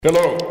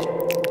Hello.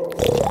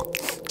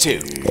 Two.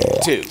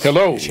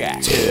 Hello.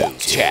 Chat. Two.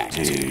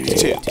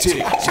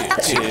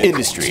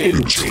 Industry.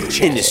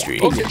 Industry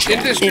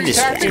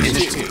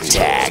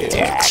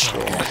Tactics.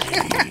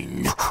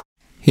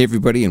 Hey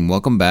everybody, and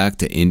welcome back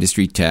to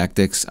Industry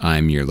Tactics.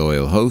 I'm your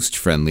loyal host,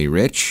 Friendly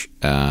Rich.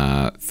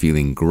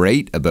 Feeling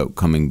great about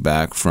coming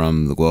back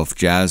from the Guelph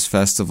Jazz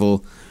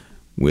Festival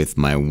with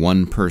my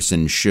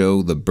one-person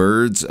show, The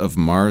Birds of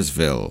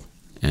Marsville,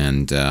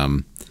 and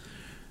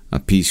a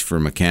piece for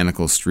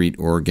mechanical street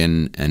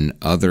organ and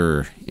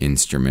other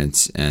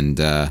instruments. And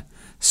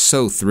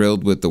so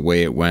thrilled with the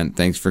way it went.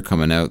 Thanks for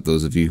coming out,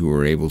 those of you who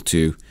were able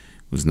to.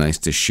 It was nice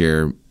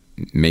to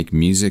make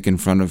music in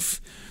front of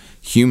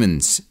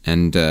humans,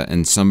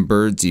 and some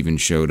birds even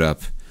showed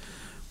up,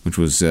 which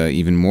was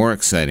even more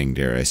exciting,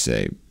 dare I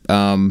say.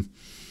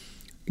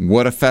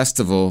 What a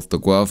festival, the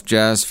Guelph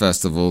Jazz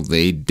Festival.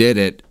 They did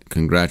it.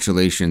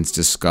 Congratulations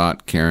to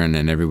Scott, Karen,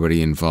 and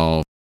everybody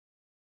involved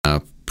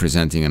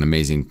presenting an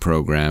amazing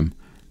program.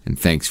 And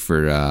thanks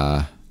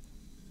for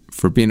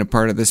being a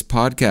part of this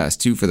podcast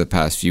too for the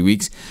past few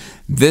weeks.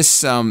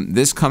 This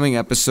coming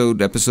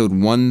episode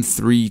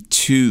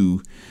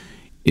 132,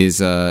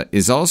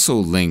 is also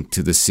linked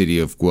to the city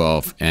of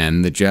Guelph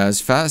and the Jazz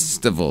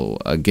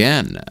Festival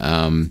again.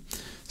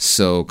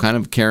 So kind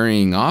of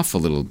carrying off a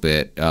little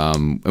bit.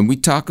 And we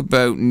talk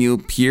about Neil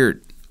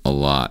Peart a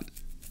lot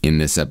in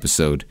this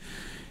episode.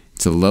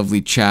 It's a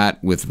lovely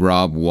chat with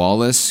Rob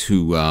Wallace,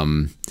 who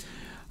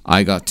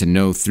I got to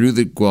know through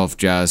the Guelph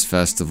Jazz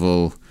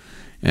Festival,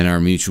 and our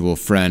mutual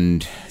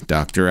friend,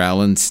 Dr.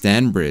 Alan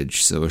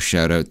Stanbridge. So a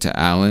shout out to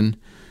Alan.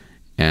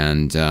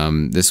 And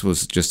this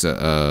was just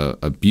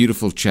a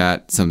beautiful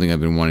chat, something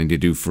I've been wanting to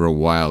do for a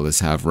while,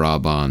 is have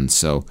Rob on.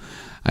 So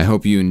I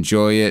hope you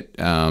enjoy it.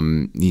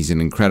 He's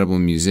an incredible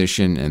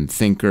musician and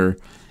thinker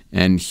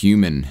and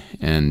human.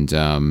 And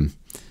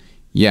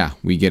yeah,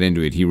 we get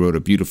into it. He wrote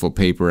a beautiful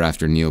paper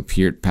after Neil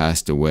Peart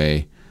passed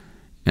away.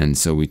 And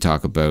so we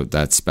talk about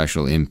that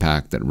special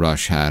impact that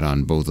Rush had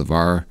on both of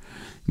our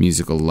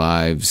musical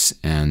lives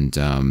and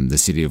the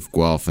city of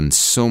Guelph and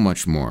so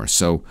much more.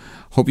 So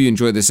hope you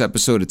enjoy this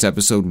episode. It's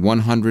episode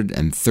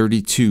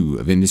 132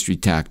 of Industry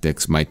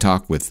Tactics, my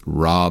talk with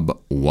Rob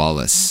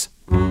Wallace.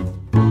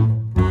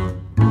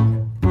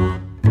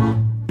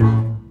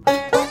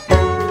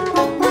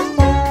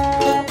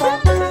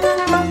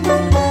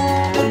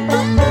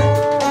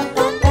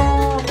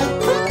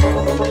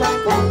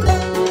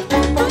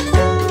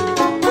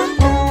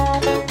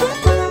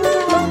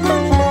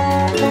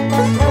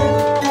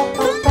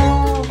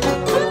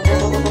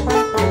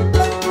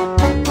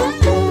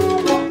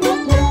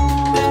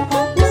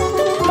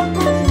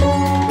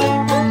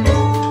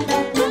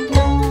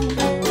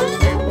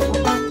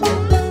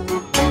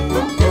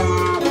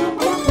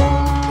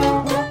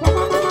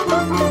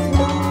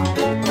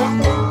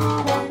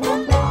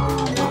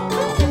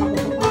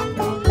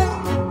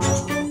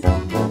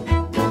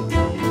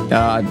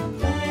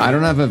 I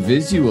don't have a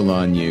visual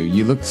on you.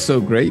 You looked so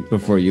great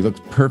before. You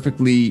looked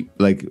perfectly,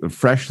 like,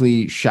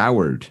 freshly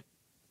showered.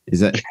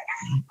 Is that,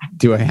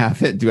 do I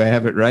have it? Do I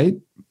have it right?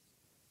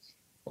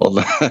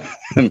 Well,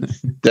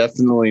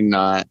 definitely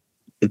not.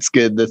 It's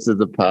good. This is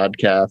a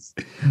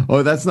podcast.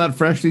 Oh, that's not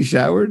freshly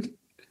showered?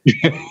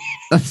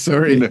 I'm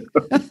sorry. No.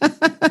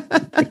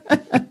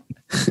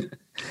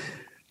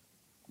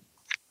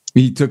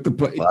 He took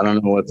the... I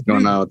don't know what's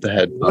going on with the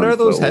headphones. What are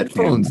those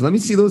headphones? Let me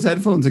see those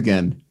headphones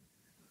again.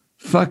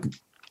 Fuck.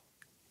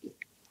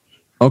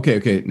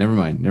 Okay. Never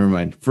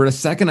mind. For a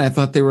second, I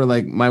thought they were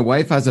like, my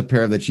wife has a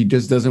pair that she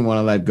just doesn't want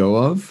to let go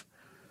of.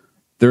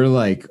 They're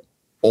like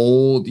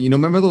old,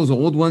 remember those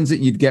old ones that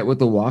you'd get with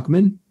the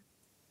Walkman?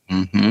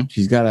 Mm-hmm.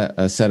 She's got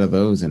a set of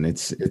those, and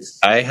it's.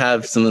 I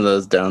have some of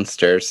those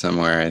downstairs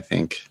somewhere, I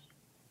think.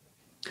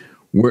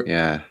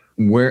 Where?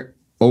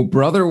 Oh,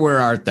 brother, where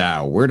art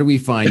thou? Where do we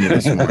find you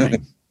this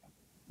morning?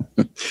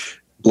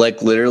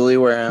 Like literally,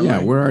 where am I?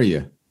 Yeah, where are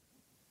you?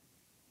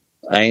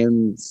 I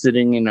am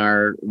sitting in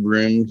our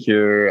room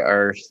here,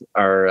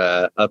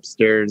 our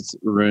upstairs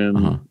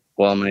room,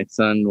 while my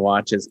son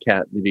watches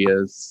cat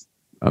videos.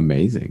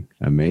 Amazing.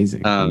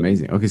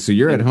 Okay, so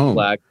you're at home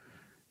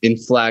in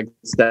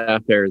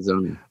Flagstaff,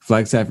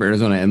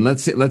 Arizona. And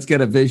let's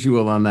get a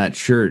visual on that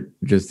shirt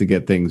just to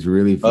get things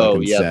really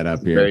fucking set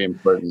up here. Very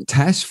important.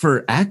 Test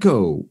for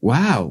Echo.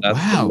 Wow.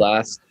 That's the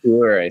last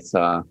tour I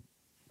saw.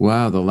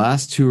 Wow, the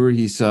last tour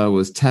he saw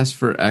was Test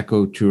for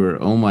Echo tour.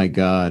 Oh my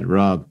God,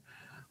 Rob.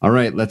 All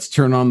right, let's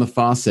turn on the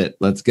faucet.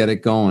 Let's get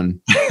it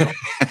going.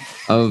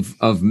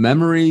 of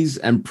memories,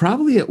 and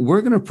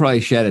we're going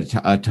to shed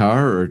a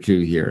tar or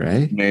two here,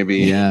 eh? Maybe.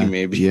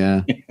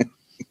 Yeah.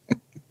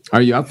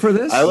 Are you up for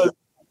this? I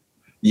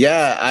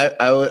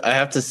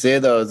have to say,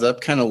 though, I was up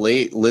kind of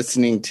late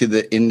listening to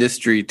the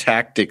Industry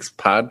Tactics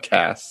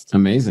podcast.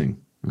 Amazing.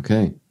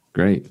 Okay,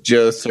 great.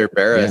 Joe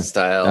Cervera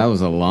style. That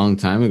was a long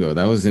time ago.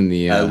 That was in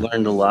the... I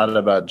learned a lot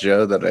about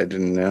Joe that I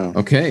didn't know.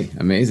 Okay,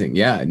 amazing.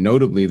 Yeah,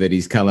 notably that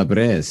he's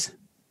Calabrese.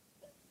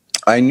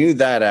 I knew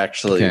that,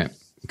 actually.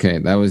 Okay,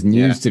 that was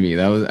news to me.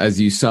 That was,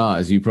 as you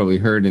probably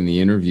heard in the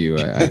interview,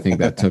 I think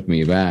that took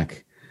me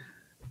back.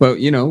 But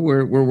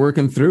we're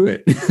working through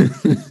it.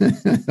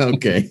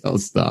 Okay, I'll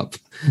stop.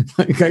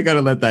 Like, I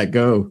gotta let that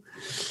go.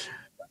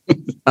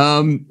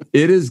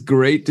 It is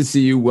great to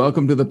see you.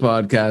 Welcome to the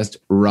podcast,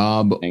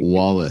 Rob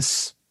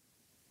Wallace.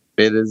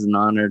 It is an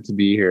honor to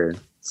be here.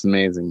 It's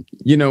amazing.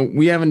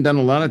 We haven't done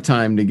a lot of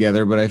time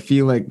together, but I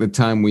feel like the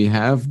time we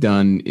have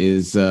done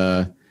is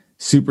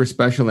super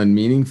special and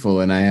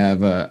meaningful, and I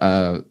have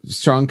a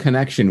strong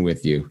connection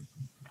with you.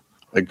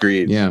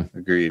 Agreed. Yeah.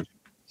 Agreed.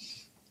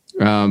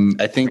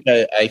 I think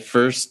I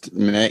first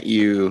met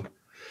you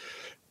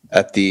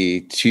at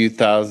the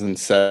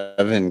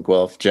 2007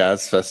 Guelph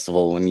Jazz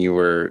Festival when you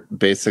were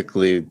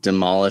basically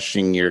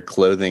demolishing your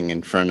clothing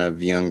in front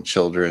of young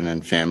children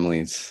and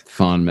families.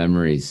 Fond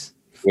memories.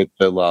 With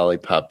the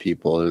lollipop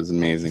people. It was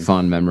amazing.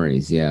 Fond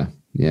memories, yeah.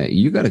 Yeah,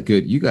 you got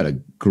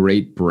a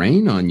great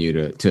brain on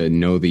you to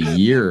know the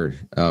year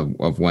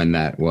of when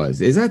that was.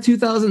 Is that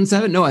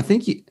 2007? No, I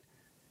think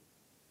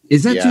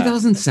is that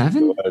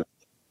 2007?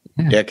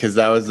 Yeah, because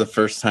that was the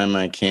first time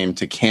I came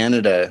to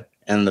Canada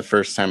and the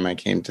first time I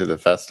came to the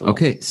festival.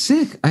 Okay,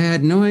 sick. I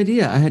had no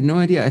idea.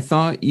 I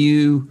thought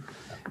you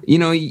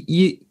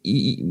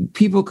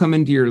people come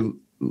into your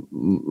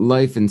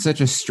life in such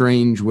a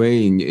strange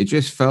way, and it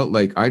just felt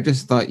like I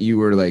just thought you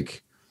were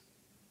like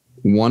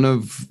one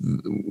of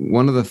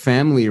the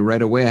family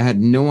right away. I had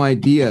no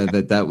idea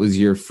that was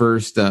your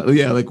first. Welcome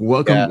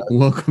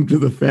to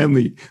the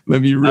family.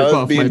 Let me rip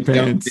off my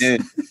pants.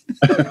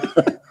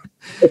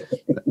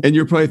 And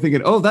you're probably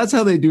thinking, oh, that's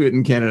how they do it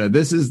in Canada.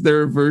 This is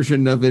their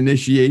version of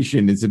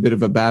initiation. It's a bit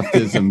of a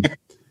baptism.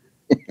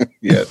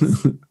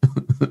 Yes.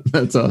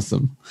 That's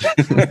awesome.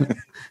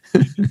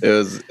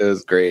 It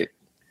was great.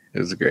 It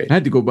was great. I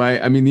had to go by.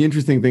 I mean, the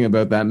interesting thing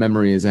about that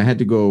memory is I had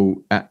to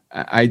go.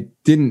 I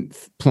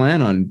didn't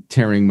plan on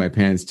tearing my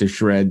pants to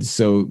shreds.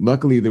 So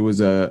luckily there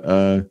was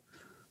a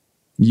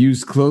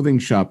used clothing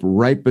shop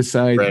right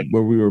beside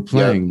where we were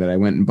playing that I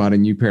went and bought a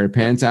new pair of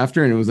pants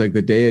after. And it was like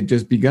the day had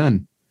just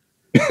begun.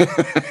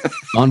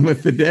 On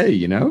with the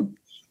day,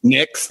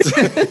 Next.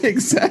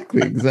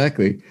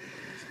 Exactly.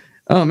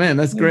 Oh man,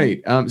 that's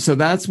great. So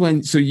that's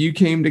when. So you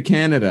came to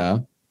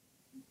Canada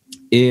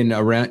in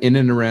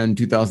and around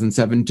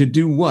 2007 to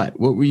do what?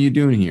 What were you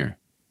doing here?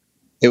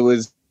 It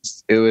was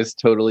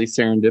totally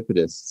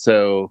serendipitous.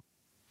 So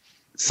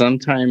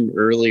sometime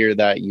earlier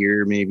that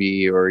year,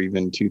 maybe, or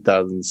even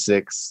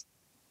 2006,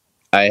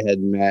 I had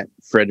met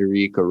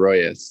Frederique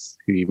Arroyas,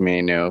 who you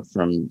may know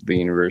from the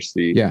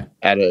university. Yeah.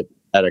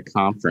 At a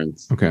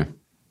conference. Okay.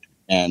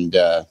 And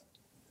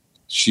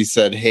she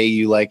said, hey,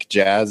 you like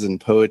jazz and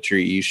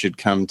poetry, you should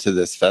come to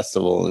this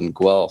festival in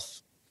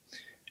Guelph.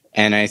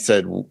 And I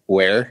said,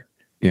 where?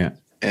 Yeah.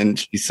 And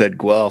she said,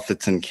 Guelph,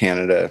 it's in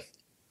Canada.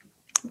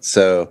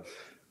 So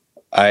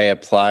I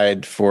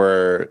applied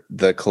for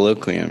the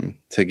colloquium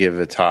to give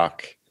a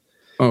talk.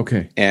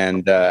 Okay.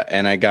 And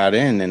I got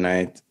in and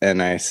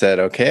I said,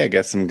 okay, I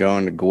guess I'm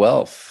going to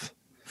Guelph.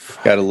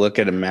 Got to look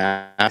at a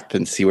map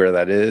and see where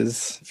that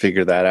is,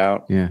 figure that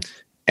out. Yeah.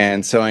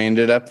 And so I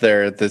ended up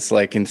there at this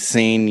like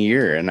insane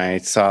year, and I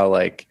saw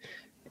like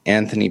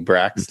Anthony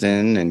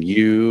Braxton and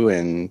you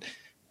and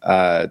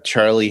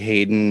Charlie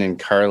Hayden and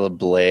Carla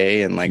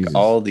Bley and like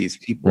all these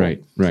people.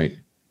 Right.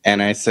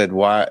 And I said,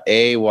 why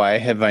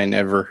have I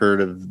never heard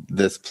of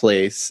this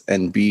place?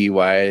 And B,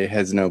 why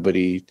has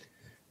nobody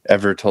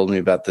ever told me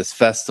about this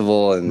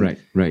festival? And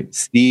right.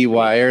 C,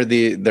 why are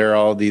there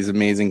all these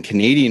amazing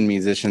Canadian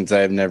musicians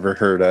I've never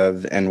heard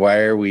of? And why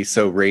are we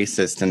so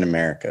racist in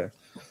America?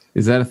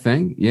 Is that a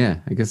thing? Yeah,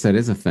 I guess that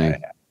is a thing.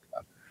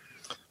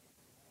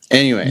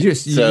 Anyway, you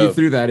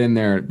threw that in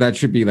there. That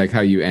should be like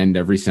how you end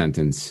every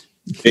sentence.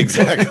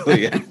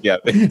 Exactly. Yeah.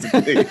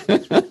 Basically.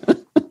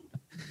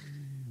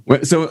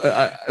 So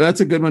that's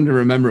a good one to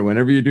remember.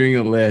 Whenever you're doing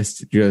a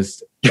list,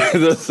 just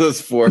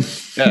those four.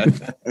 Yeah.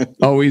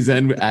 Always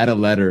add a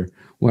letter.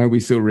 Why are we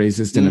so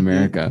racist in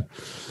America?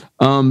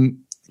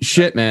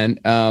 Shit, man.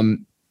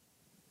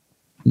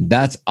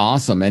 That's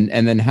awesome.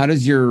 And then how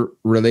does your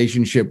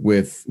relationship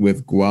with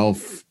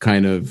Guelph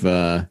kind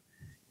of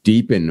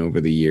deepen over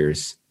the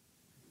years?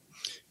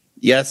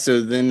 Yeah.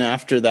 So then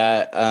after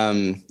that,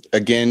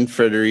 again,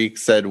 Frederique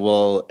said,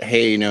 well,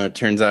 hey, it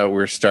turns out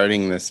we're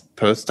starting this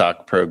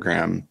postdoc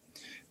program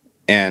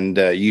and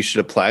you should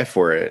apply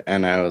for it.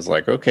 And I was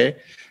like, okay.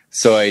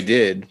 So I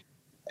did.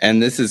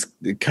 And this is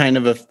kind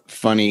of a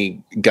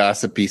funny,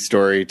 gossipy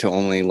story to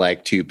only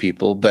like two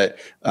people, but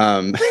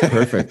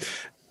perfect.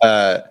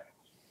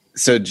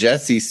 So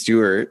Jesse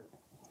Stewart,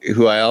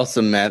 who I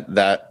also met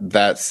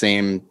that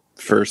same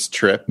first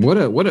trip. What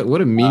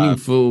a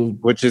meaningful,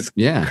 which is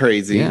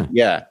crazy.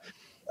 Yeah.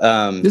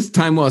 This is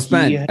time well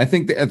spent. I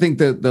think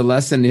the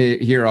lesson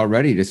here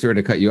already, to sort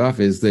of cut you off,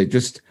 is that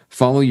just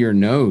follow your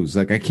nose.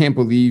 Like, I can't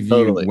believe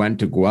you went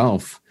to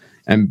Guelph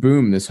and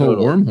boom, this whole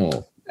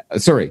wormhole.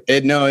 Sorry.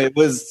 It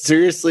was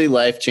seriously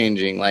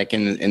life-changing, like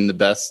in the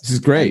best, this is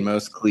great, and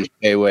most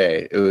cliche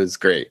way. It was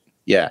great.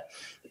 Yeah.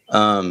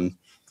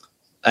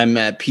 I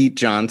met Pete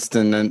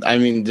Johnston, and I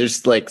mean,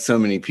 there's like so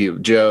many people.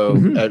 Joe,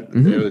 it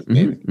was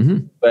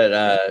amazing.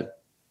 But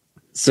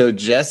so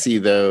Jesse,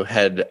 though,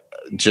 had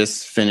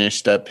just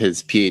finished up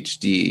his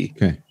PhD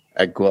Okay.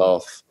 at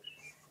Guelph,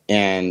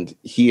 and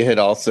he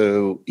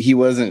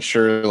wasn't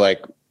sure,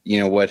 like,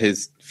 what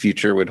his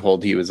future would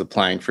hold. He was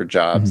applying for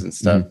jobs and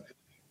stuff.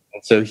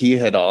 And so he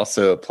had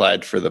also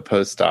applied for the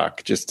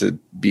postdoc just to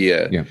be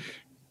a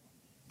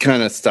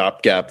kind of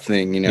stopgap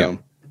thing,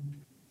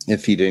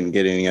 if he didn't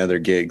get any other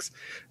gigs.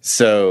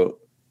 So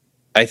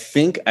I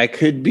think I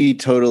could be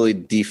totally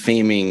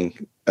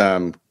defaming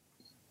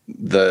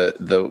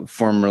the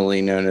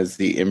formerly known as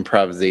the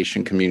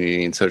Improvisation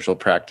Community and Social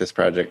Practice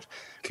Project,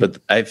 but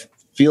I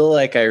feel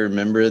like I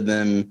remember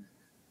them.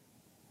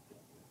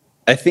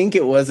 I think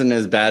it wasn't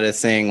as bad as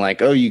saying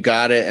like, "Oh, you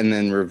got it," and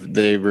then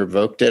they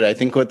revoked it. I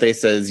think what they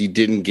said is you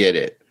didn't get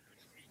it.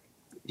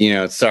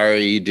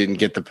 Sorry, you didn't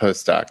get the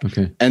postdoc.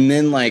 Okay. And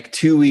then like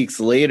 2 weeks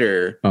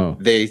later,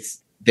 they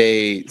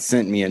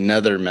sent me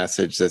another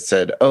message that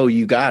said, "Oh,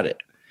 you got it."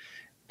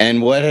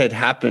 And what had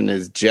happened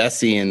is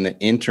Jesse in the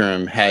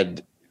interim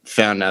had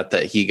found out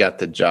that he got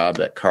the job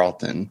at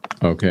Carleton.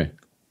 Okay.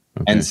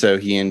 And so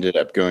he ended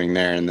up going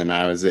there. And then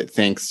I was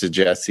thanks to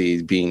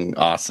Jesse being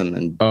awesome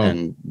and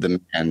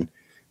the man.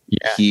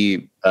 Yeah.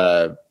 He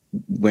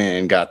went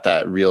and got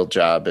that real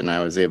job, and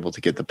I was able to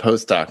get the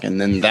postdoc.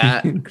 And then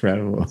that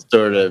incredible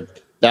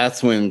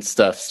that's when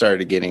stuff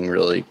started getting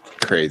really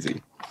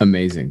crazy.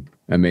 Amazing.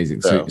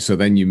 So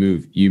then you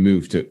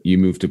move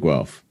to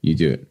Guelph. You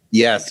do it.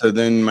 Yeah. So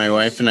then my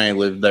wife and I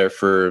lived there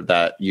for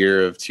that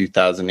year of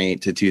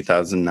 2008 to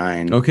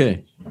 2009.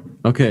 Okay.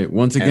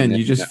 Once again,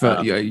 then,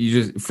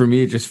 for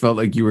me, it just felt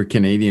like you were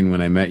Canadian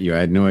when I met you. I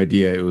had no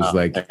idea it was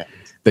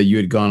that you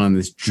had gone on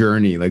this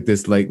journey like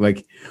this,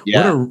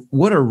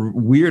 what a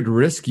weird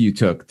risk you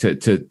took to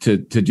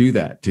do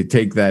that, to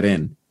take that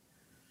in.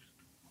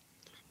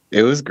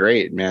 It was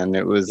great, man.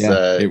 It was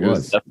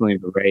definitely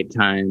the right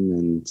time,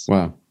 and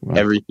wow.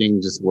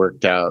 Everything just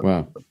worked out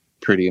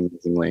pretty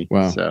amazingly.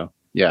 Wow. So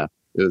yeah,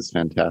 it was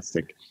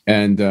fantastic.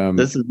 And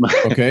this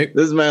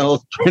is my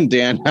old friend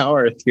Dan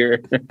Howarth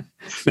here,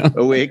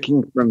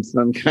 awaking from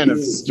some kind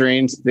of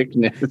strange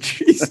sickness.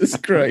 Jesus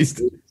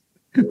Christ!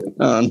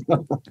 Oh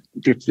no,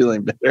 you're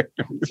feeling better.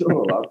 I'm feeling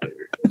a lot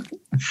better.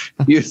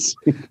 He was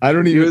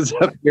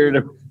up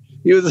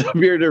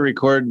here to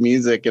record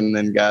music, and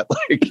then got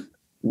like.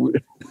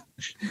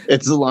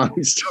 It's a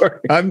long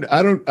story.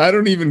 I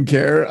don't even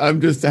care.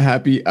 I'm just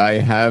happy I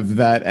have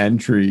that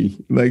entry.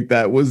 Like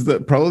that was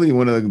probably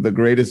one of the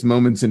greatest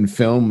moments in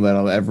film that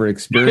I'll ever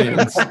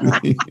experience.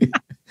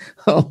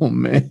 Oh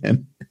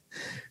man.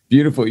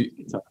 Beautiful.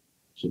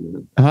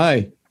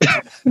 Hi.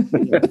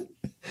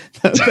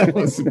 that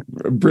was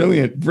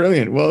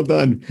brilliant. Well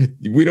done.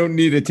 We don't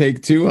need to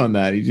take two on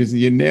that.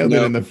 You nailed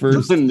it in the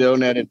first.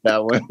 Don't edit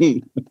that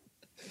one.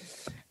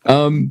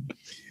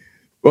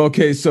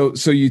 Okay, so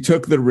you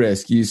took the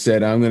risk. You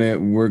said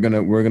we're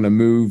gonna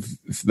move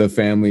the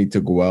family to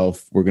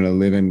Guelph. We're gonna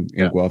live in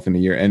Guelph in a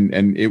year,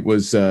 and it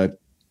was it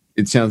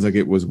sounds like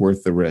it was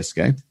worth the risk,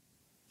 eh?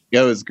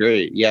 Yeah, it was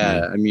great.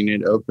 Yeah, I mean,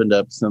 it opened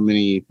up so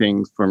many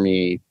things for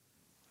me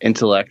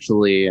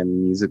intellectually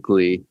and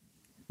musically,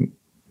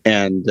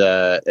 and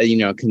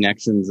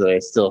connections that I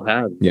still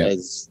have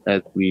as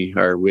we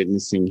are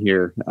witnessing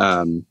here.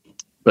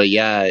 But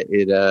yeah,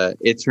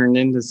 it turned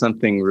into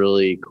something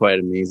really quite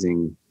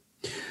amazing.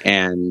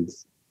 And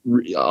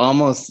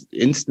almost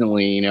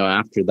instantly,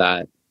 after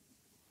that,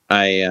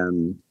 I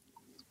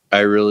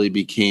really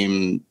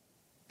became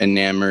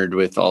enamored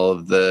with all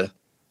the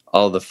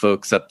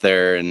folks up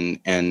there,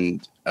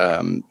 and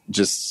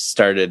just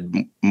started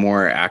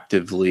more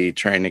actively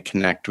trying to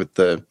connect with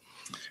the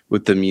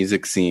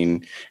music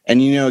scene.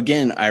 And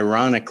again,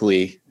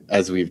 ironically,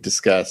 as we've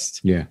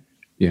discussed,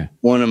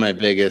 one of my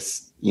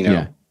biggest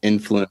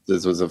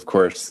influences was, of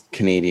course,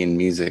 Canadian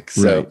music.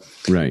 So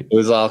right. It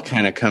was all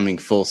kind of coming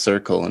full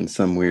circle in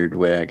some weird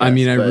way, I guess. I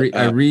mean, I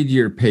read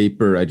your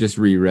paper. I just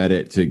reread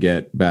it to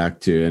get back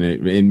to, and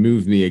it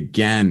moved me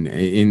again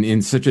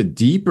in such a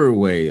deeper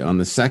way on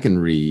the second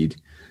read.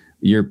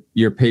 Your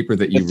paper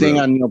that you wrote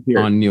on Neil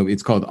Peart.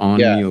 It's called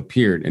Neil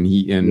Peart,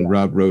 and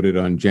Rob wrote it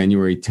on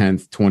January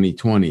 10th,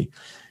 2020.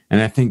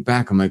 And I think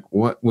back, I'm like,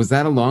 what was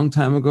that a long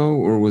time ago,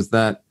 or was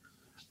that?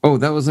 Oh,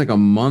 that was like a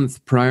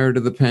month prior to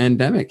the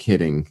pandemic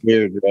hitting.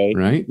 Weird, right?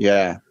 Right?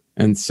 Yeah.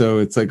 And so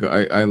it's like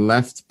I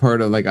left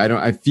part of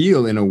I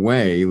feel in a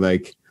way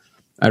like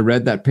I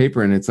read that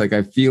paper, and it's like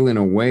I feel in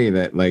a way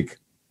that like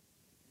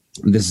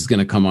this is going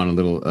to come on a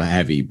little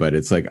heavy, but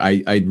it's like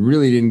I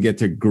really didn't get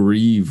to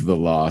grieve the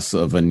loss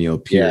of a Neil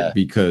Peart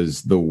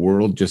because the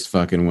world just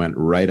fucking went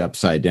right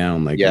upside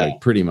down like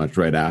pretty much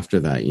right after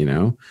that,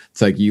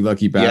 It's like you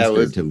lucky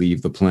bastard to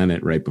leave the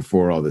planet right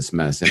before all this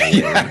mess.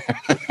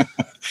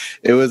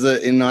 It was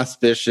an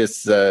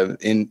inauspicious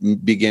in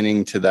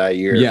beginning to that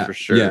year for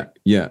sure.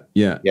 Yeah.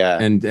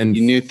 And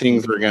you knew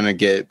things were going to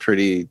get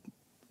pretty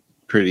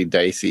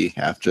dicey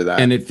after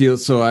that. And it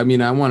feels so. I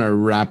mean, I want to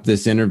wrap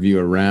this interview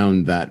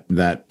around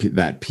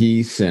that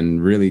piece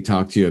and really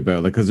talk to you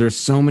about because there's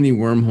so many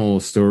wormhole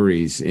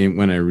stories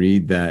when I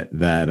read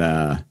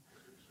that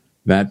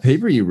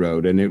paper you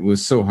wrote, and it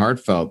was so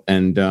heartfelt.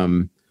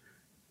 And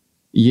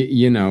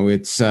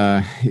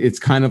it's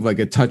kind of like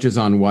it touches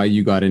on why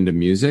you got into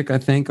music, I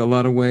think, a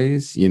lot of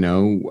ways. I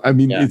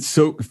mean, Yeah. it's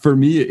so, for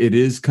me, it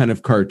is kind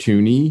of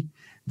cartoony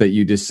that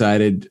you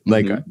decided,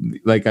 like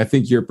I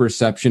think your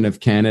perception of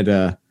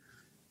Canada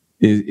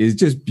is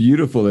just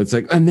beautiful. It's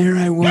like, and there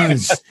I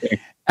was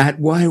at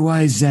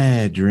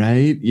YYZ,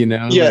 right?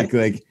 Yeah.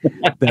 Like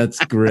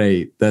that's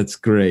great. That's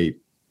great.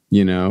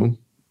 You know?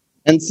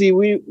 And see,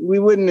 we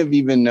wouldn't have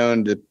even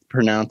known to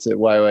pronounce it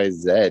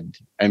YYZ.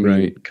 I mean,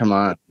 Right. come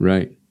on.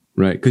 Right.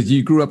 Because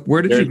you grew up,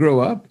 where did you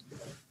grow up?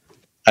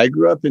 I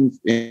grew up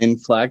in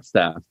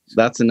Flagstaff.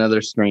 That's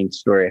another strange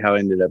story, how I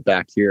ended up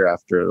back here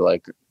after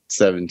like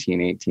 17,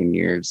 18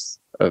 years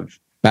of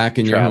Back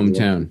in traveling.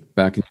 your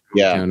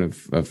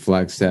hometown, of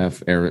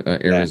Flagstaff,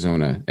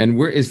 Arizona. And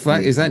where is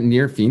is that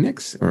near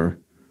Phoenix or?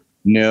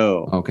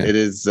 No. Okay. It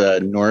is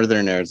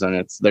northern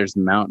Arizona. There's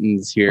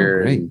mountains here.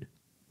 Oh, great. And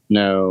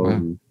snow. Wow.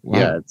 And, Wow.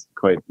 yeah, it's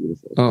quite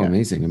beautiful. Oh, Yeah.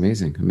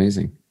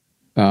 amazing.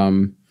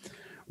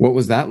 What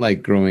was that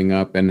like growing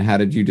up, and how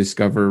did you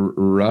discover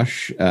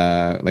Rush?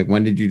 Like,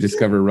 when did you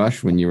discover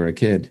Rush when you were a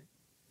kid?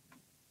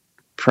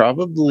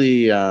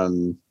 Probably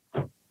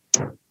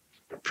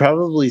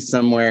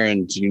somewhere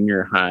in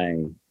junior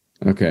high,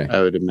 Okay.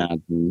 I would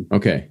imagine.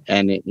 Okay.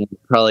 And it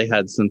probably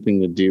had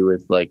something to do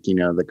with like,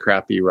 the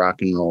crappy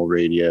rock and roll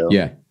radio.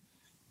 Yeah.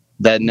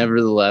 That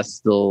nevertheless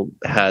still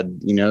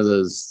had,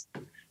 those.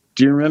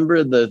 Do you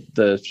remember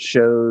the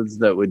shows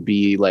that would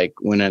be like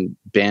when a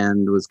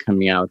band was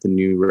coming out with a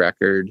new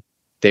record,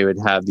 they would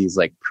have these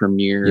like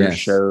premiere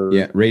shows?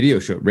 Yeah. Radio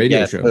shows.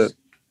 So,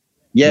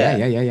 yeah.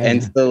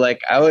 And so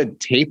like I would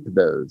tape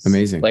those.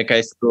 Amazing. Like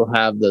I still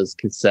have those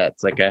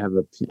cassettes. Like I have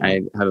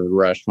a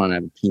Rush one, I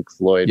have a Pink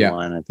Floyd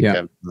one. I think I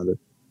have another.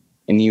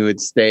 And you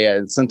would stay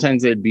at,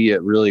 sometimes they'd be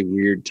at really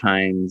weird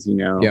times,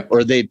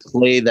 or they'd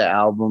play the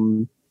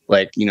album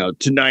like,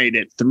 tonight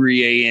at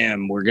 3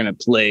 a.m. we're going to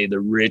play the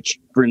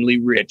Friendly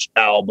Rich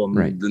album,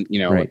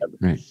 whatever.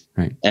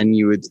 Right. And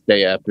you would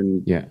stay up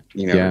and,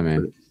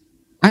 man.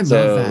 I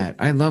love that.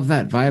 I love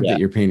that vibe that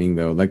you're painting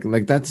though.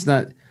 Like that's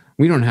not,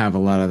 we don't have a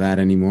lot of that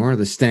anymore.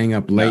 The staying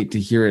up late to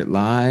hear it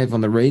live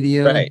on the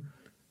radio. Right.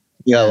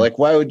 Yeah. Like,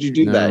 why would you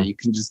do that? You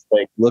can just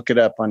like look it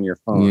up on your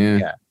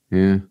phone.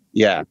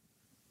 Yeah.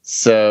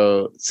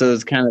 So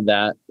it's kind of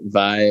that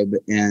vibe.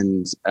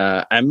 And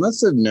I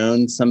must have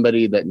known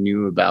somebody that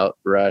knew about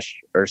Rush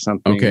or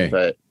something. Okay.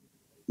 But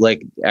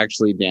like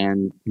actually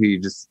Dan, who you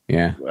just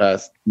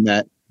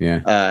met, he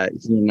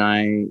and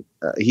I,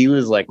 he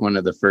was like one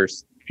of the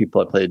first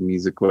people I played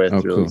music with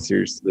really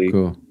seriously.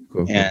 Cool.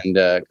 And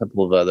a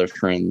couple of other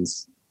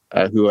friends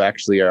who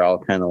actually are all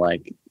kind of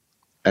like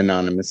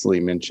anonymously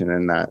mentioned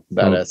in that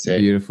essay.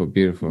 Beautiful.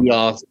 We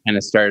all kind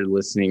of started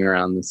listening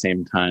around the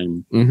same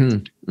time.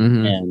 Mm-hmm.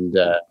 And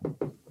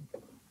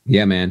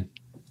yeah, man.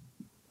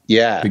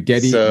 Yeah. The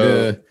Getty,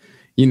 the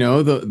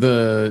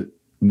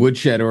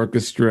Woodshed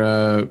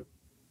Orchestra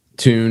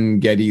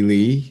tune, Geddy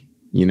Lee,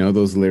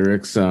 those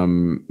lyrics,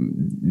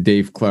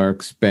 Dave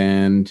Clark's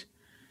band.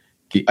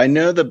 I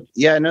know the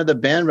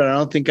band, but I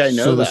don't think I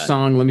know so that. The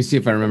song, let me see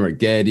if I remember.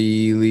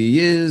 Geddy Lee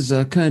is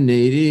a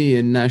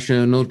Canadian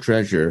national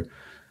treasure,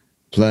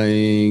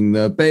 playing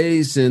the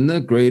bass in the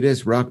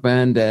greatest rock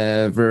band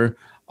ever.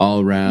 All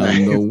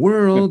around the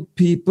world,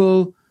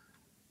 people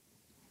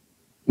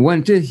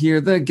went to hear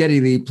the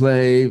Geddy Lee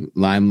play,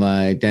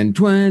 Limelight and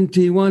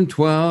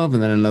 2112.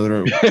 And then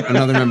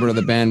another member of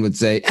the band would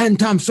say, and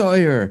Tom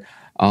Sawyer.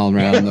 All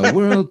around the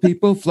world,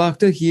 people flock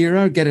to hear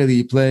our Geddy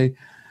Lee play,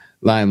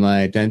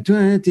 Limelight and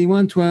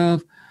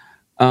 2112.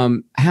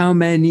 How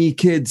many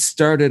kids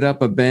started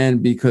up a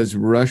band because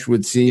Rush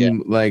would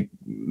seem like,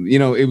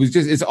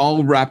 it's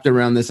all wrapped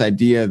around this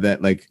idea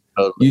that like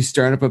you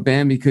start up a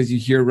band because you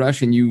hear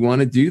Rush and you want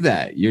to do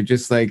that. You're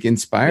just like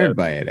inspired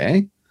by it,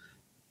 eh?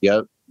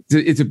 Yep.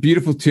 It's a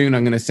beautiful tune.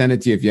 I'm going to send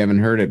it to you if you haven't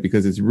heard it,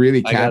 because it's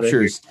really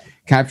captures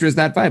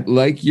that vibe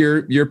like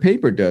your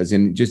paper does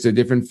in just a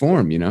different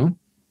form,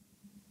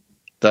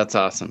 That's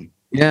awesome.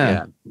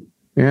 Yeah.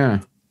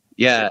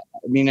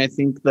 I mean, I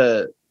think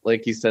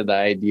like you said, the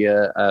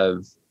idea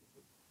of,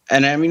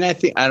 and I mean, I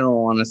don't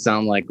want to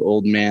sound like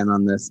old man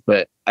on this,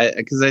 but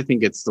because I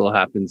think it still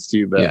happens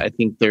too, but I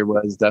think there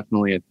was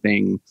definitely a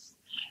thing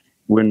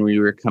when we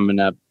were coming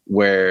up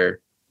where,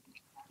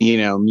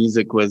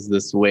 music was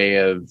this way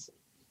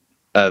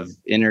of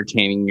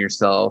entertaining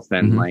yourself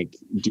and like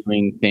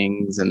doing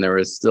things. And there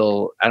was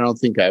still, I don't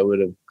think I would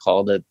have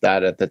called it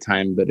that at the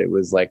time, but it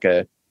was like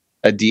a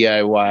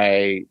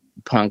DIY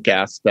punk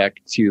aspect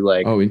to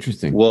like, oh,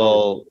 interesting.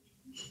 Well,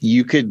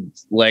 you could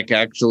like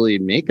actually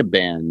make a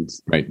band,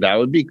 right? That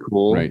would be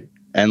cool, right?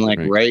 And like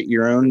write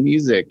your own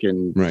music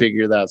and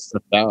figure that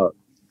stuff out.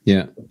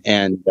 Yeah.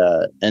 And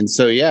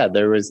so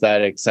there was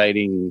that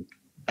exciting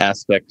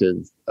aspect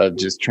of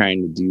just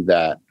trying to do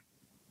that,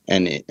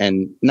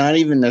 and not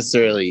even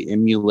necessarily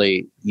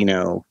emulate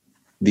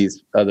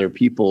these other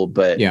people,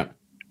 but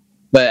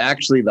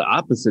actually the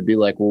opposite, be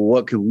like, well,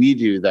 what could we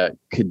do that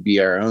could be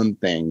our own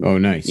thing? Oh,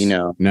 nice.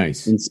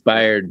 Nice,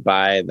 inspired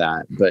by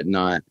that, but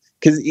not.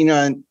 Because,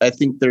 I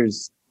think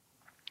there's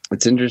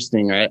it's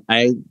interesting.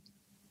 I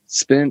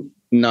spent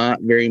not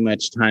very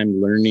much time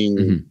learning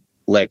Mhm.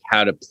 like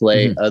how to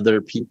play Mhm.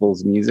 other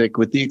people's music,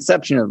 with the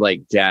exception of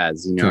like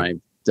jazz. Sure. I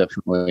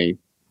definitely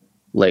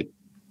like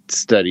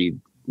studied,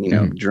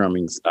 Mhm.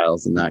 drumming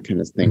styles and that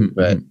kind of thing.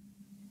 Mhm.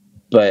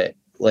 But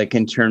like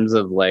in terms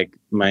of like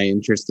my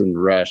interest in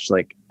Rush,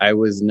 like I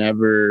was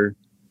never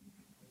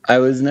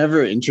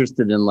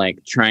interested in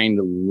like trying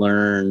to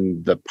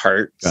learn the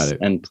parts Got it.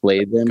 and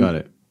play them Got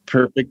it.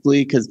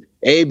 perfectly. Because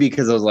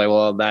I was like,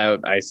 well, that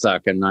I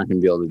suck. I'm not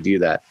going to be able to do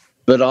that.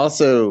 But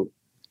also,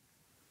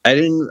 I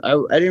didn't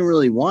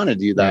really want to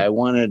do that.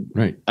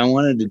 Right. I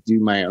wanted to do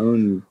my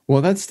own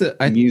Well, that's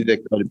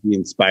music that would be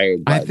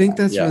inspired by I think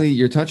that. that's really,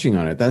 you're touching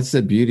on it. That's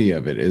the beauty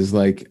of it, is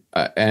like,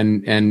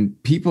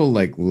 and people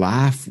like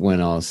laugh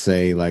when I'll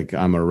say like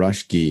I'm a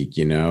Rush geek.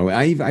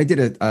 I did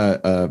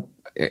a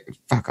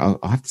fuck. I'll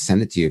have to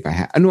send it to you if I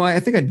have. No, I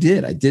think I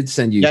did. I did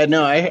send you. Yeah,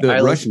 no, the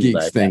I Rush listened to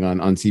Geeks that, thing yeah.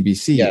 on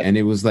CBC, Yeah. and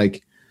it was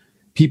like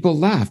people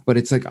laugh, but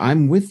it's like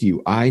I'm with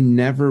you. I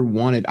never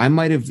wanted. I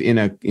might have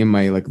in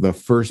my like the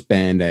first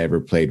band I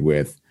ever played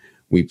with.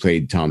 We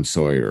played Tom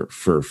Sawyer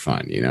for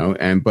fun,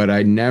 but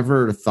I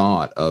never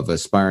thought of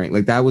aspiring.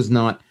 Like that was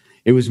not,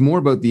 it was more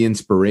about the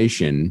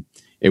inspiration.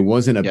 It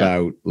wasn't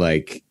about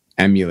like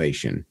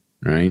emulation,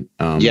 right?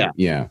 Yeah.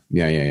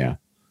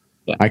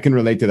 I can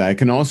relate to that. I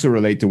can also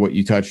relate to what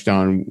you touched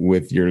on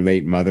with your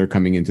late mother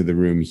coming into the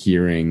room,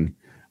 hearing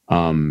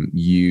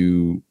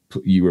you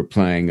were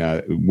playing,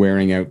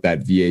 wearing out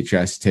that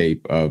VHS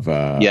tape of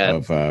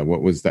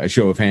what was that?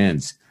 Show of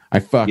Hands. I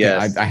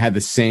had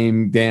the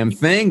same damn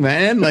thing,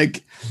 man.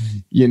 Like,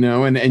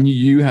 and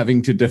you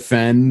having to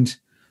defend.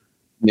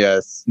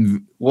 Yes.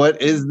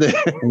 What is this?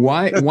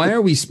 Why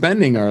are we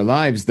spending our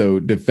lives though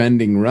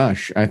defending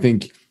Rush? I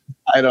think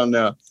I don't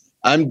know.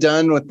 I'm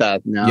done with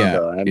that now.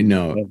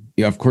 Though.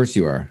 Yeah, of course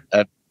you are.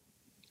 I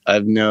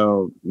have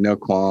no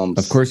qualms.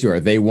 Of course you are.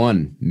 They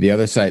won. The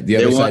other side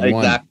won.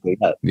 Exactly.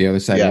 The other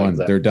side won.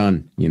 Exactly. They're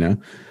done.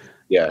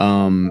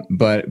 Yeah.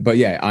 But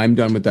yeah, I'm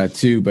done with that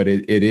too. But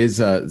it is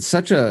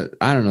such a,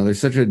 I don't know, there's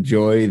such a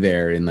joy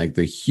there in like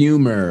the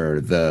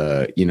humor,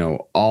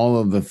 all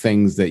of the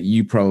things that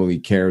you probably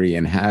carry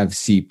and have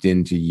seeped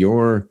into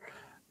your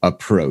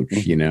approach.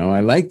 I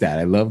like that.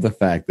 I love the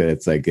fact that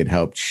it's like it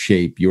helped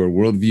shape your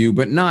worldview,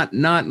 but not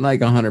like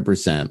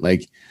 100%.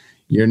 Like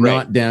you're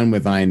not down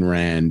with Ayn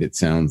Rand. It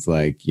sounds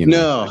like,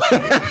 No.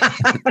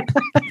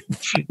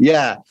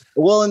 Yeah.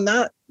 Well,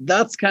 and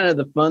that's kind of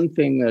the fun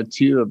thing though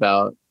too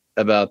about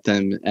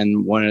them,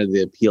 and one of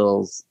the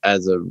appeals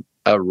as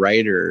a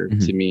writer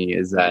to me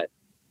is that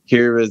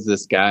here was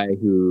this guy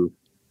who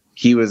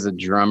he was a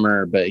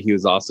drummer, but he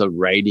was also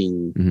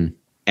writing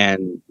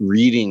and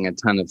reading a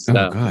ton of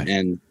stuff. Oh,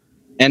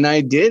 and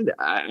I did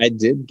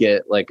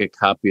get like a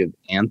copy of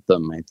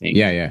Anthem, I think.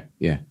 Yeah.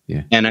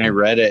 And I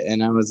read it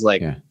and I was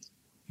like,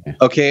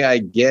 okay, I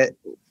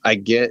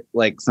get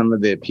like some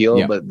of the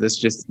appeal, but this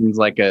just seems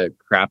like a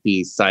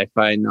crappy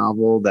sci-fi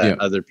novel that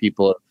other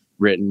people have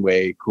written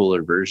way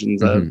cooler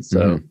versions of.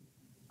 So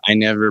I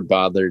never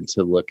bothered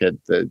to look at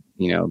the,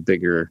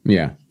 bigger,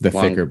 the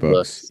thicker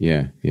books.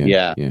 Yeah.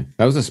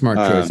 That was a smart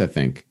choice, I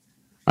think.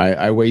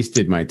 I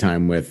wasted my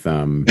time with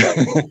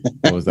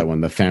what was that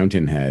one? The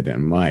Fountainhead.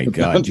 And my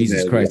God,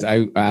 Jesus Christ!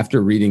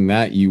 After reading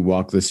that, you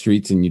walk the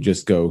streets and you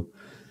just go,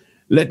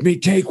 "Let me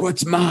take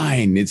what's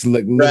mine." It's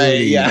like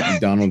literally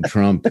Donald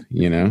Trump,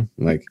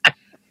 like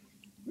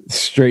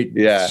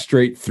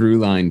straight through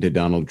line to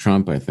Donald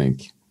Trump, I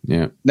think.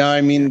 Yeah. No,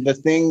 I mean the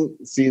thing.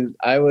 See,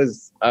 I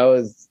was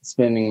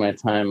spending my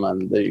time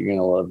on that. You're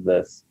gonna love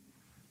this.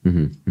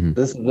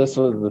 This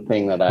was the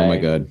thing that Oh my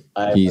God!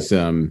 He's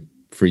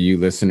for you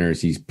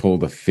listeners, he's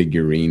pulled a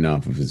figurine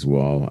off of his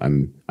wall.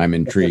 I'm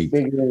intrigued.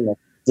 The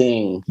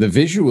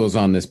visuals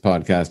on this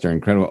podcast are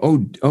incredible.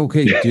 Oh,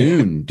 okay,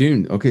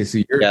 Dune. Okay, so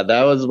you're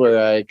that was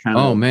where I kind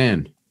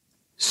of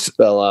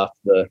fell off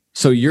the.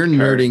 So you're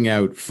nerding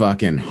out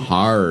fucking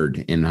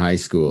hard in high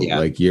school. Yeah.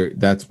 Like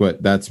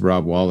that's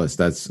Rob Wallace.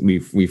 That's we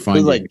find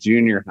it was like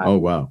junior high. Oh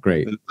wow,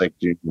 great. It was like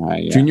junior high.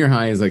 Yeah. Junior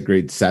high is like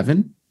grade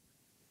 7.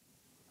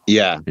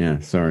 Yeah. Yeah.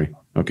 Sorry.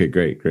 Okay.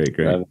 Great. Great.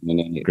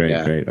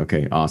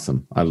 Okay.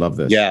 Awesome. I love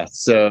this. Yeah.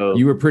 So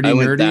you were pretty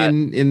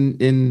nerdy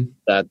in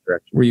that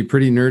direction. Were you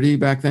pretty nerdy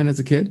back then as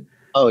a kid?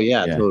 Oh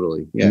yeah.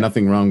 Totally. Yeah. And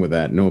nothing wrong with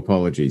that. No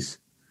apologies.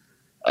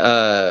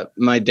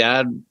 My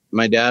dad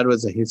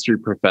was a history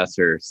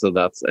professor, so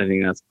I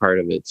think that's part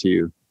of it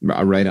too.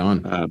 Right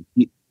on.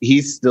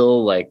 He's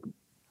still like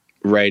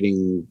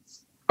writing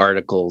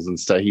articles and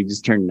stuff. He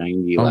just turned 90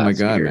 last year. Oh my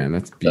God, man,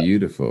 that's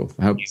beautiful.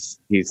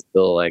 He's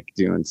still like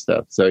doing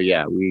stuff. So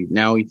yeah, we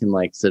can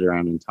like sit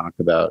around and talk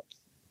about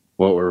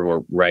what we're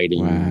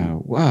writing.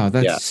 Wow,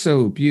 that's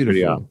so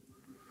beautiful.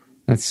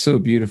 That's so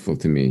beautiful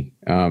to me.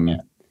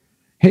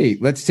 Hey,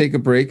 let's take a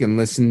break and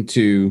listen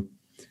to.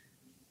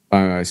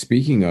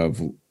 Speaking of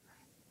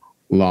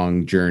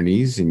long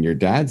journeys in your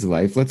dad's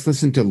life, let's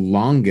listen to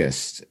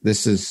Longest.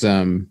 This is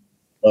a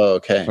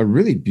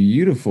really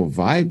beautiful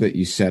vibe that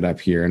you set up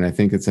here, and I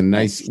think it's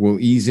we'll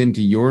ease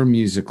into your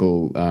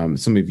musical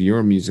some of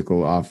your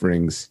musical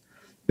offerings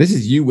This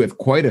is you with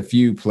quite a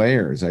few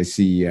players. I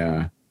see.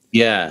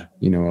 Yeah.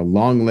 A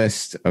long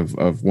list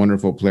of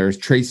wonderful players: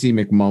 Tracy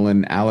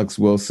McMullen, Alex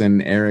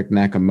Wilson, Eric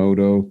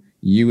Nakamoto,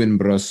 Ewan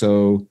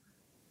Brosso,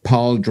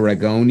 Paul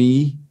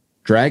Dragone.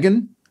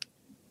 Dragon.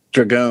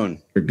 Yeah,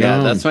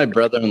 that's my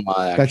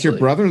brother-in-law. Actually. That's your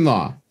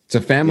brother-in-law. It's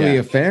a family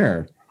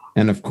affair,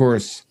 and of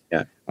course,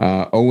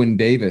 Owen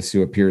Davis,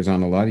 who appears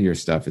on a lot of your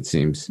stuff. It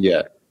seems.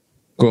 Yeah.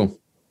 Cool.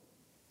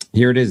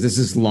 Here it is. This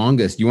is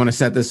longest. You want to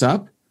set this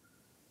up?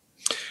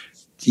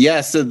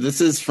 Yeah, so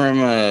this is from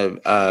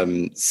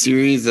a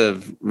series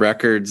of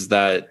records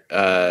that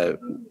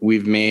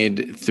we've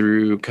made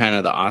through kind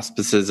of the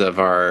auspices of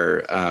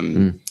our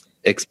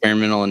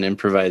experimental and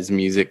improvised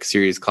music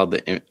series called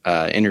the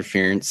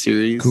Interference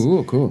series.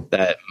 Cool.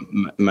 That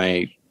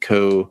my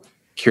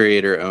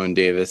co-curator Owen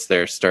Davis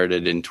there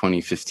started in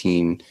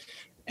 2015,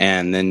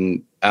 and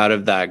then out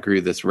of that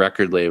grew this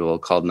record label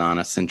called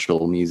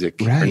Non-Essential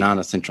Music or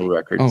Non-Essential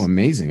Records. Oh,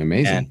 amazing!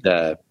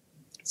 And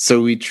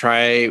so we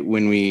try,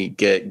 when we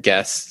get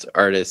guest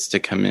artists to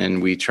come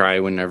in, we try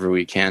whenever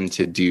we can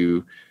to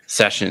do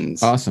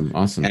sessions. Awesome.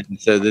 And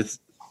so this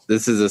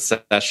is a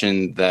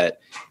session that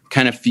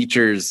kind of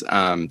features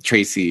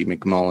Tracy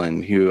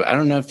McMullen, who I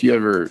don't know if you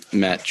ever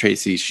met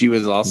Tracy. She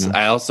was also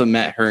I also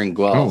met her in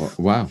Guelph.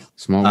 Oh wow,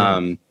 small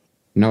world.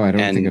 No, I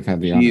don't think I've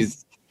had the honor.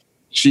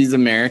 She's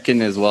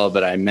American as well,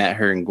 but I met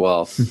her in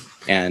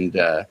Guelph, and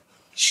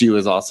she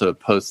was also a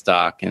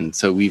postdoc, and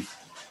so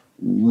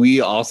we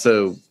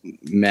also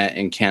met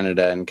in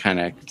Canada and kind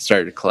of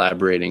started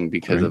collaborating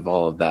because of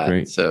all of that.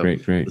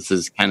 Great. This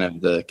is kind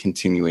of the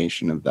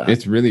continuation of that.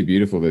 It's really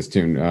beautiful, this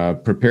tune.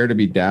 Prepare to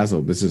be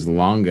dazzled. This is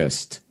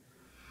longest.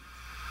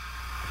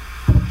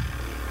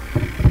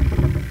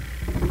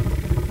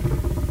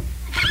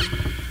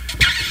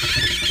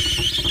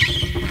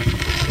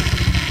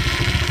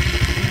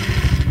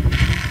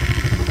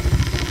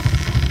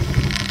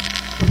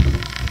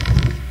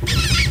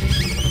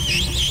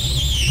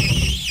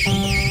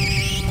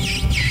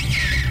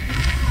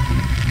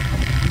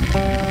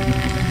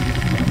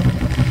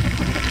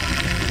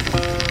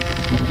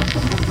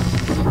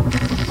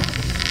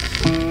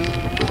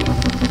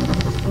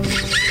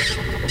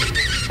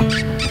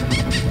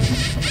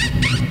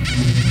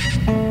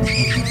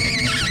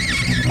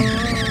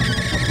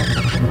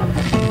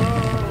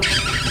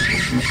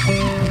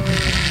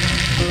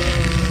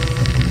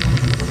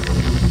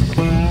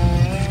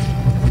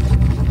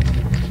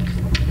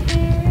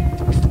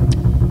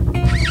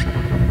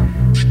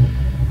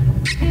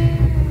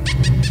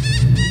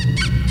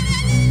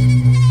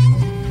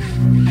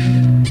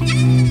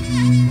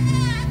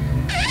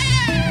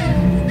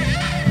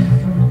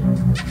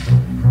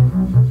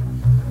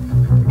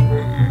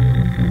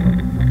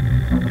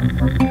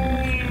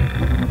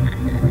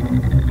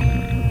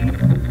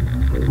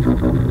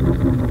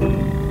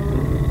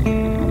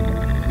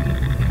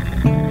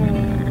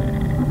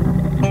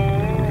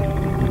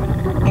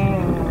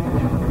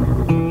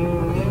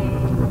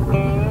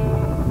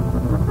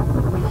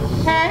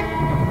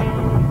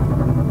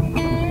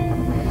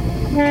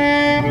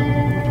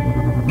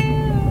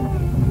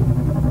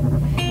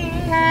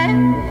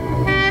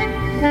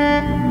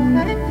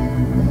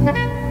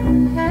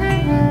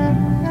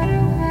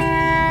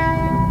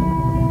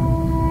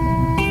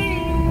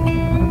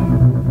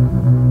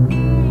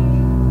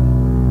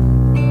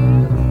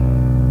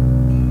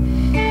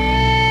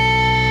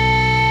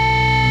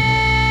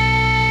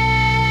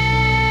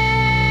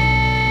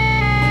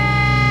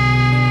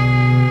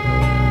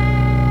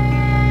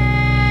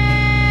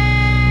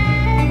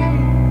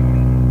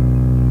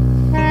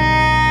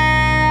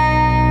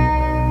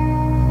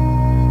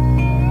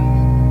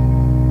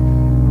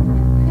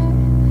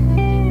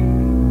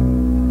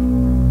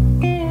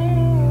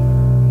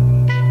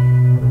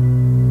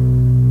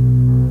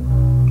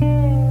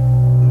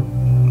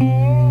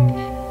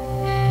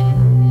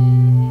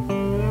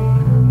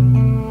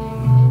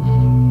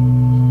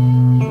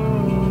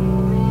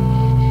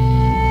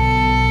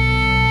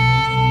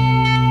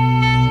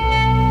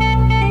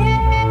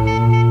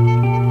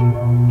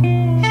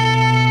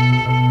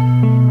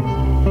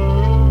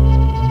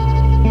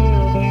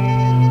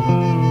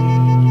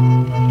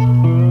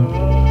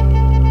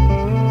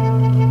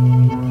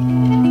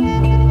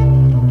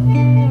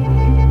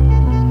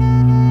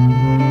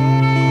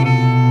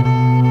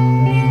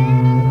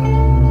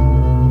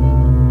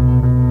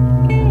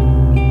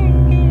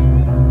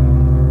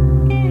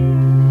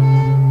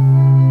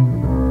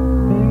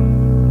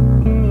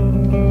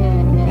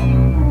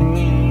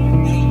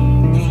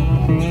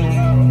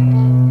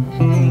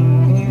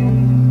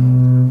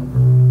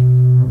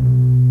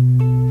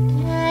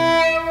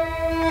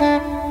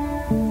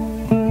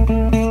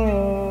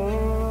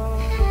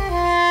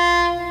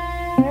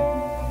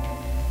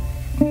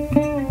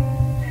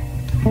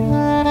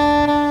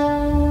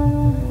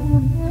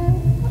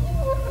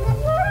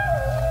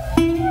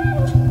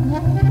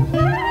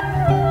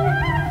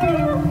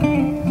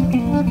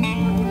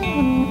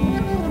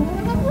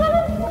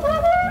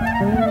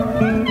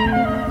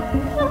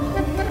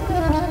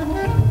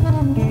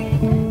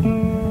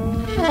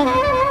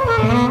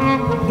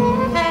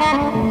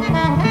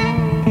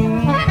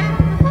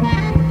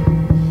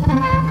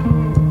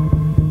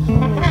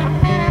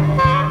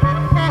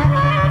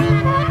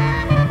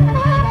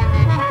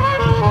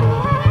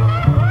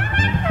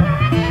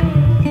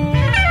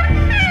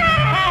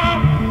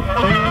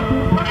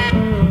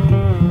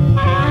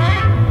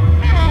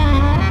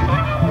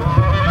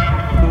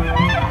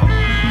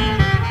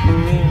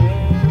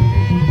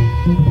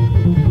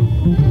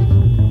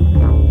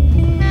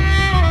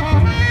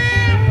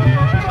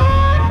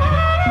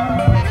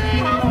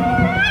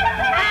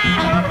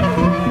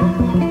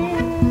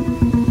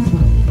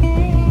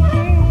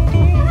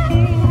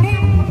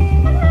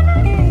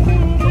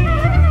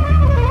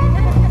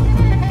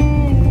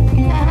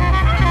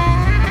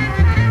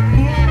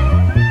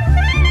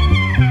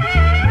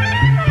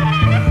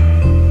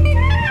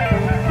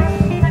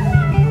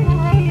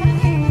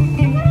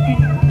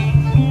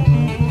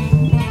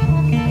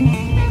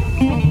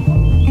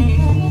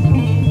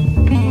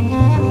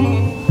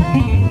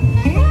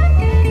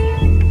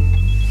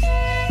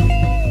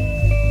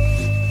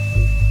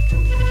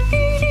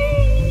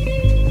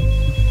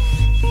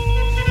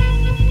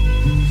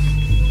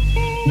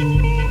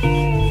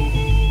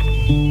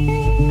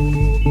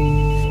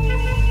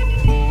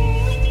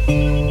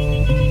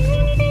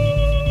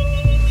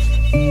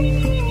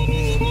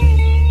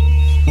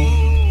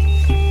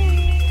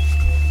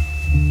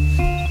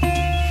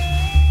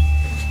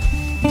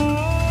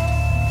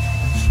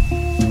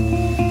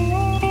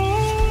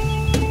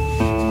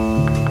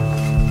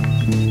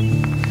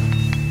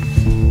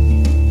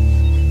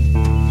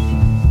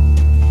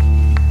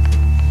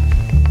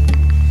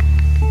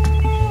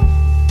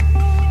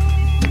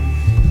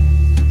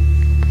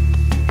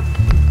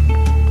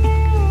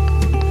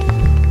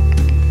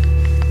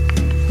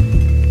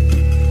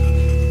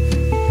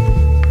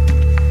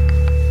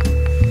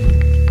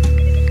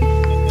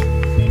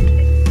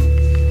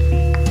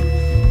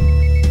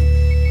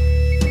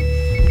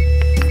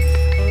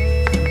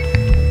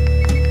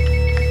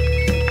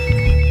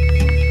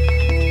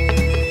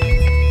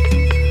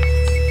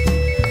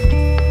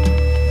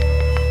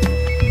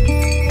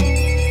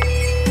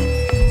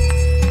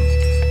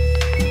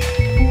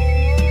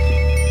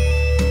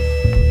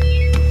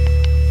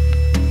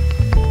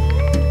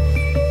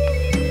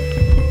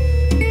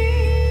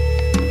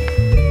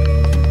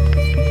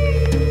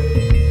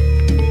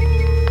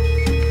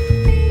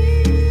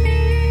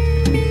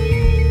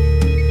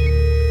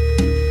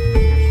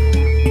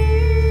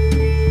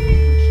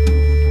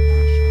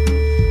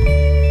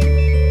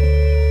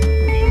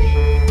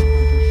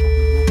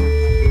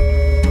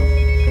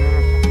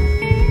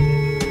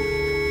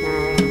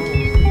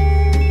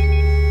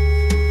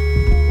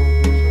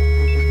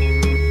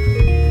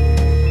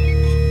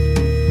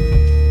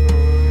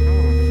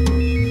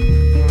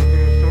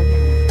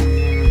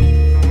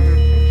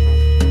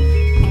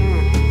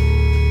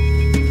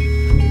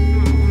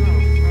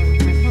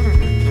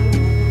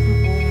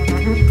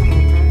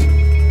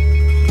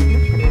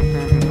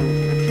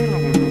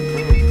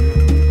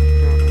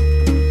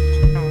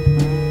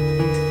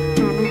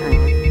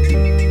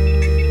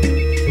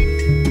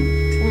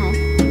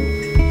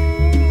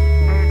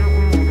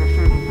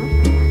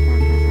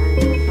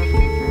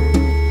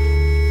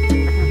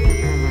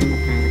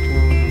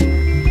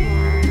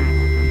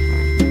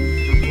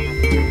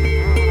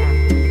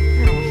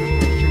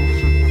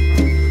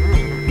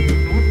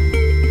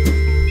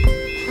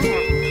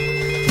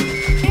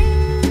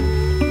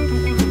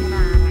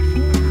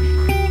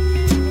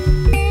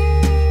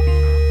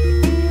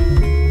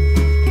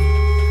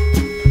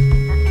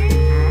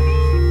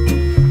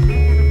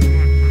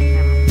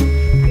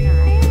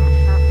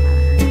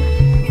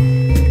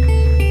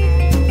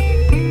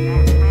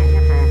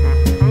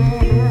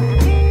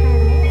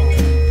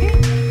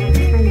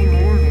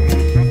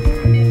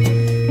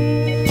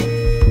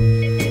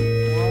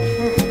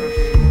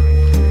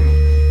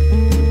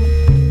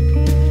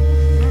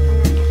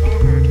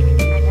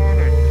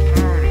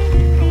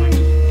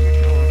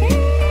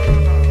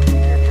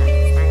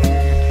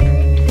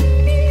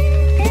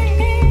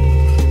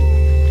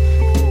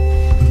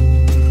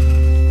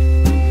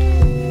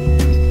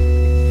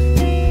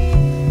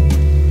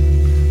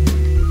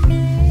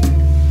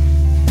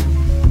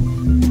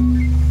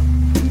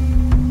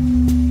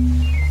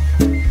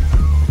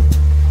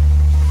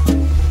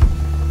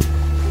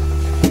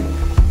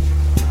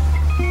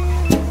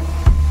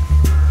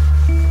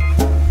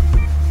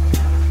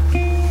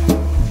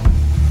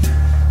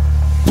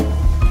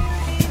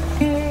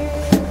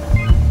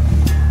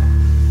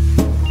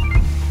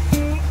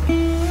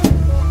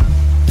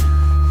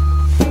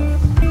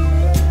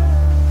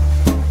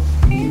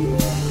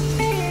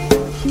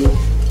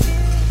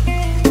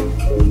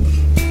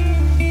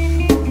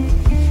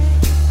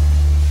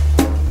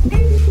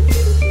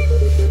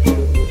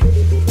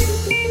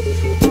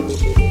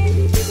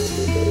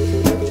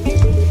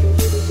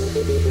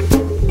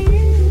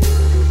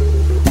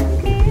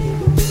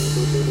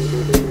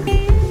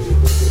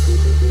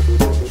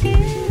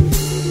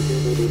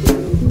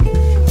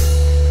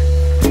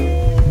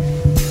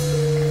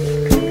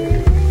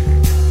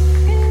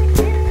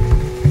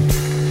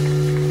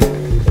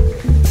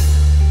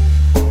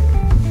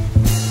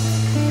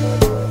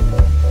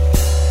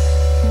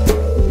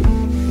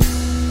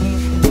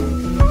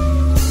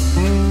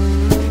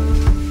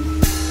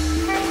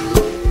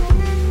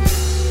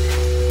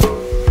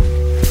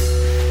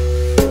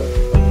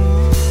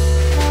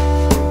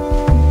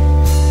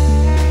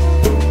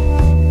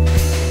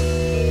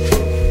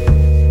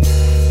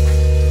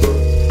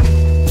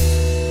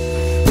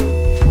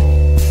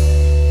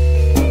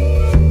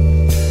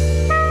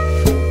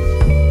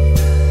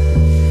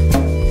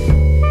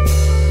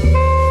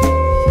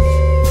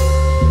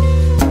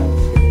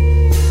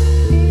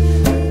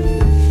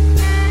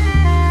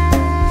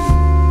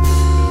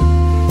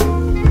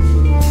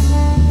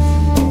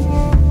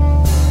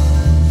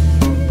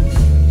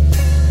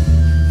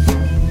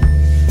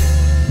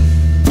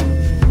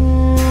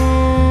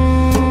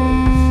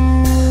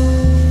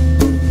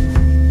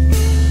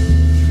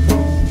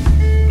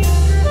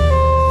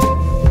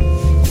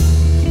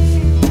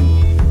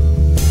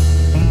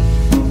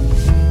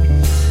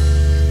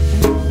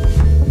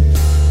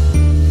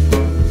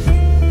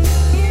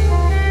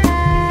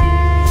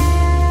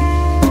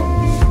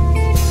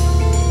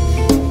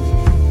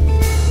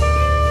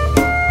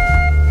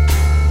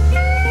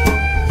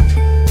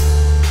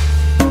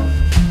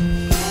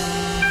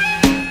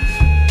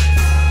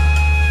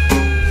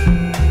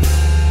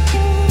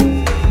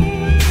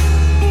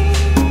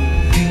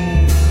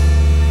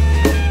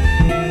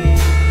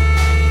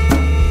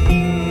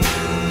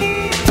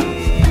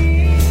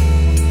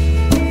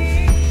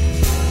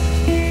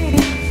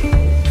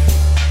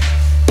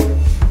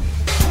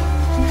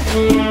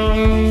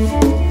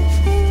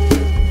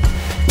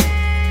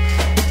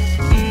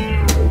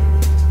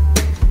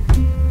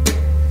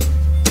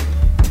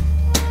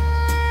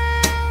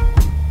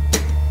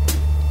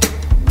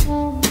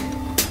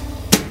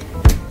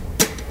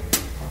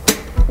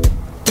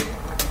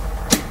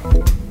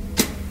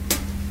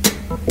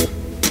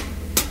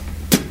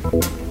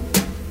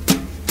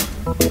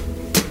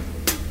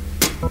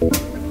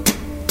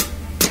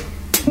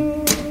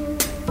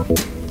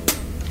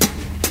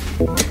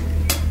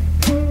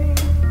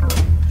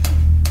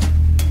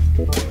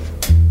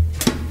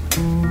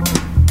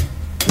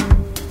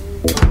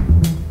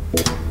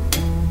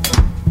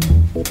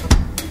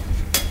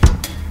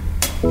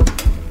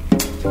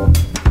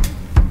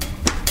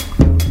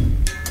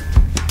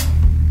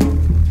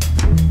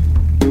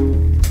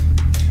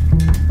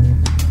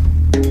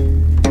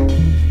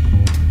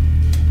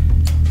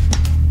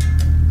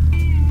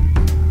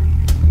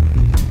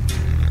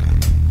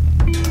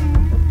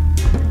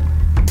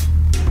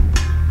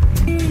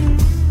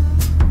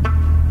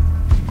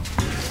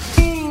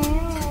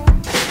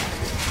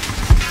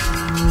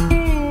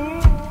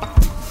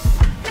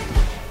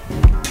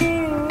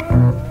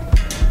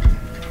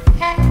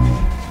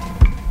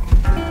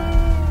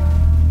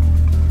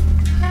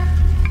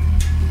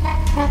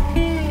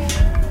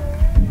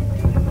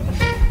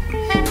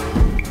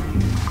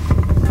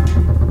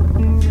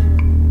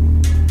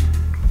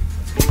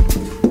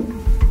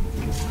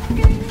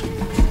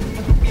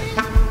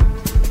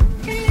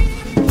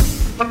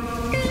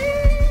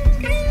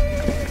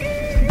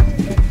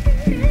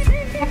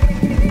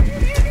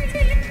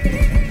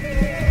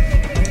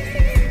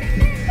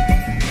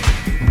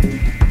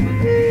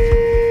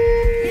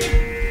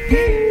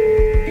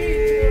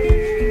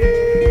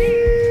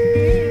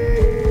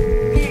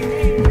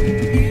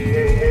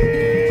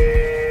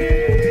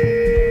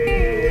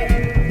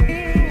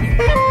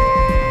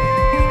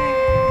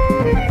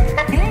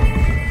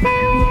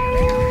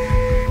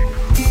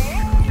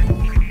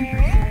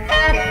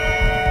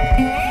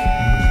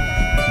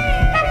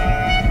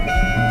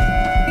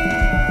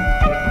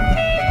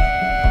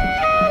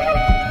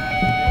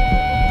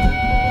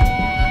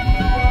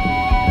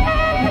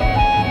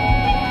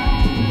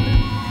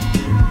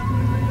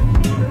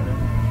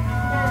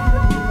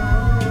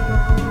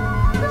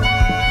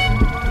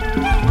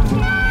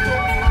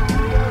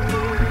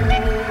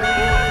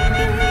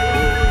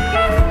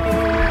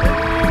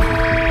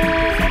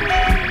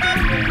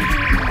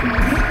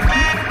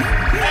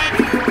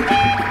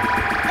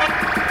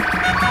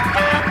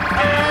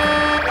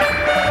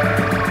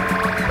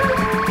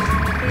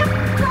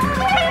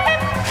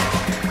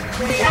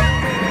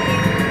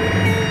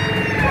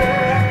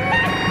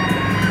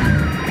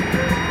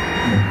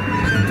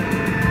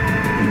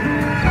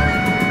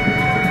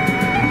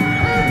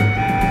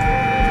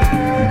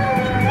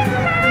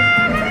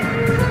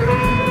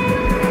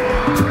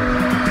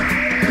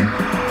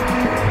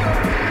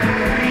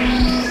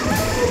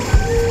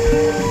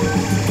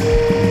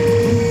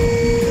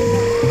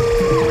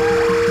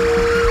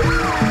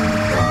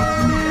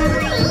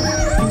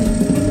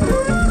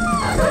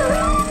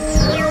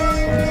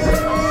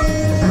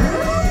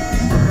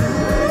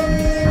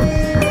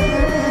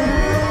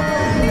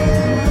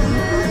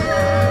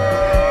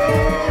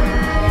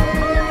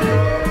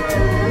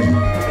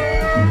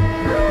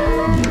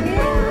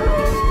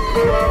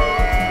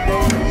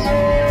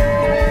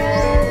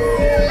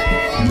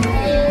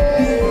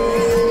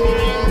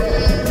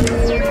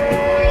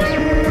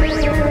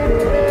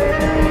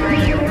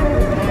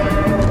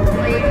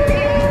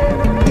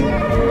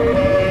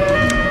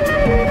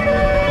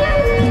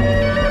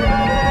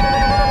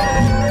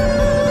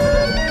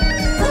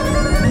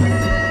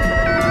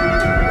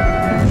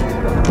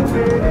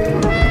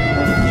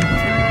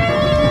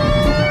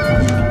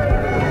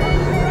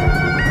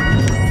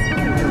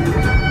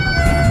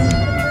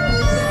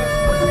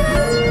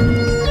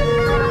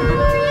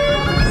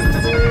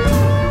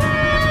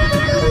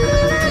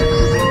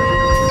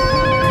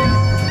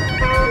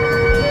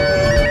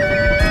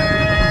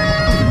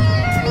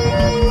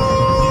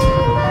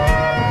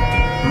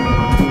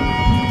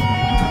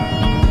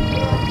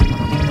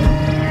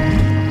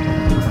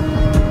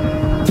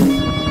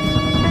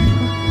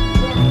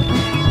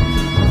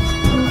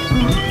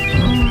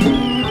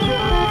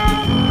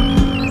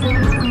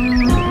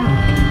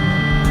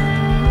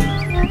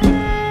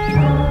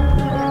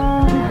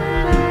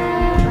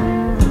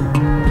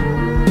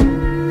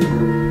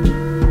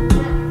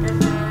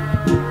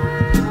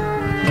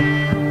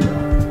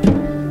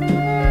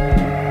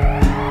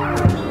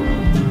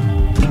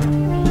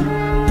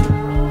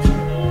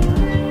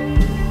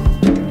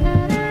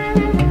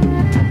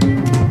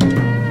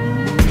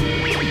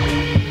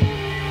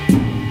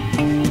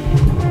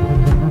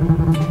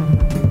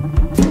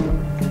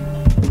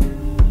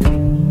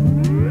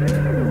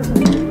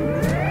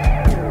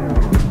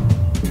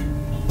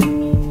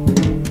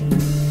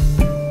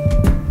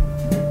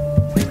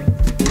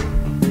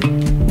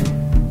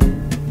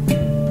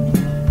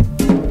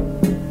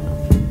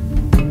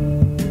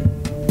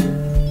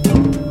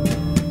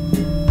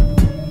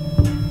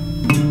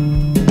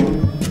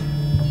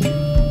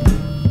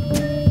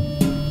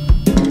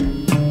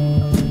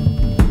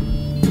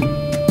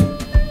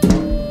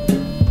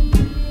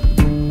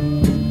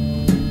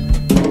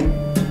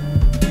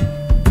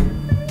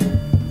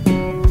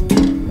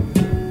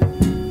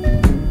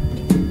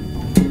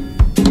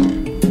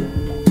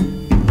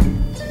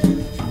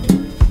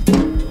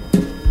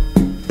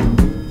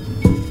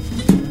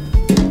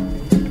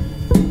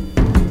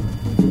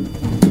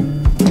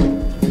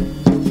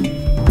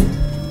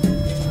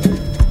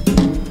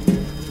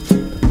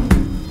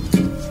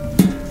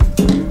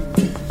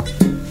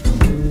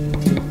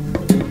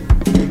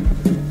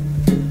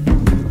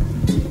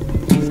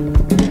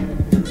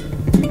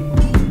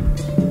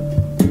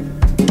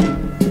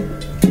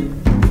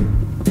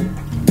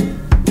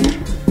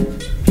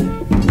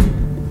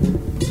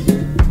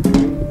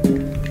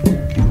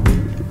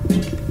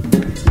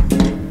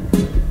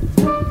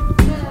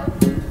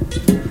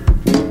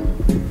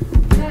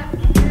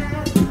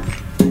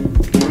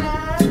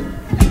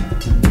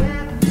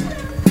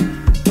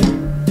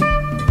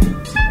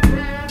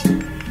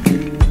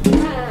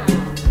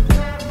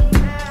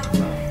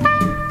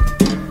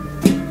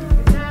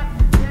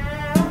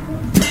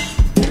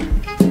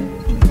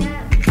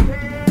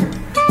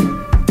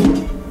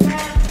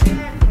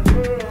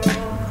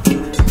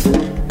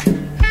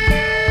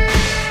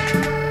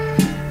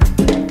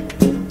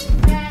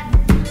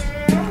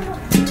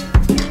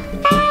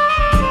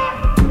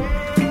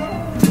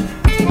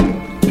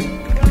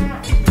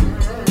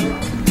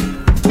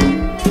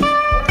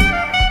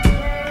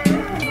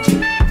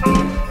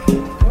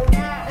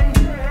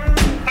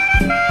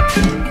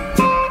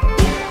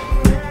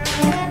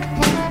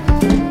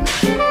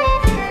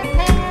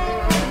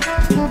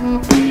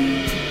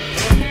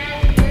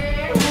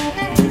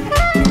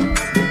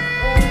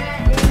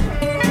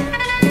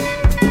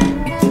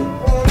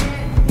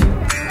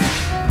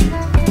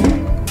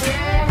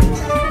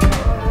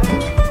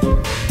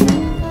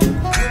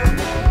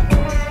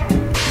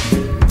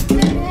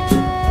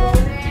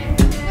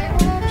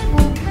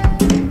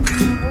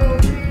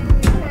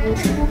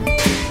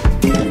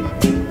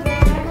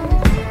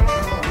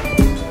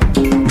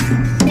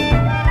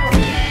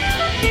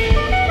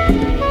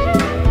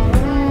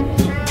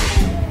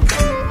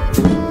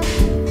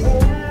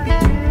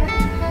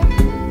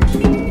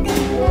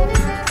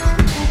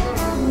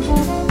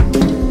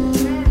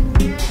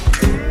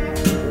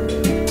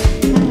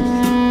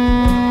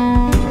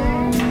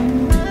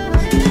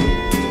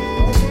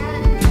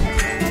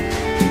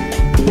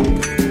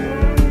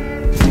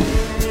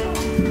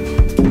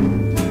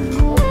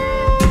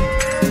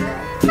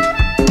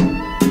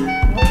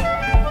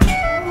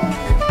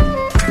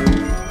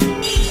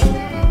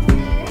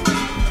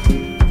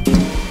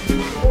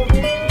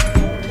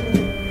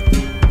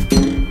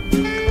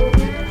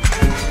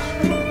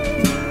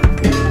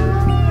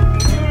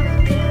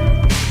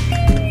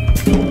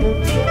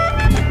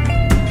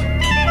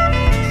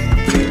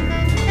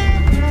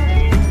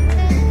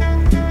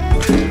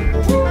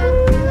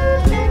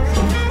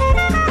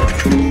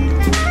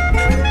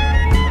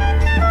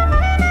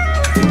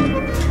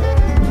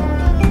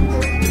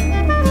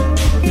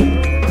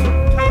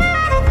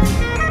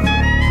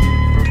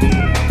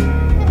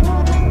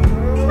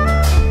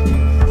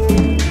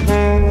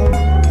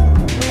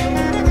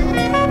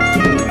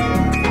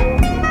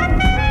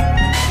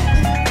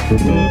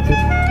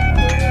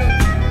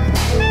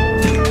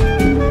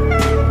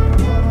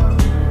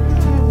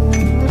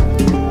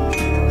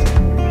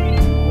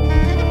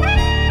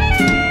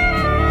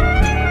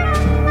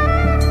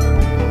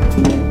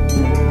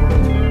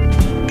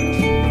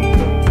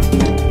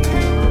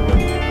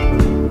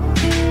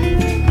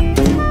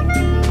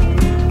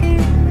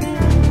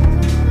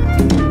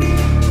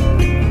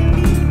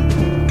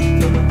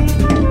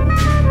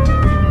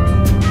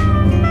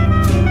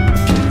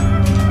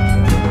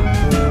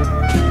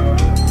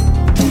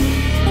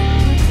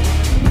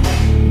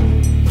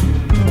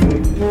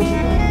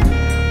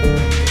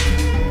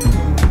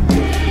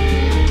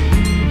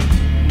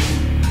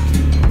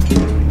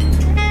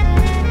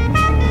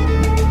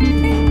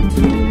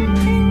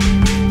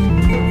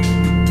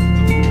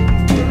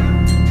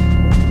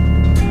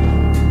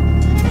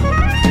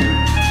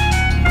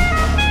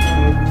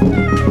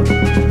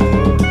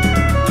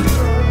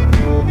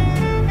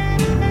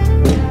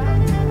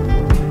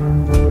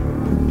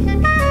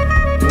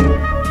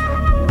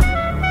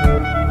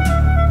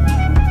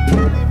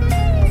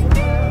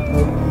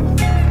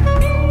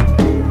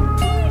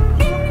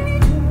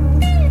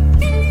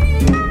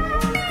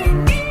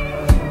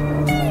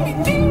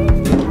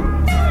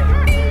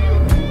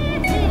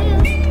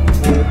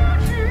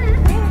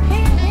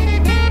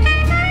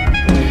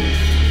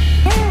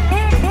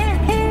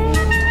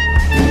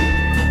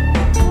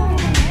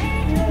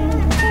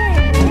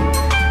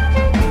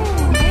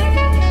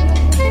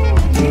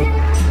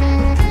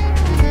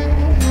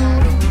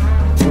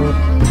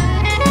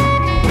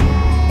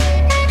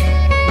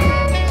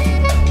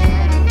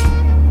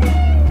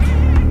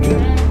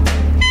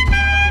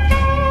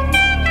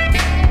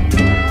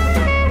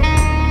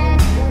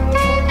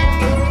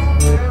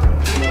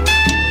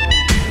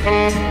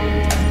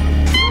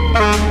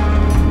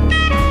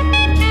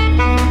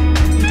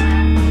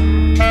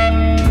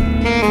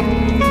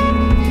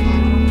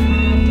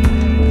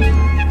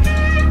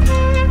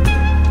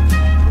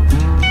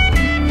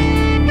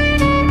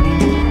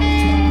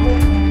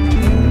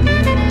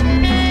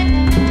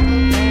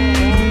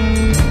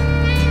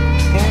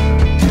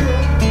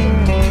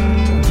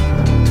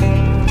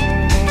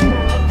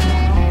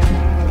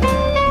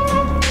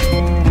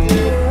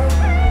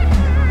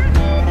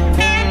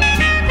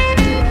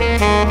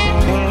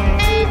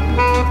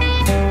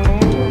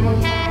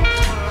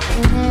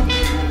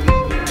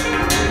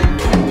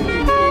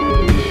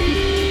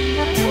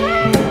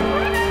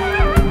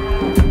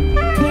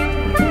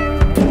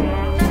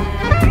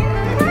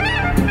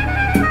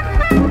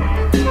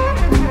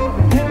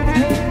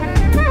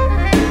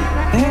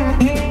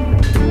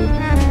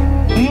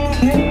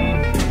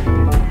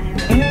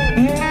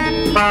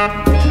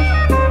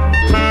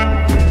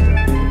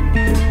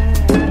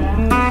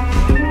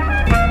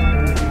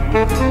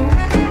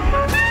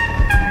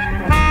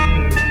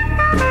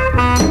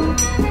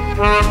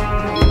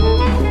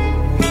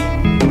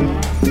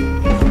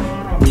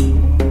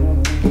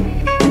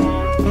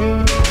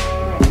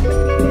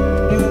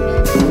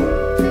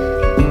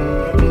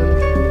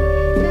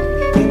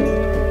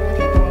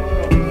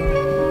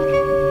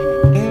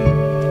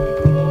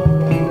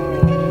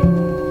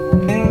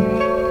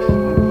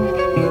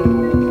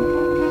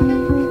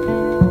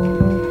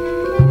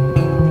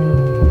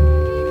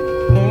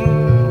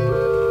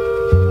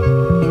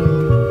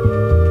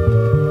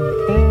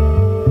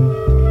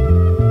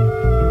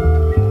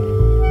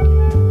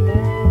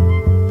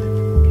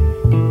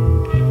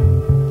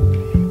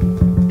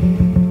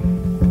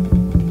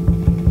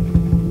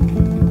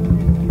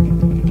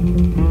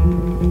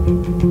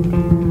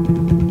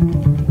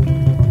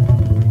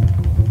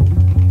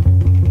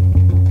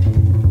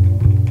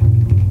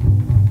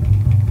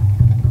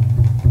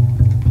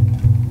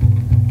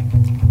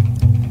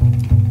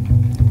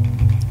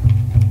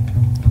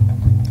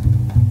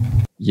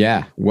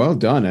 Yeah, well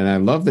done. And I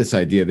love this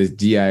idea, this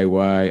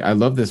DIY. I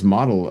love this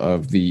model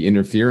of the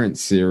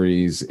Interference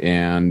series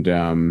and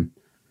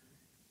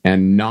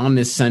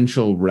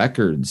non-essential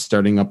records,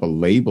 starting up a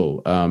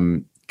label.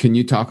 Can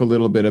you talk a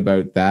little bit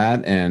about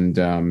that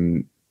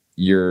and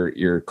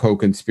your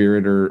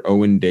co-conspirator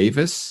Owen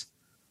Davis?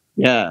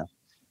 Yeah.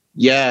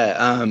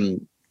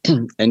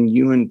 And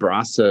Ewan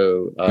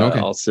Brasso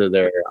also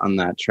there on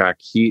that track.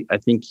 I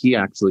think he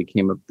actually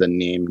came up with the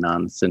name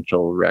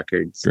Non-Essential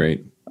Records.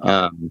 Great.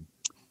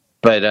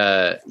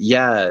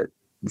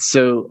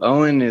 So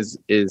Owen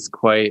is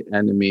quite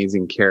an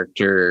amazing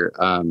character.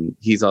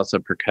 He's also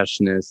a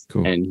percussionist,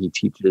 Cool. and he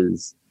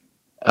teaches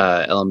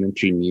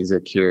elementary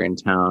music here in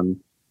town.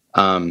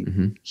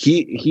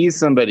 He's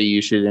somebody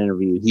you should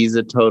interview. He's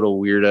a total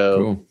weirdo.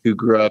 Cool. Who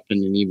grew up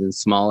in an even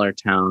smaller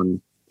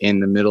town in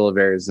the middle of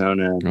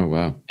Arizona. Oh,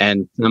 wow.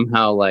 And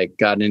somehow like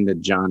got into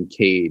John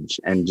Cage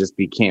and just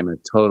became a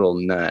total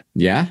nut.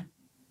 Yeah.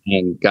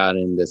 And got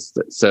into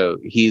so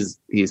he's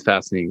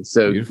fascinating.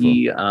 So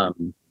Beautiful.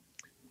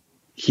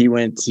 he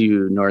went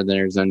to Northern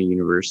Arizona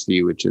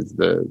University, which is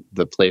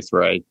the place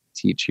where I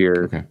teach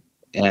here. Okay.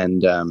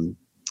 And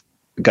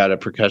got a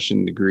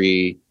percussion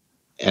degree,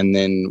 and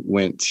then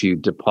went to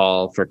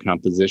DePaul for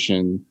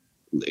composition.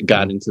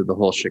 Got into the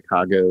whole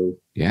Chicago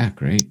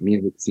Great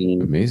music scene.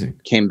 Amazing.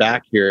 Came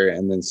back here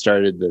and then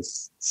started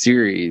this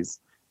series.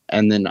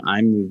 And then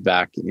I moved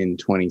back in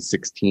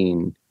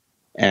 2016,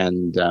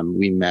 and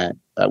we met.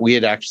 We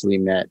had actually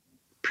met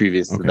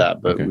previous to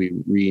that, but we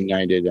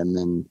reunited, and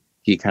then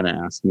he kind of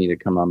asked me to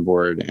come on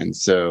board. And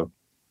so,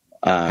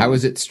 how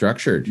is it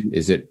structured?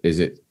 Is it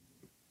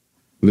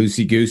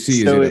loosey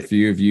goosey? So is it a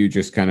few of you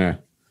just kind of?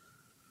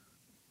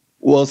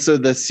 Well, so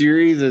the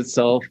series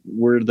itself,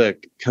 we're the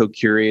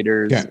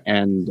co-curators,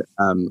 and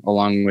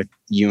along with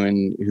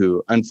Ewan,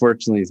 who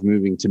unfortunately is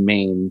moving to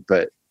Maine,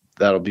 but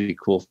that'll be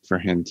cool for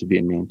him to be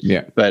in Maine.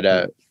 Yeah.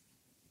 But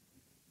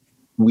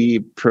we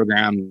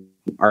program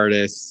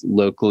artists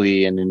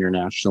locally and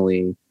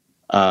internationally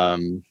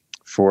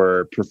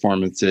for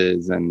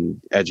performances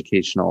and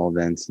educational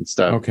events and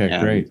stuff. Okay,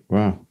 and great.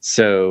 Wow.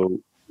 So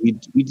we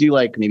do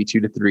like maybe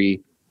 2 to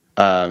 3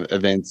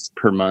 events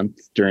per month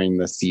during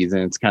the season.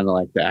 It's kind of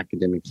like the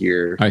academic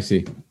year. I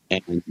see.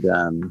 And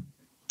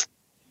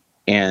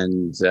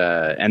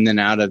then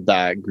out of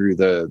that grew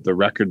the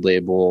record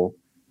label.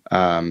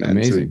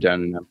 And so we've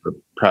done a number of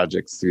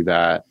projects through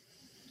that,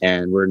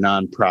 and we're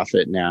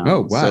nonprofit now.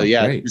 Oh, wow. So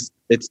yeah, great.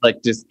 it's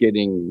like just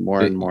getting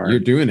more and more. You're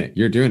doing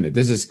it.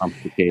 This is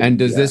complicated. And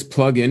does this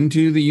plug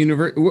into the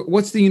university?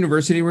 What's the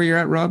university where you're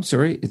at, Rob?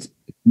 Sorry. It's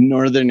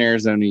Northern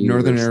Arizona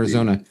University. Northern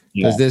Arizona.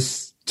 Yeah. Does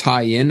this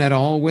tie in at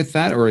all with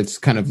that, or it's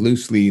kind of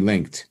loosely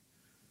linked?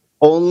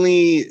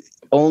 Only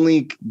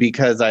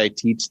because I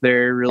teach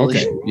there, really.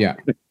 Okay. Yeah.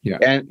 Yeah.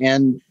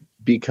 and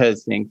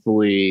because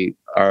thankfully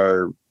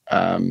our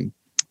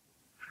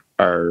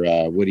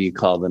what do you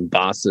call them,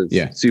 bosses,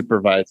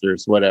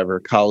 supervisors,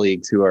 whatever,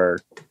 colleagues who are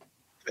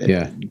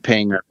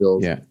paying our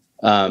bills,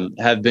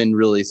 have been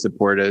really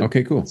supportive.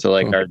 Okay, cool. So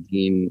like our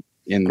dean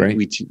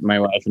my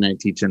wife and I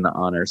teach in the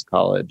honors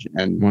college,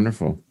 and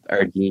wonderful.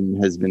 Our dean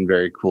has been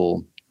very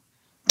cool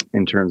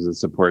in terms of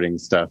supporting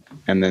stuff.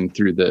 And then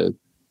through the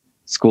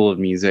School of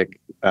Music,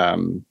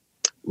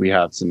 we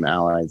have some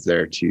allies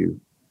there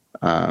too.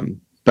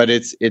 But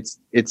it's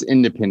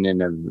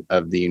independent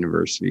of the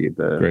university,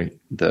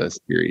 the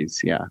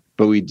series. Yeah.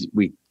 But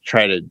we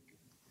try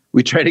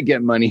to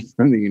get money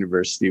from the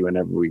university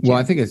whenever we can. Well,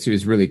 I think it's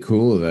really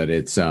cool that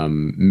it's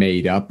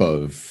made up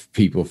of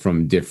people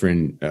from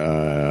different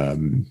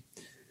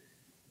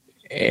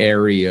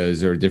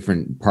areas or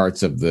different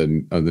parts of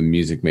the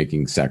music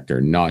making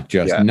sector, not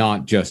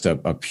just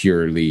a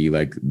purely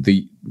like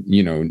the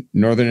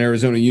Northern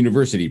Arizona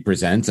University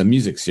presents a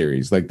music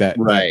series like that.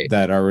 Right.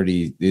 That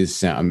already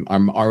is.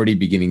 I'm already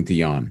beginning to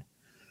yawn.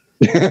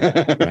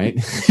 Right.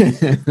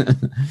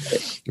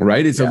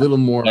 Right. It's a little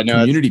more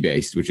community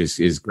based, which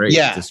is great.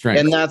 Yeah. It's a strength.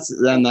 And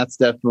that's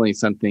definitely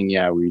something.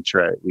 Yeah. We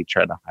try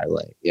to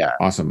highlight. Yeah.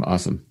 Awesome.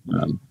 Awesome.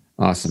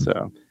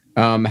 So.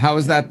 How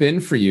has that been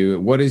for you?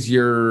 What is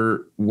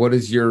your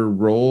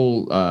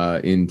role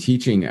in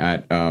teaching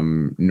at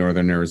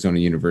Northern Arizona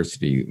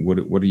University?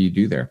 What do you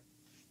do there?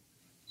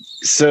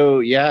 So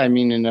yeah, I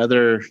mean,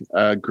 another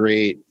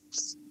great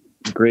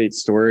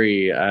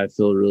story. I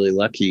feel really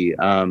lucky.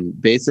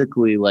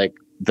 Basically, like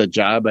the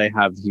job I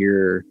have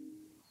here,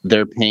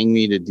 they're paying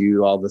me to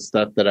do all the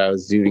stuff that I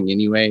was doing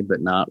anyway,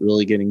 but not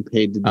really getting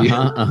paid to do.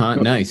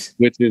 Nice.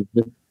 Which is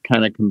just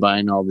kind of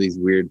combine all these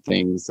weird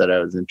things that I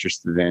was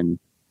interested in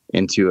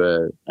into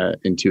a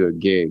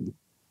gig.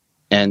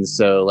 And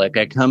so like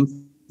I come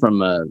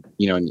from an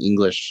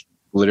English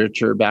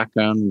literature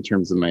background in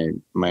terms of my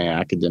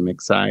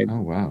academic side.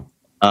 Oh wow.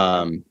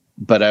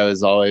 But I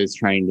was always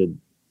trying to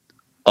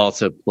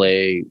also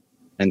play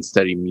and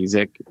study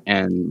music,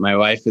 and my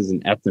wife is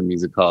an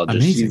ethnomusicologist.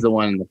 Amazing. She's the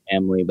one in the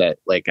family that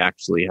like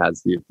actually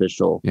has the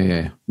official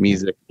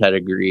music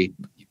pedigree.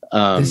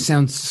 This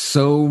sounds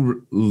so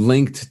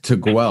linked to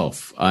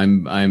Guelph.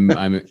 I'm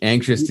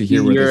anxious to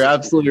hear what you're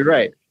absolutely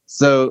right.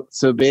 So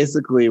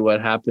basically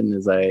what happened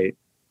is I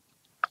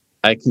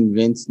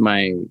convinced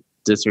my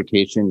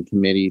dissertation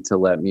committee to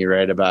let me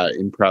write about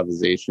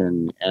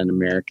improvisation and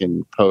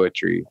American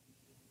poetry.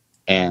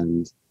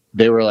 And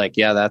they were like,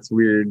 yeah, that's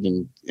weird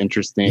and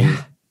interesting.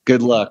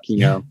 Good luck, you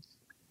know?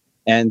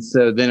 And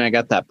so then I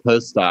got that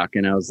postdoc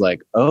and I was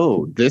like,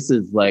 oh, this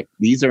is like,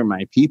 these are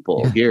my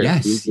people here.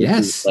 Yes,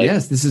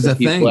 this this is a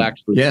thing. People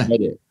actually get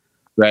it.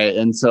 Right.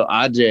 And so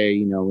Ajay,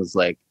 you know, was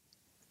like,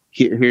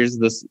 here's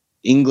this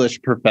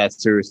English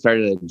professor who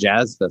started a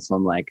jazz festival.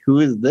 I'm like, who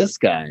is this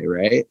guy?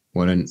 Right.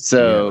 What an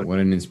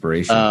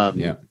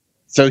inspiration.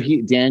 So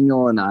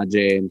Daniel and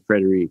Ajay and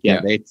Frederic,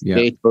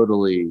 they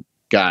totally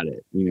got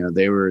it. You know,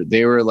 they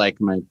were like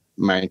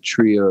my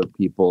trio of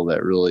people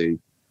that really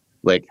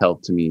like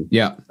helped me.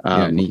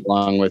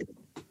 Along with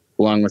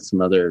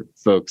some other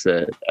folks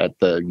at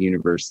the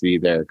university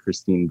there,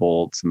 Christine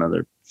Bolt, some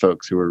other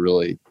folks who were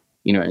really,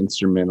 you know,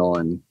 instrumental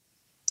in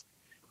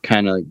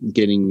kind of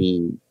getting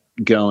me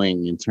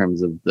going in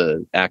terms of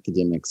the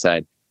academic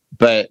side.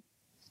 But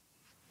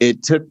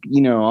it took,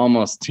 you know,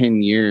 almost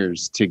 10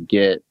 years to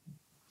get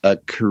a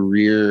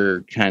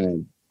career kind of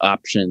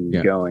option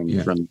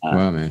going from that.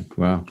 Wow, man.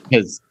 Wow.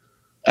 Because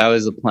I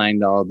was applying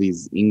to all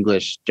these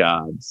English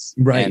jobs,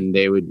 right? And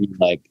they would be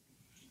like,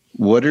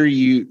 what are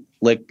you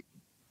like?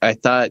 I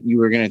thought you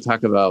were going to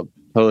talk about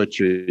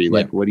poetry.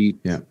 Like, what do you,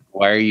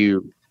 why are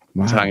you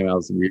talking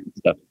about some weird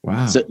stuff?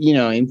 Wow. So, you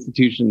know,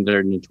 institutions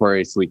are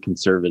notoriously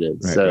conservative.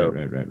 Right.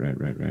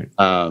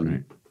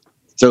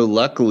 So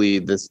luckily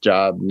this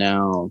job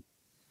now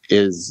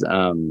is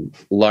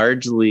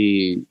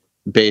largely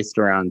based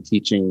around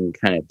teaching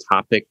kind of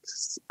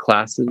topics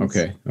classes.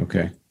 Okay.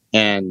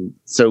 And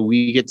so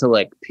we get to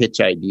like pitch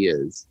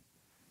ideas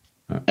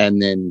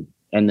and then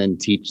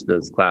teach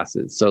those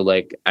classes. So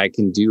like I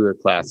can do a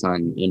class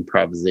on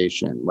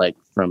improvisation, like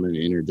from an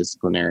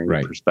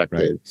interdisciplinary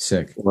perspective. Right.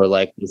 Sick. Or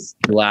like this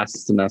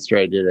last semester,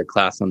 I did a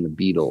class on the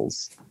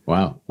Beatles.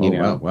 Wow.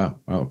 Wow.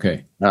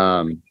 Okay.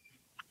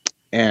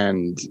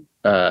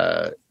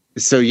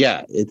 So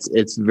yeah,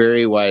 it's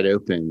very wide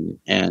open,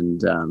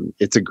 and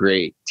it's a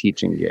great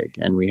teaching gig,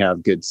 and we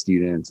have good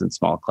students and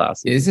small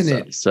classes.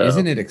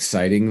 Isn't it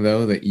exciting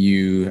though that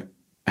you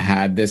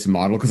had this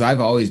model? Because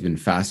I've always been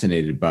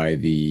fascinated by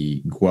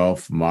the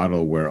Guelph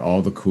model, where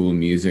all the cool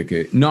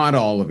music, not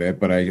all of it,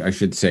 but I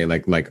should say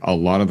like a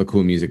lot of the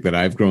cool music that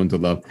I've grown to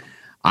love.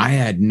 I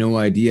had no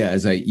idea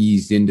as I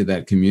eased into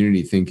that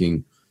community,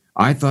 thinking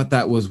I thought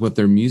that was what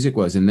their music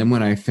was. And then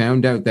when I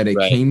found out that it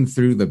came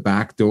through the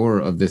back door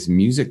of this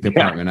music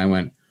department, I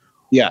went,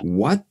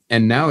 what?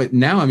 And now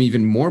I'm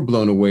even more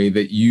blown away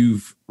that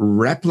you've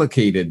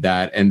replicated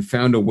that and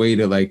found a way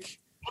to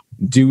like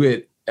do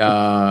it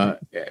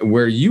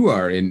where you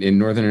are in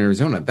Northern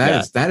Arizona.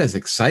 That is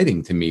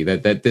exciting to me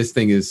that this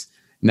thing is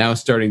now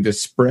starting to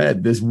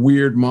spread, this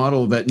weird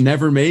model that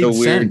never made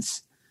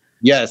sense.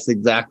 Yes,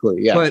 exactly.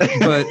 Yeah.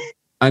 But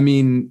I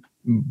mean,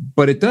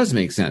 but it does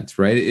make sense,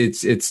 right?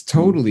 It's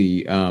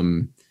totally,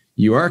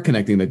 you are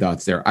connecting the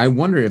dots there. I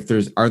wonder if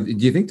do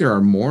you think there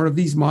are more of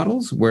these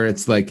models where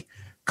it's like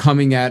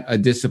coming at a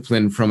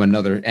discipline from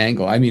another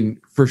angle? I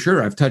mean, for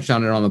sure, I've touched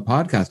on it on the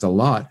podcast a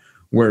lot,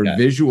 where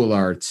visual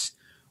arts,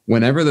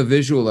 whenever the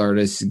visual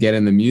artists get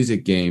in the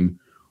music game,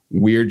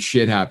 weird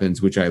shit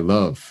happens, which I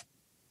love.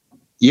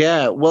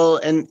 Yeah. Well,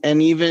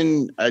 and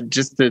even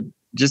just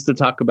to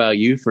talk about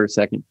you for a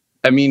second,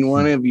 I mean,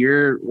 one of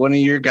your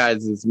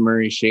guys is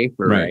Murray Schafer,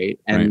 right?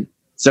 And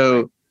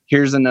so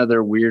here's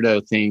another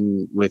weirdo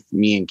thing with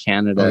me in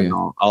Canada and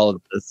all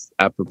of this,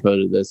 apropos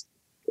to this,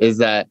 is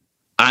that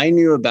I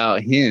knew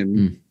about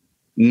him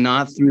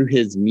not through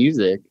his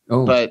music,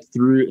 but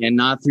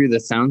not through the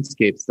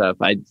soundscape stuff.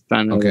 I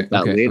found out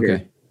about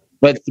later,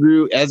 but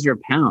through Ezra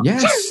Pound.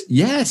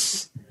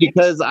 Yes.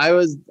 Because I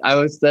was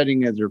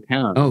studying Ezra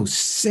Pound. Oh,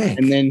 sick!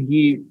 And then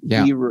he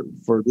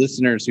for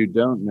listeners who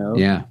don't know,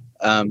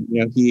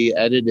 he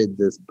edited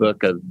this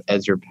book of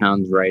Ezra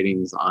Pound's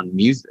writings on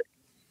music.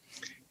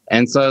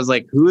 And so I was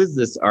like, who is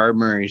this R.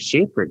 Murray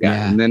Schafer guy?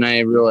 Yeah. And then I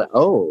realized,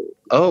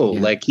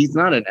 like he's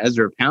not an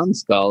Ezra Pound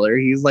scholar.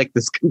 He's like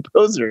this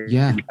composer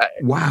guy.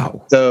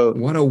 Wow. So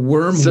what a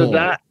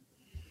wormhole.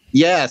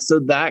 So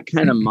that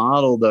kind of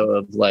model though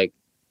of like,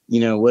 you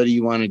know, what do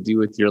you want to do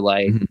with your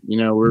life? Mm-hmm. You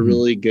know, we're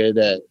really good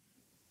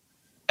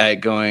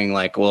at going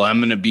like, well, I'm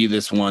going to be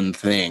this one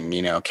thing,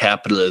 you know,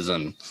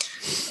 capitalism.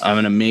 I'm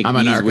going to make I'm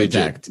an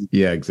architect. Widgets.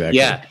 Yeah, exactly.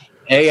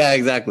 Yeah,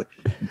 exactly.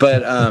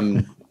 But,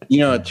 you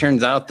know, it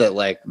turns out that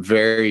like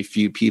very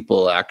few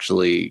people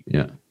actually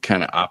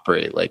kind of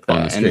operate like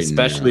that. And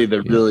especially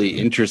the really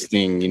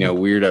interesting, you know,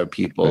 weirdo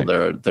people,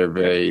 they're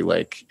very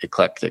like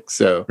eclectic.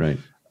 So,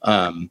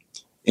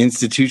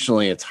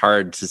 institutionally, it's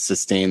hard to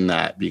sustain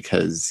that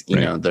because, you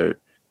know,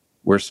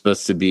 we're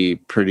supposed to be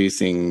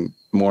producing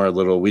more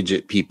little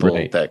widget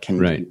people that can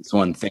do this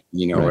one thing,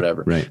 you know,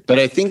 whatever. But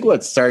I think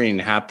what's starting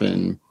to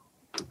happen,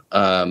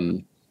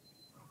 kind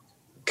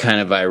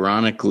of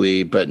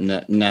ironically, but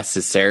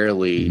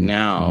necessarily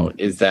now,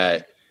 is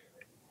that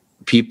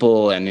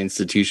people and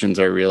institutions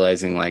are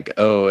realizing like,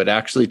 oh, it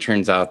actually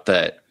turns out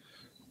that,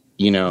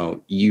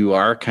 you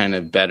are kind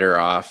of better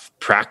off,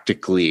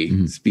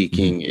 practically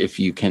speaking, if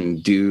you can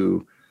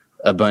do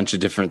a bunch of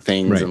different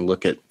things and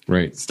look at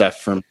stuff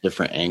from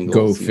different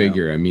angles. Go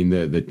figure. I mean,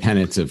 the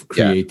tenets of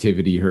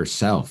creativity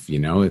herself,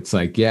 it's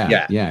like,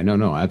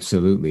 no,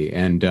 absolutely.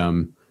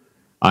 And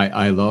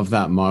I love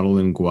that model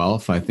in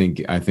Guelph. I think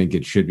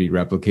it should be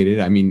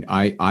replicated. I mean,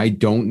 I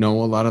don't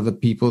know a lot of the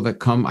people that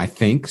come, I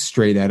think,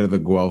 straight out of the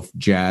Guelph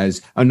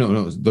jazz.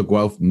 The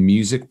Guelph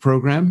music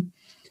program.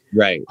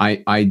 Right.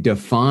 I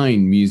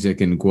define music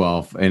in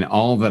Guelph and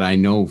all that I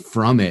know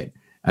from it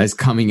as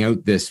coming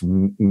out this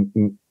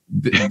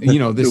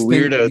this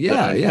weirdo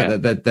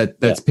thing,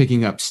 that's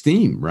picking up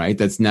steam, right?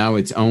 That's now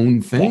its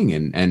own thing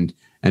and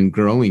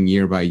growing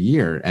year by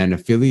year and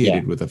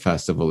affiliated with a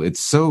festival. It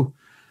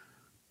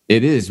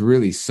is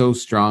really so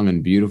strong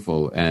and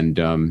beautiful,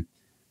 and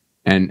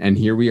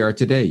here we are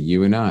today,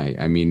 you and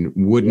I mean,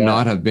 would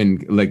not have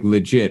been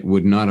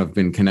would not have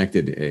been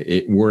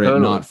connected were it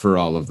not for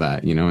all of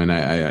that, and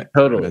I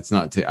totally, that's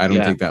not I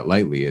don't take that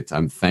lightly.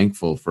 I'm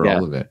thankful for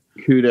all of it.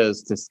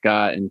 Kudos to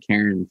Scott and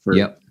Karen for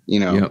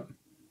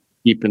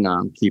keeping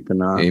on.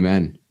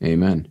 Amen.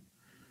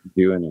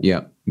 Doing it.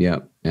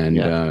 Yep.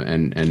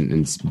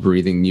 And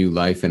breathing new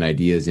life and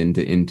ideas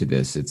into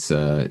this.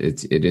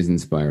 It is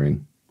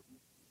inspiring.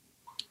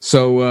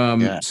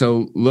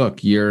 So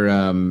look, you're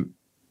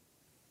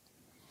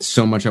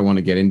so much I want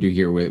to get into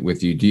here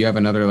with you. Do you have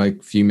another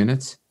few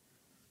minutes?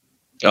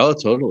 Oh,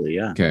 totally.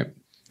 Yeah. Okay.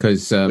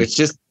 Because it's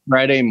just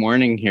Friday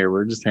morning here.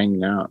 We're just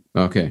hanging out.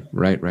 Okay.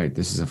 Right.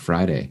 This is a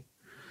Friday.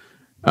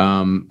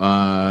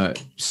 Where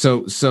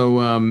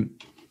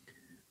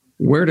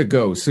to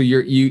go? So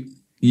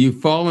you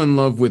fall in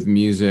love with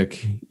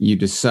music, you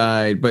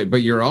decide,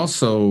 but you're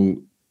also,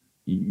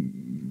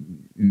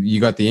 you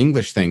got the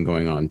English thing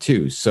going on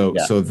too. So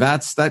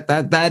that's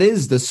that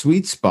is the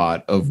sweet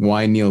spot of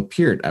why Neil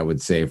Peart, I would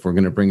say, if we're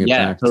going to bring it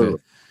back to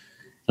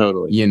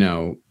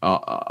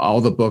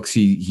all the books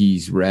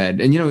he's read,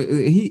 and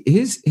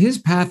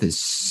his path is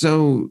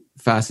so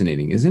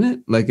fascinating, isn't it?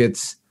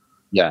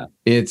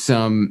 It's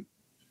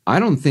I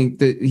don't think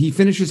that he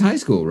finishes high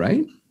school,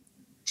 right?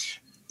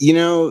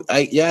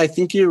 I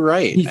think you're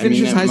right. He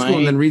finishes high school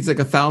and then reads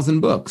 1,000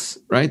 books,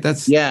 right?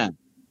 That's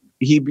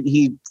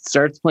He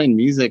starts playing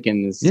music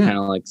and is kind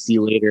of see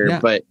you later,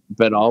 but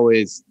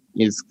always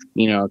is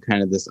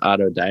kind of this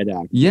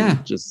autodidact. Yeah,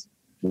 just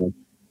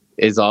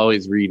is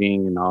always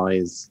reading and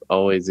always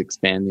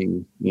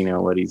expanding.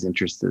 What he's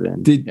interested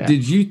in.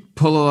 Did you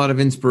pull a lot of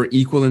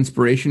equal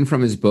inspiration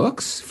from his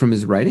books, from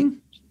his writing?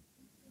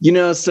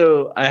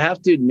 So I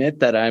have to admit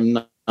that I'm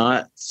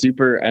not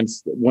super.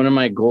 One of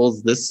my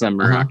goals this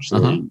summer,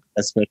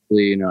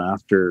 especially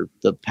after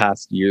the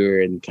past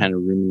year and kind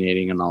of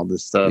ruminating on all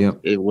this stuff,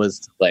 it was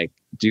to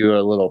do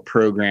a little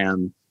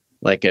program,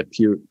 a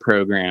Peart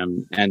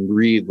program, and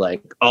read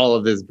all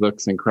of his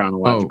books in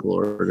chronological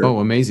order. Oh,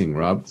 amazing,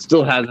 Rob!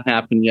 Still hasn't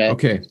happened yet.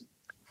 Okay,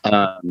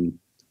 but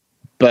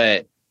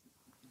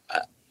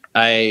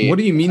what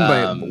do you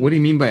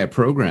mean by a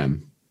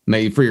program?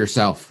 For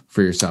yourself?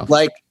 For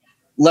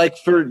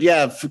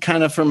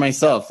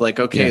myself,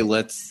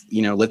 let's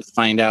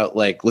find out,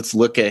 let's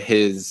look at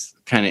his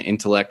kind of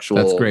intellectual,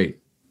 that's great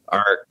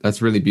art,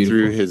 that's really beautiful,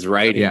 through his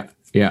writing.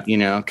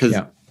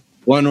 Because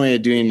one way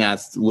of doing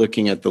that's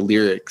looking at the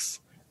lyrics,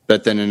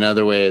 but then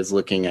another way is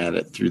looking at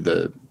it through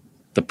the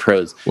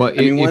prose. Well,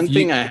 if you want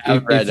to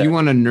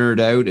nerd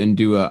out and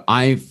do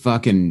I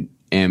fucking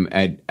am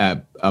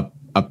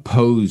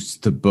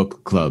opposed to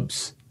book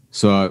clubs,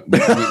 so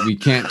we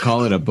can't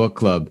call it a book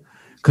club.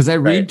 Because I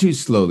read too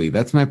slowly.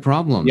 That's my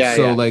problem.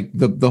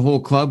 The whole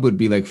club would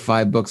be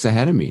 5 books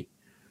ahead of me.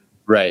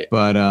 Right.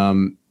 But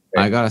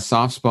I got a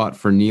soft spot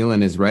for Neil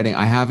and his writing.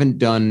 I haven't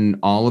done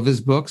all of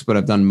his books, but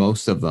I've done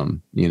most of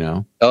them,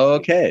 Oh,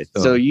 okay.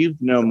 So you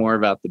know more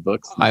about the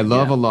books. I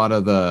love a lot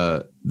of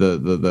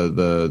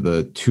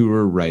the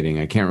tour writing.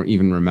 I can't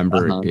even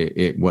remember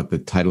what the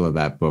title of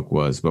that book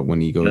was, but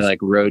when he goes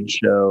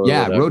Roadshow.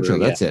 Yeah, Roadshow.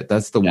 That's it.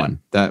 That's the one.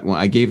 That one.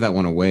 I gave that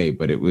one away,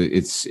 but I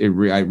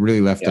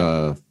really left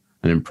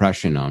an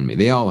impression on me.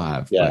 They all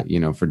have, but,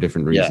 for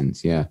different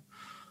reasons. Yeah.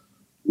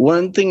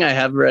 One thing I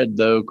have read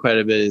though quite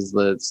a bit is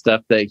the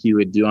stuff that he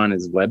would do on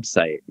his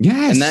website.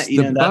 Yes, and that,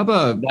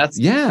 that's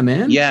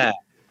man. Yeah,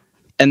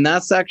 and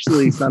that's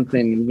actually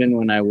something. Even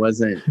when I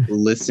wasn't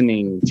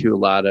listening to a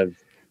lot of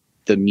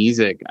the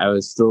music, I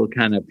was still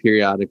kind of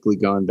periodically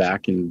going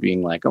back and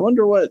being I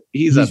wonder what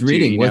he's up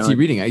reading. To, What's he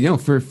reading? I know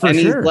for and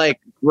sure. He's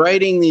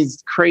writing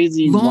these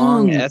crazy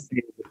long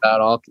essays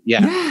about all.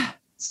 Yeah.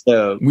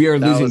 So we are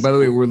losing. By the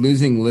way, we're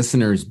losing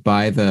listeners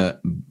by the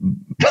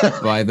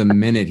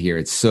minute here.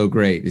 It's so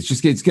great.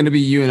 It's going to be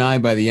you and I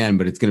by the end,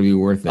 but it's going to be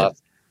worth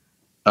it.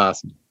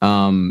 Awesome.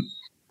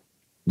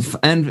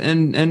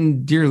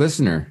 And dear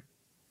listener,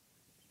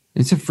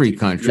 it's a free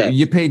country.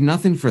 You paid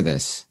nothing for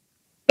this.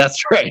 That's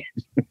right.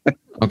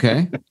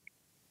 Okay.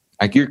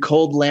 You're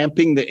cold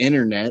lamping the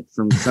internet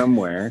from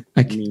somewhere.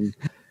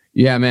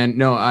 Yeah, man.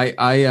 No,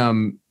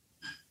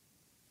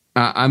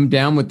 I'm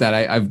down with that.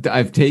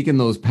 I've taken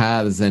those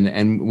paths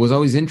and was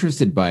always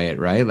interested by it,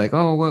 right? Like,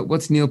 oh,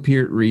 what's Neil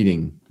Peart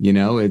reading? You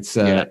know, it's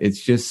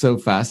just so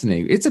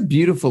fascinating. It's a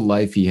beautiful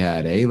life he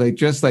had, eh? Like,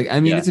 just like, I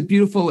mean, it's a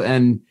beautiful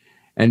and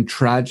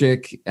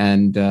tragic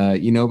and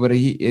but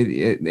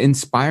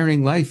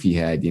inspiring life he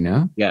had, you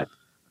know?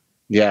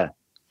 Yeah.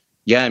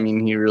 I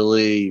mean, he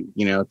really,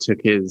 took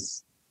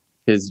his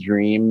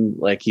dream,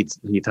 like he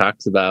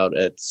talks about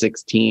at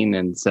 16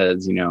 and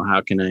says,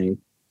 how can I,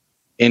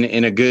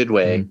 in a good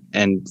way,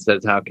 and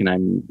says, how can I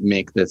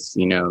make this,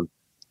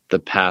 the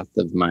path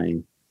of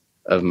my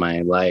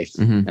life,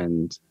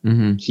 and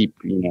keep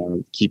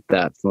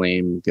that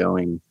flame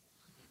going.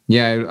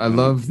 Yeah, I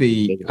love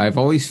I've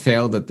always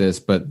failed at this,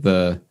 but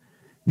the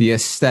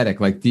aesthetic,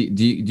 like, do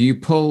you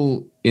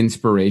pull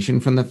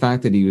inspiration from the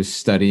fact that he was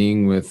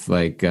studying with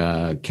like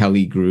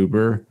Kelly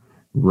Gruber,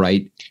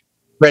 right?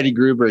 Freddie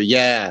Gruber,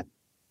 yeah.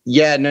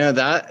 No,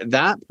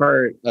 that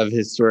part of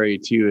his story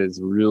too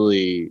is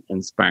really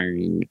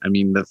inspiring. I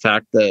mean, the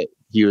fact that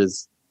he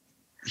was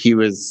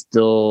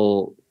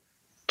still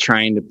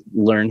trying to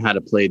learn how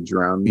to play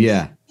drums.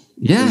 Yeah.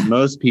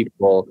 Most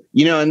people,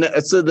 and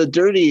so the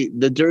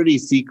dirty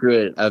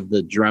secret of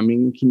the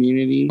drumming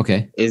community,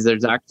 is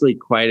there's actually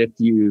quite a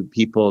few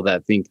people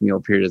that think Neil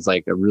Peart is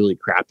like a really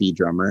crappy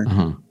drummer,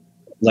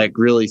 like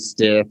really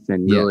stiff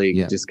and really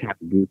just kind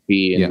of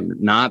goofy and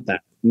not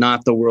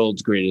the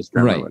world's greatest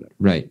drummer.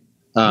 Right.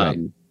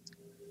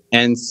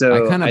 And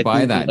so I kind of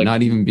buy that. Like,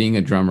 not even being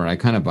a drummer, I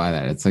kind of buy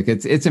that. It's like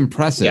it's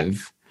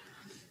impressive,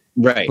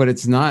 right? But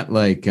it's not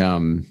like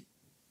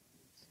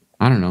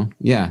I don't know.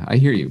 Yeah, I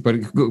hear you,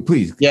 but go,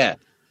 please. Yeah.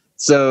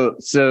 So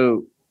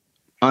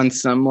on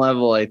some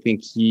level, I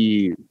think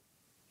he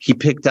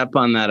picked up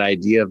on that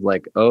idea of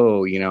like,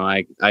 oh,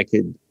 I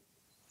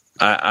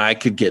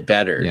could get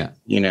better.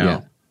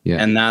 Yeah.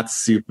 And that's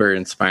super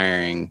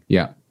inspiring.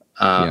 Yeah.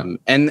 And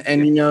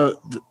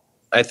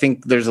I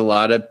think there's a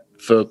lot of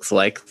folks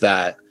like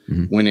that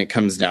when it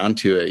comes down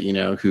to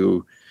it,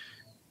 who,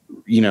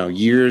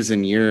 years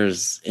and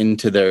years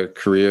into their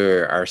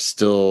career are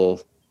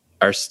still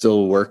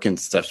working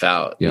stuff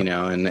out,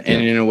 and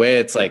in a way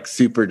it's like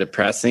super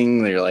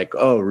depressing. They're like,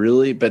 oh,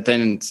 really? But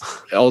then it's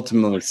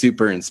ultimately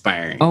super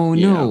inspiring. Oh,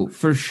 no,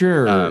 for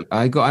sure.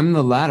 I'm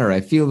the latter.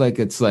 I feel like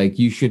it's like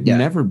you should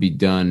never be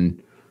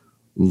done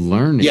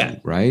learning,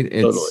 right?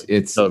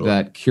 It's totally.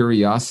 That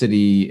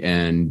curiosity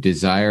and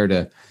desire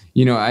to,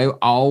 I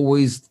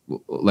always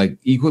like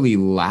equally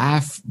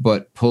laugh,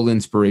 but pull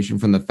inspiration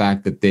from the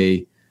fact that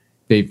they've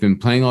been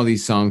playing all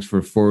these songs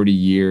for 40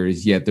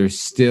 years, yet they're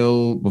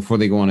still, before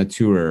they go on a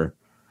tour,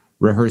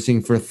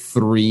 rehearsing for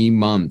 3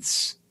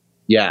 months.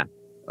 Yeah.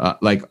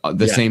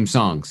 Same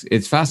songs.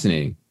 It's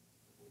fascinating.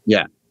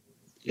 Yeah.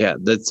 Yeah.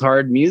 That's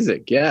hard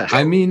music. Yeah.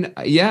 I mean,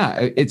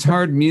 it's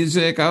hard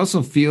music. I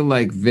also feel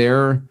like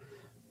they're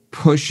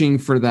pushing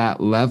for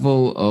that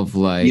level of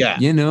like,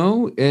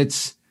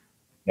 it's,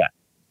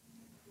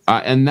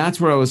 and that's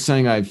where I was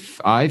saying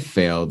I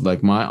failed,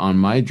 like on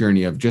my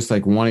journey of just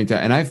like wanting to,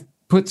 and I've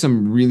put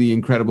some really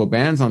incredible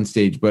bands on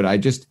stage, but I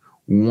just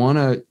want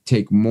to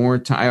take more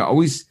time. I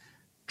always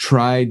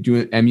tried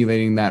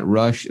emulating that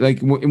Rush.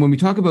 Like when we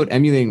talk about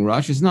emulating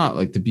Rush, it's not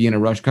like to be in a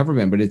Rush cover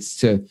band, but it's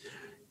to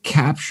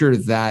capture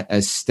that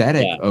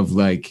aesthetic of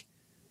like,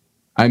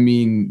 I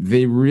mean,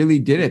 they really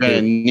did it.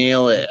 They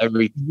nail it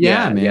every.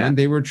 Man. Yeah.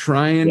 They were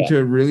trying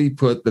to really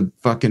put the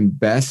fucking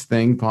best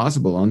thing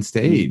possible on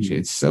stage. Mm-hmm.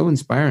 It's so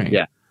inspiring.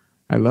 Yeah.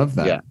 I love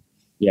that.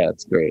 Yeah,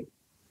 it's great.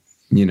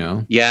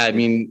 Yeah, I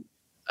mean,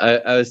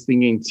 I was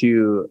thinking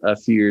too a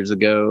few years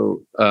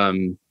ago,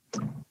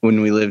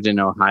 when we lived in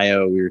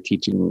Ohio, we were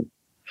teaching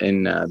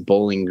in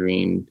Bowling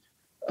Green,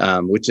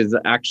 which is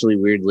actually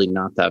weirdly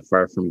not that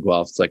far from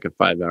Guelph. It's like a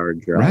 5-hour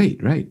drive.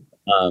 Right.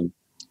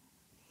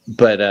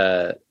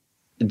 But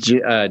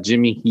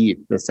Jimmy Heath,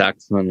 the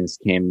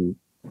saxophonist, came,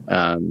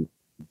 and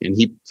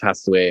he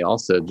passed away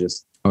also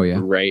just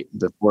right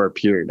before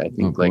Peart, I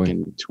think,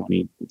 in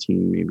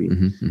 2018 maybe.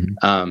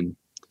 Mm-hmm.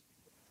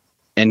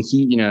 And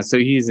he, so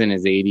he's in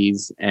his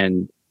 80s,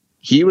 and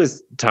he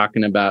was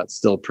talking about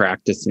still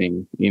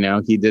practicing.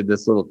 He did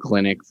this little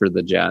clinic for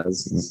the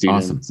jazz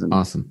students.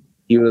 Awesome.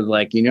 He was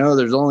like,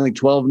 there's only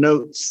 12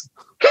 notes.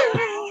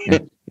 Yeah.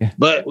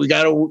 But we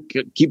got to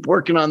keep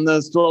working on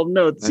those 12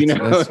 notes,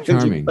 That's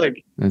charming.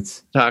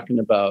 That's talking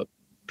about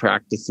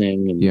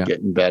practicing and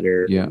getting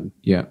better. Yeah.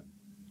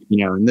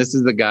 And this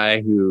is the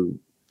guy who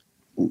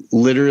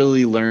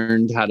literally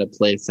learned how to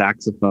play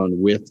saxophone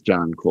with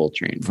John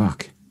Coltrane.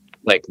 Fuck.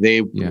 Like they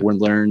were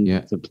learned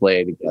to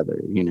play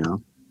together,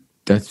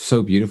 That's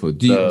so beautiful.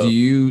 Do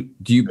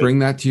you bring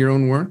that to your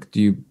own work?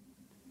 Do you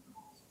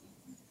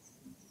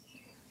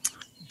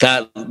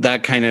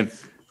that kind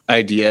of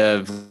idea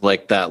of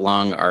like that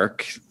long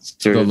arc,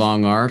 the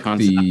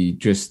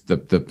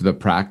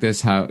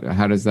practice, how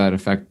does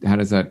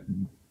that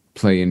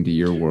play into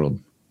your world?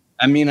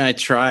 I mean, I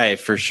try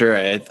for sure.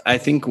 I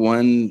think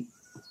one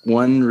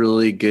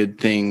really good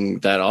thing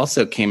that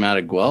also came out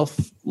of Guelph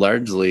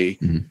largely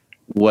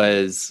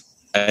was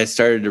I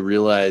started to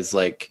realize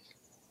like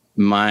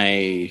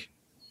my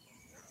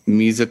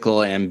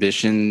musical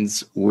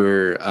ambitions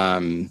were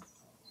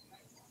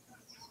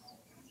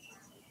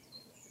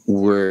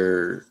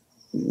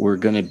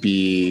going to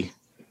be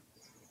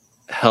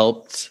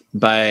helped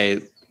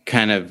by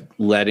kind of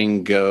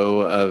letting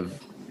go of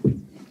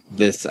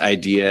this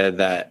idea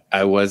that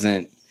I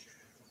wasn't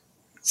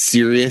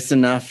serious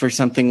enough for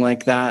something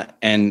like that.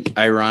 And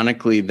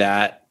ironically,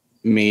 that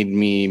made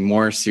me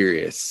more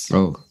serious.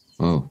 Oh.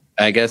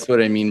 I guess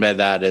what I mean by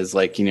that is,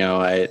 like, you know,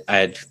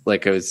 I'd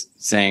like I was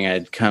saying,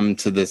 I'd come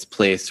to this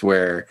place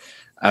where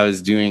I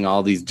was doing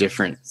all these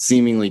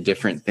seemingly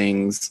different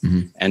things,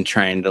 mm-hmm. and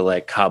trying to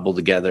like cobble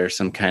together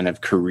some kind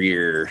of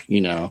career,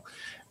 you know.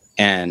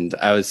 And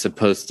I was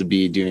supposed to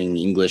be doing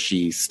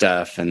Englishy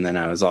stuff, and then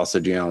I was also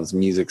doing all this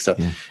music stuff.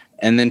 Yeah.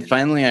 And then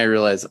finally I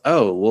realized,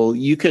 oh, well,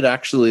 you could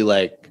actually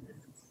like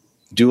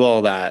do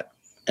all that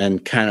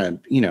and kind of,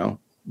 you know,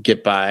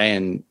 get by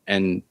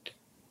and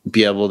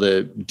be able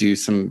to do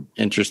some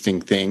interesting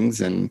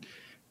things and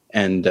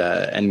you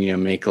know,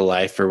 make a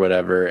life or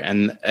whatever.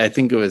 And I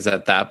think it was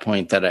at that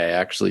point that I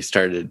actually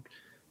started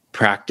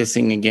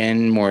practicing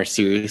again more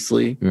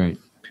seriously. Right.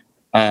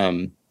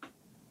 And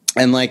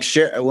like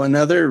share one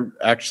other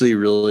actually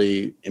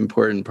really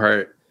important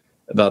part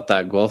about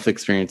that Guelph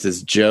experience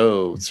is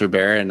Joe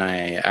Cervera and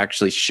I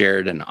actually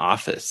shared an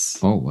office.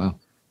 Oh, wow.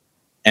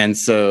 And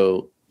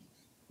so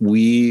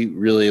we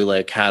really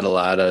like had a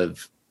lot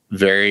of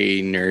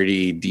very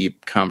nerdy,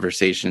 deep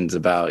conversations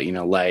about, you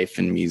know, life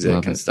and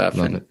music and stuff.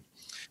 Love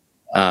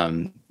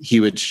and he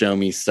would show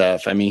me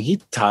stuff. I mean, he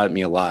taught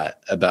me a lot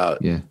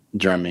about Yeah.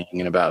 drumming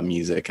and about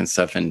music and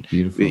stuff. And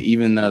Beautiful.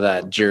 even though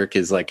that jerk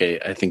is like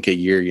I think a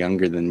year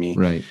younger than me,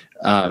 Right.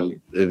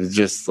 It was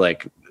just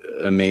like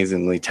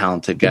amazingly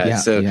talented guy. Yeah,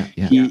 so yeah.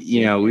 he,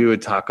 you know, we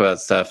would talk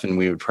about stuff and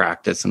we would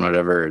practice and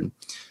whatever. And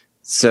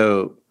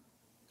so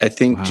I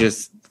think Wow.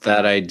 just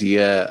that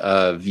idea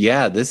of,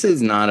 this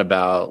is not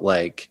about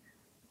like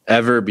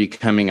ever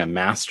becoming a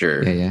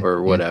master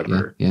or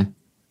whatever,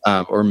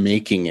 or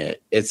making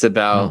it. It's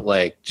about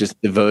like just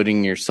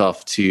devoting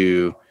yourself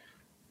to,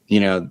 you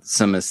know,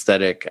 some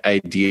aesthetic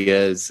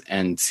ideas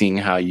and seeing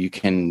how you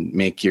can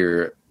make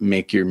your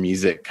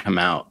music come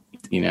out,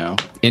 you know,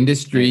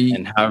 Industry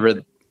and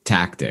however.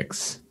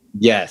 tactics.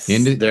 Yes,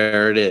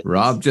 there it is.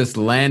 Rob just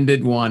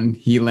landed one.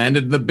 He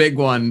landed the big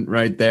one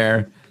right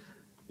there.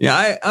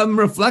 Yeah, I'm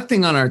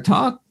reflecting on our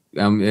talk.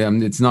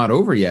 It's not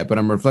over yet, but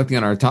I'm reflecting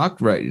on our talk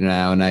right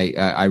now, and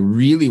I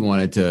really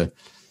wanted to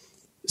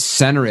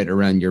center it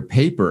around your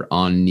paper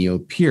on Neil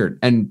Peart,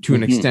 and to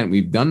an extent,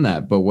 we've done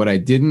that. But what I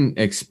didn't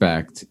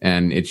expect,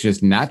 and it's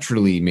just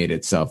naturally made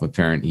itself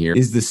apparent here,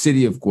 is the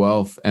city of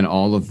Guelph and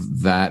all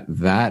of that.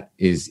 That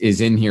is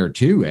in here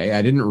too.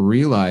 I didn't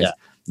realize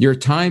your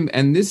time,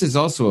 and this is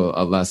also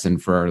a lesson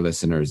for our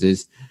listeners: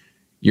 is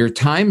your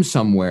time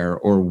somewhere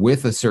or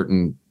with a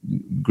certain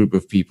group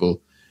of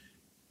people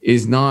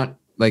is not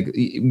like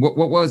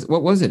what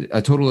was it?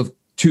 A total of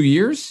 2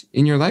 years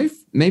in your life,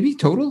 maybe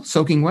total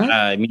soaking wet.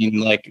 I mean,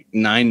 like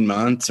 9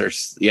 months or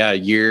a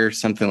year,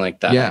 something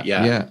like that.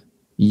 Yeah.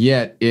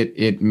 Yet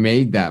it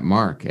made that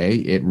mark.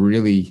 It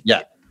really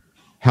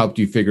helped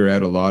you figure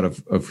out a lot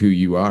of who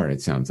you are.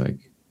 It sounds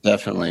like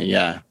definitely.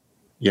 Yeah.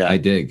 I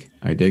dig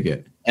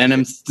it. And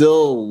I'm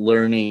still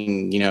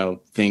learning, you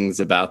know, things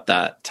about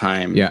that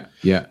time. Yeah.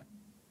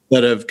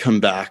 That have come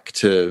back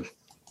to,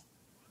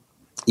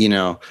 you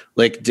know,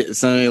 like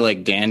somebody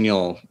like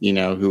Daniel, you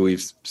know, who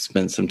we've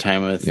spent some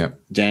time with,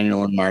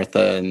 Daniel and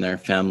Martha and their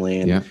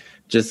family, and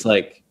just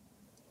like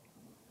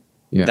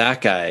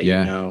that guy, you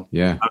know,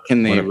 how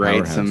can they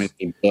write so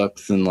many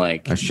books and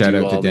like a shout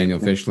out to Daniel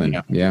Fischlin.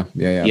 You know?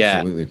 Yeah,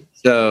 absolutely.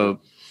 So,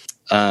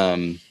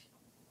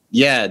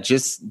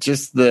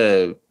 just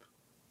the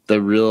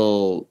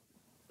real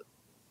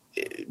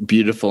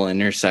beautiful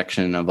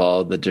intersection of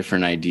all the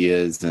different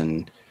ideas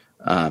and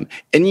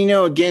you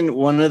know, again,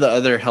 one of the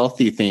other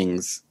healthy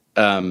things,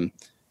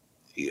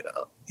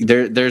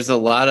 there's a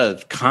lot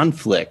of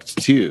conflict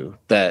too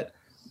that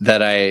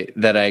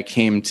I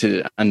came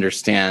to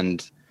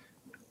understand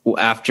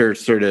after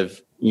sort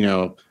of, you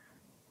know,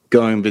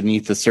 going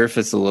beneath the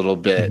surface a little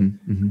bit,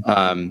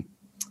 and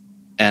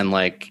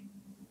like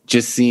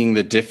just seeing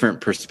the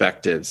different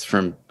perspectives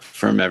from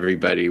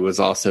everybody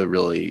was also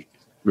really,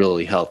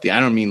 really healthy. I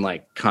don't mean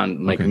like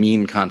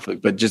mean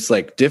conflict, but just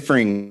like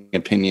differing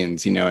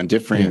opinions, you know, and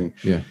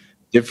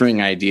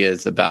differing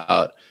ideas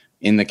about,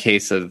 in the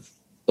case of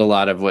a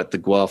lot of what the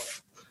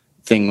Guelph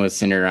thing was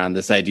centered around,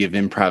 this idea of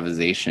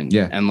improvisation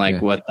and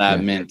like what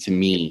that meant to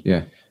me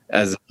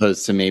as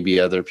opposed to maybe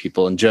other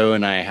people. And Joe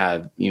and I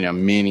had, you know,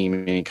 many,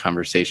 many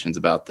conversations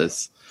about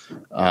this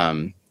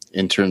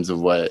in terms of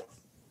what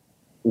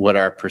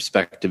our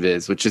perspective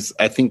is, which is,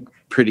 I think,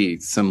 pretty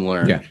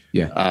similar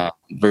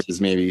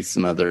versus maybe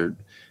some other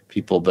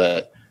people.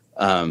 But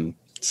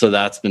so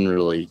that's been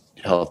really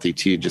healthy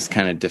too, just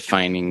kind of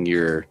defining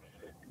your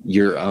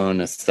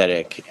own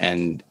aesthetic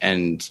and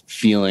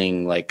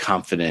feeling like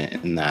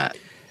confident in that.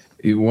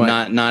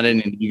 Not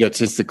in an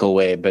egotistical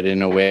way, but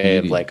in a way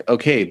of like,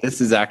 okay,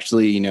 this is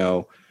actually, you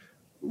know,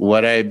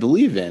 what I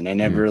believe in. I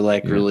never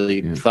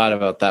really yeah. thought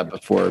about that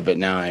before, but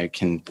now I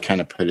can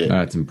kind of put it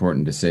It's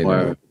important to say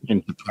more that.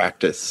 into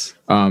practice.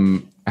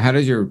 How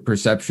does your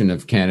perception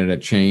of Canada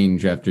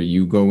change after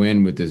you go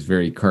in with this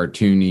very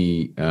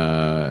cartoony,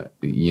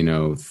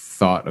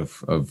 thought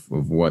of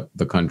what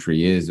the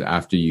country is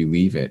after you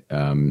leave it,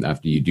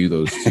 after you do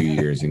those 2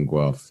 years in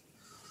Guelph?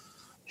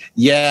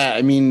 Yeah,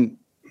 I mean,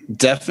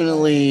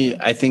 definitely,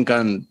 I think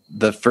on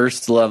the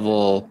first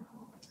level,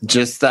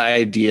 just the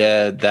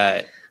idea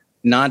that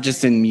not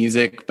just in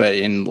music, but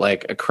in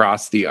like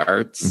across the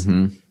arts,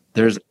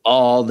 there's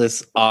all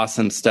this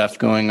awesome stuff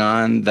going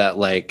on that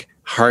like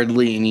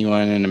hardly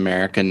anyone in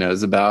America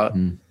knows about.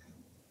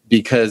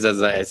 Because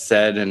as I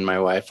said, and my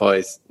wife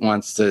always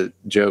wants to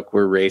joke,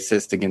 we're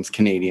racist against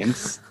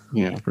Canadians,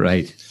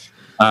 Right.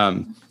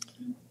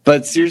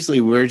 But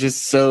seriously, we're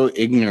just so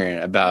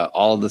ignorant about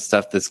all the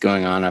stuff that's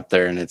going on up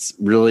there. And it's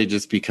really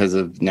just because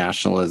of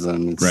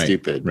nationalism. It's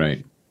stupid.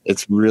 Right.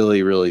 It's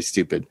really, really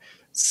stupid.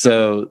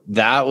 So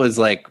that was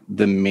like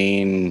the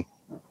main,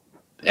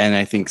 and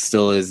I think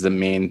still is the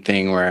main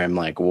thing where I'm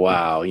like,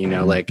 wow,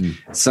 like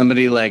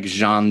somebody like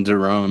Jean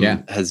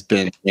Derome has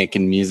been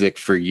making music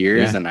for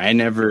years, and I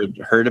never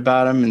heard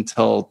about him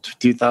until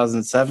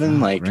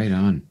 2007. Like, right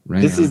on.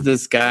 This is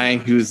this guy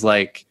who's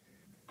like,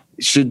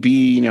 should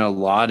be,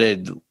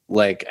 lauded.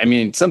 Like, I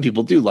mean, some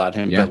people do laud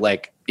him, but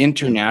like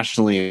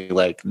internationally,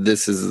 like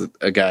this is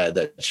a guy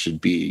that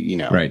should be,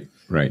 right.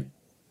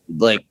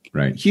 Like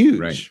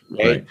huge,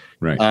 right?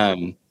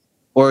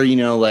 Or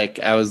like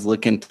I was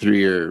looking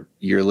through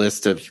your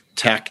list of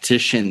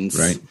tacticians,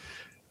 right?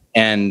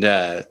 And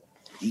I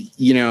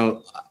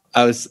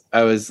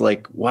was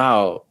like,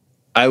 wow,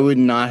 I would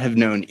not have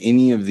known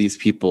any of these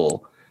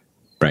people,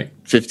 right,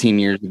 15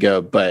 years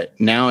ago. But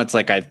now it's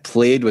like I've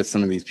played with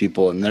some of these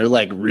people, and they're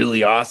like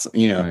really awesome,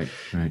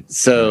 Right.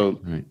 So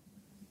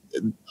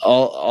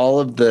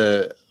all of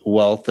the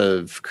wealth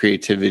of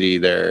creativity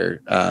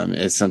there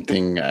is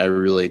something I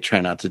really try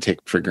not to take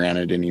for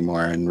granted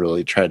anymore, and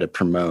really try to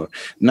promote.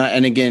 Not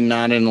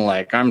in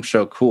like I'm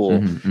so cool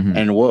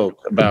and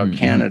woke about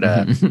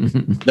Canada.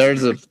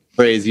 There's a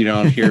phrase you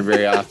don't hear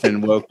very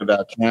often, woke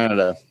about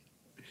Canada.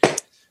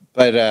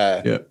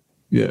 But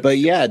but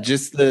yeah,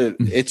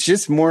 it's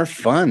just more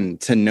fun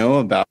to know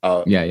about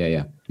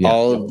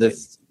all of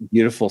this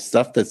beautiful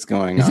stuff that's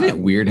going on. Isn't it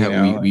weird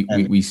how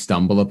we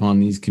stumble upon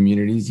these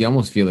communities? You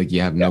almost feel like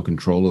you have no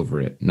control over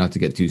it. Not to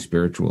get too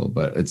spiritual,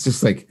 but it's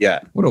just like,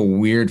 what a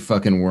weird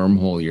fucking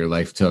wormhole your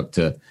life took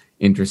to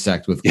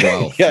intersect with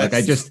Guelph. Yes.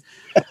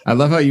 Like I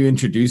love how you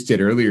introduced it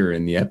earlier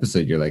in the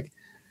episode. You're like,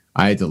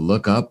 I had to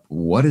look up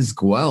what is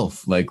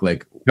Guelph, like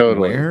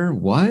totally. Where,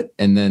 what,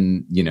 and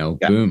then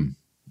boom.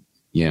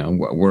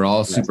 We're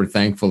all super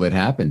thankful it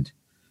happened.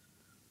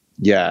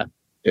 Yeah.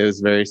 It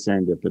was very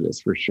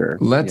serendipitous for sure.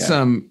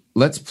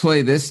 Let's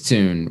play this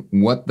tune.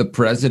 What the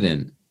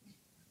President.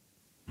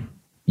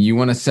 You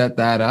want to set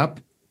that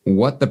up?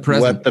 What the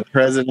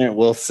President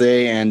will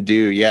say and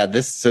do. Yeah,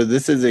 this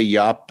is a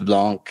Jaap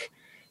Blanc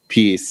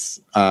piece.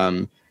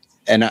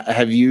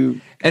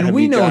 And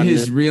we know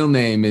his real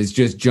name is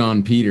just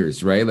John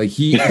Peters, right? Like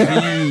he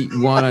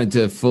wanted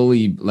to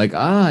fully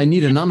I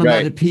need an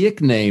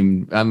onomatopoeic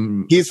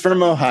name. He's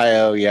from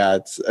Ohio. Yeah,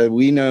 it's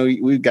we know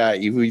we've got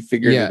you. We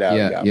figured it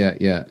out.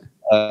 Yeah.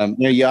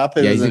 Jaap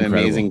is an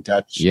amazing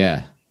Dutch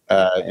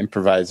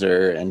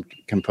improviser and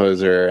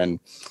composer, and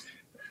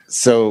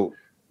so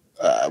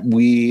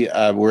we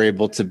were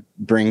able to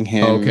bring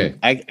him. Okay,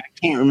 I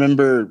can't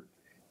remember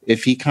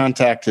if he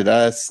contacted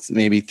us,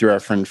 maybe through our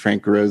friend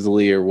Frank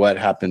Rosalie, or what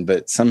happened,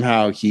 but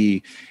somehow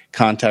he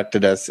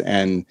contacted us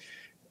and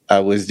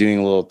was doing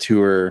a little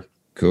tour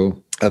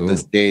of the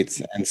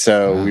States. And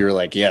so we were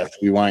like, yes,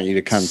 we want you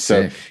to come.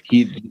 Sick. So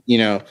he,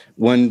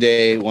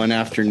 one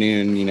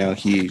afternoon,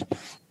 he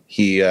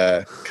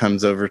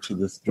comes over to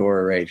this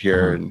door right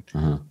here and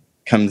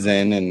comes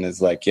in and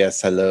is like,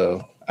 yes,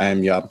 hello, I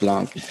am Jaap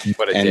Blanc.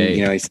 What a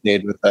day. He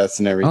stayed with us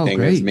and everything. Oh,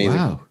 great. It was amazing.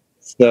 Wow.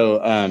 So,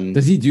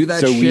 does he do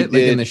that shit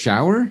in the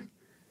shower?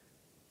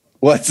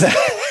 What's that?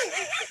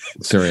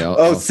 Sorry.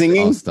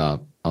 Singing?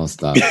 I'll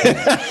stop.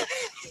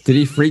 Did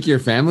he freak your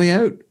family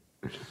out?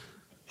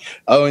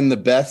 Oh, in the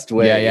best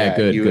way. Yeah.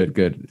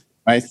 Good.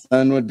 My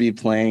son would be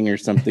playing or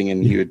something,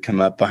 and he would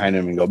come up behind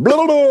him and go blah,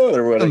 blah, blah,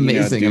 or whatever.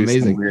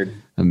 Amazing. Weird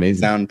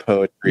amazing sound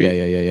poetry.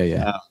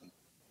 Yeah.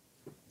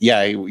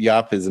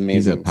 Jaap is amazing.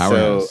 He's a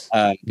powerhouse.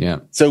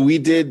 So we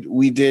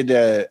did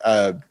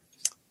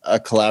a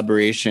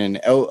collaboration.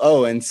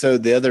 And so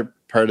the other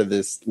part of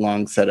this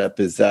long setup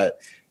is that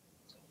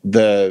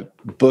the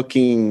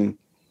booking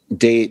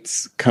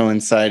dates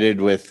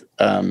coincided with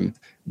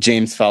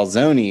James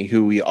Falzoni,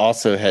 who we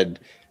also had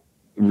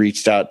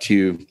reached out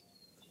to,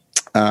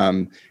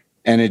 and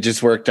it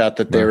just worked out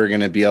that they were going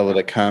to be able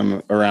to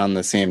come around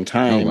the same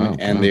time.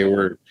 They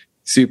were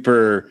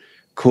super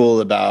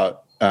cool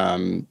about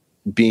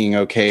being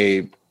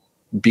okay,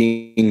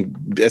 being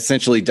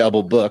essentially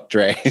double booked,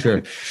 right?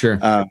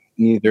 Sure.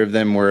 Neither of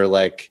them were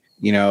like,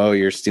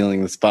 you're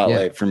stealing the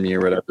spotlight from me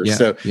or whatever.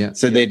 So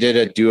they did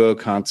a duo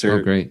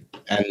concert. Oh, great.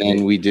 and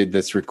then we did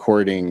this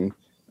recording,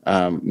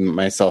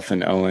 myself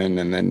and Owen,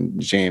 and then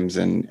James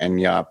and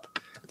Yop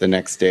the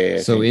next day. I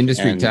So think.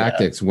 industry And,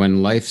 tactics.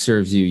 When life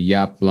serves you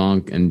Yap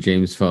Blanc and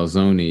James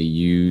Falzoni,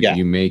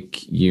 you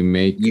make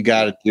you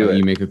got to do it.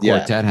 You make a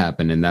quartet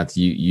happen, and that's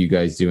you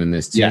guys doing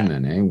this tune. Yeah.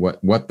 Then, eh?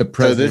 What the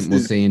president will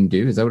say and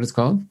do, is that what it's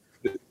called?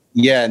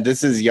 Yeah,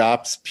 this is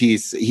Yop's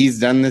piece. He's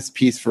done this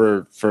piece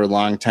for a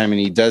long time, and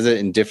he does it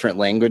in different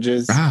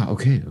languages.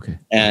 Okay.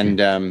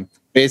 And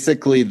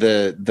basically,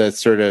 the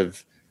sort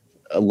of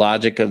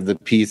logic of the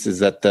piece is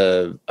that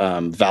the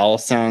vowel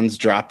sounds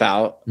drop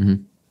out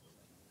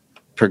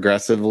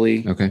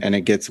progressively, and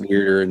it gets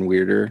weirder and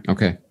weirder.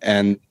 Okay.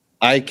 And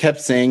I kept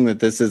saying that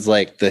this is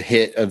like the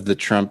hit of the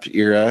Trump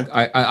era.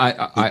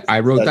 I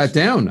wrote that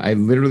down. I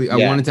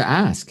wanted to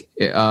ask.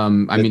 I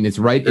mean, it's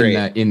right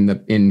great.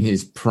 in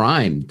his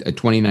prime,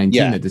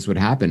 2019, that this would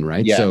happen,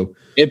 right? Yeah. So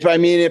it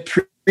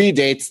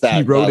predates that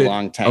he wrote a it.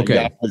 long time.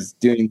 Okay. Yop was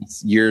doing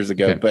this years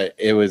ago, but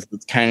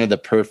it's kind of the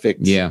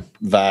perfect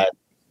vibe,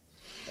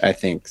 I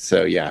think.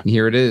 So yeah,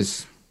 here it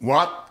is.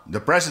 What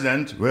the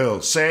president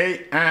will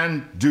say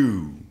and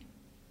do.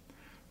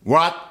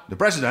 What the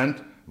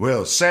president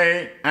will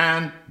say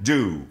and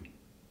do.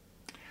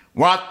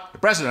 What the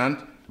president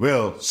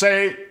will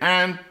say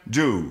and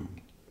do.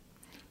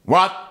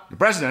 What the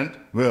president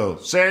will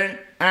say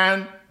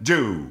and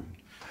do.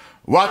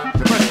 What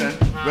the president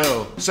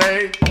will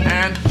say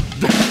and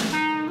do.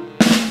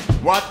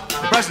 What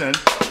the president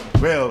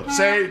will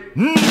say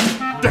and do.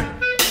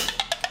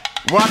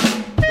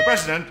 What the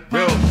president will say and do. What the president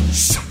will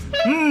say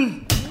and do.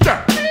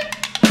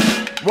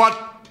 What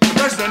the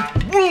president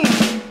will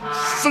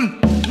say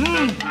and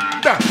do.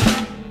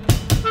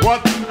 What the president will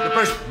say and do. What the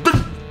president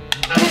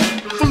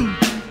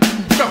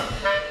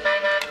will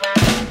say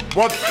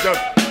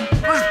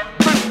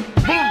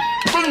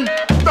and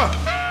do.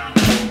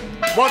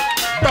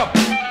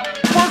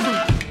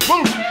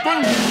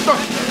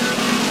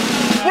 What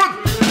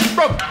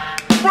the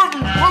president will say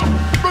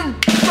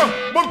and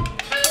do.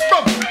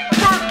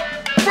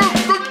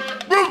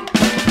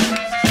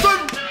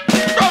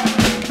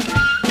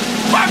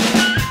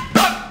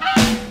 What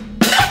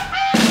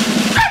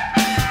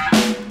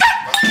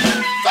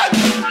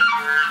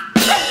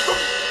the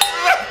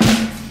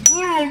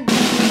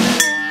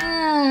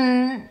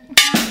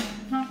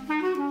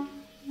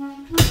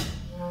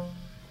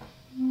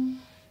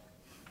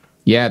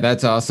Yeah,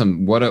 that's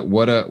awesome. What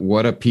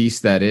a piece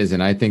that is,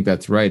 and I think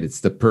that's right.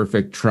 It's the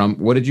perfect Trump.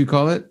 What did you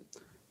call it?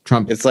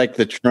 Trump. It's like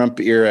the Trump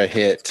era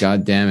hit.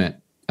 God damn it!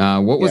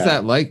 What was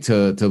that like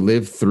to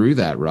live through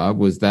that, Rob?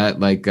 Was that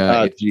like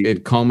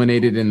it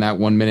culminated in that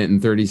 1 minute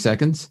and 30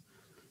 seconds?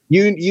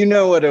 You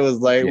know what it was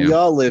like. Yeah. We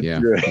all lived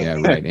through it. Yeah,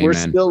 right. We're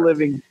still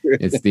living through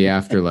it. It's the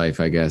afterlife,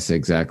 I guess.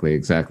 Exactly.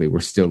 We're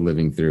still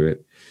living through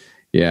it.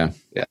 Yeah.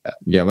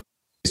 Let's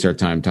waste our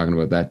time talking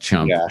about that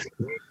chump. Yeah.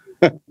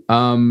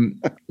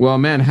 Well,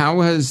 man,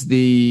 how has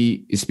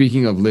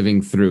speaking of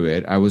living through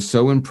it, I was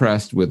so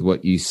impressed with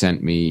what you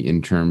sent me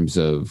in terms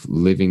of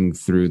living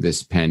through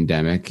this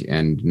pandemic,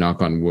 and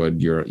knock on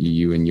wood,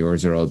 you and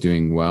yours are all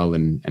doing well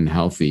and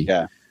healthy.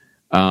 Yeah.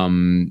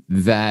 That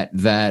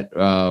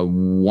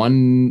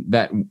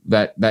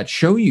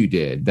show you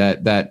did,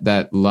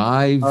 that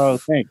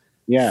live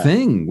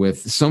thing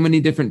with so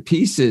many different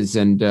pieces,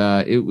 and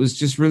it was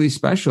just really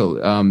special.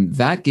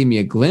 That gave me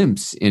a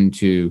glimpse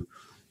into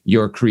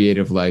your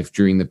creative life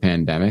during the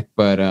pandemic,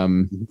 but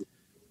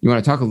you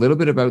want to talk a little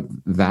bit about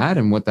that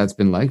and what that's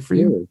been like for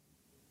you?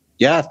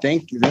 Yeah,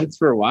 thanks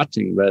for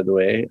watching, by the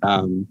way,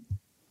 and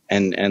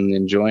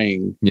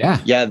enjoying. Yeah,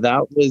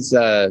 that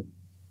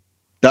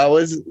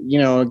was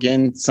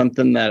again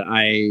something that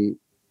I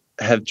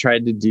have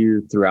tried to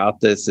do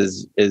throughout this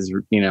is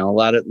a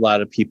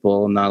lot of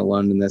people, not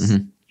alone in this,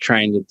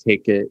 trying to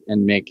take it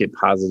and make it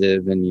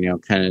positive, and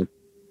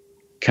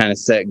kind of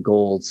set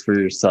goals for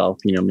yourself,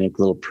 make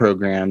little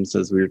programs,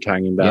 as we were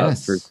talking about,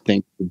 for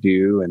things to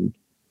do and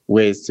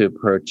ways to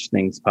approach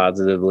things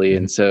positively.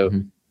 And so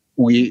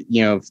we,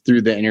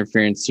 through the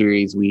Interference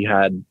series, we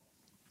had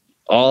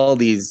all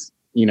these,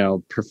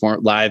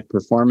 live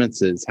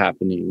performances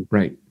happening.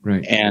 Right.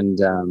 And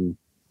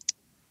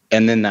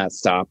then that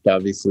stopped,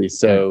 obviously.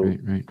 So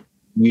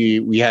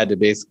we had to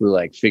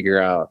basically figure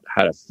out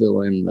how to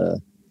fill in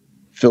the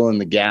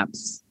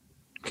gaps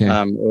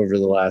over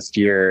the last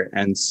year.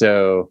 And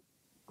so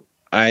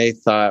I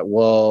thought,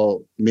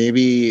 well,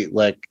 maybe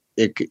we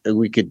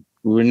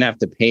wouldn't have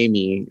to pay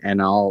me,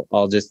 and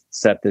I'll just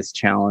set this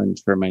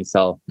challenge for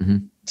myself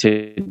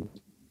to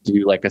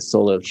do a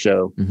solo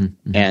show,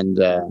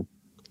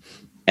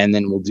 and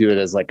then we'll do it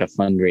as a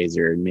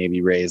fundraiser and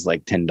maybe raise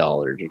 $10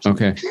 or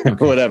something.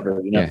 Okay.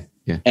 Whatever,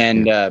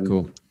 And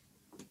cool.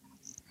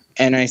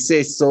 And I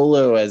say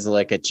solo as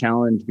a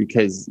challenge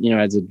because,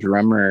 as a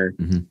drummer,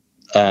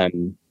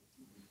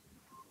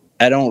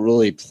 I don't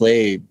really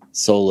play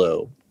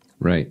solo,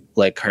 right?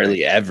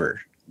 Hardly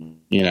ever.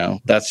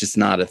 That's just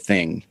not a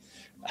thing.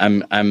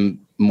 I'm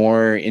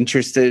more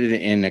interested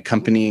in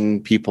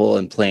accompanying people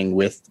and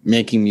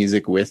making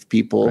music with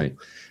people,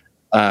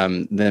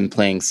 than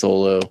playing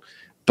solo.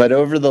 but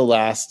over the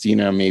last,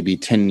 maybe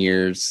 10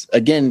 years,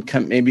 again,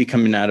 maybe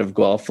coming out of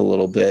Guelph a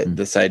little bit,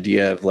 this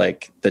idea of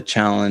like the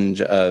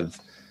challenge of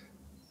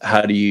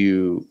how do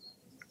you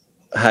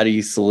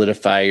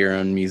solidify your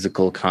own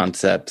musical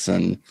concepts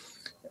and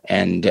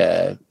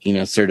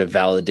sort of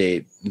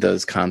validate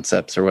those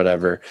concepts or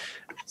whatever.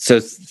 So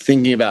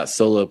thinking about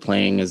solo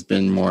playing has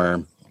been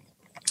more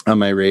on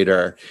my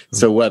radar.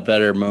 So what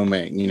better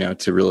moment,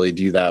 to really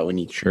do that when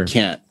you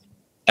can't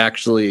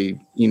actually,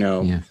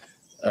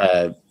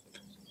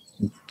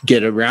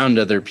 get around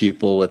other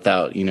people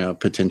without,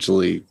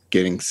 potentially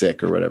getting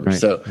sick or whatever. Right,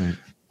 so,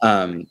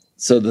 right.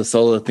 So the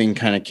solo thing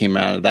kind of came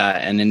out of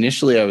that. And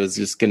initially I was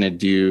just going to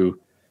do,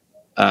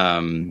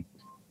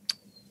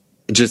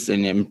 just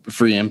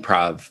free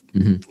improv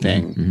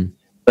thing.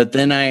 But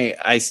then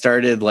I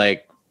started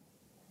like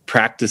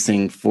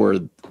practicing for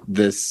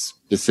this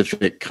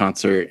specific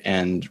concert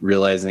and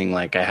realizing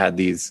like I had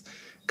these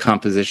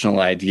compositional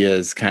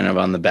ideas kind of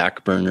on the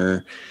back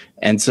burner.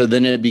 And so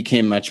then it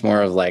became much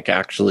more of like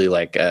actually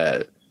like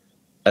a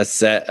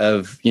set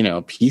of,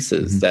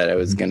 pieces that I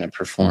was going to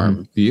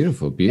perform.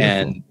 Beautiful.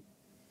 And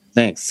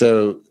thanks.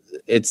 So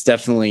it's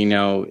definitely,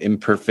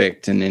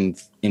 imperfect and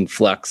in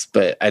flux,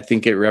 but I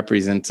think it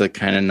represents a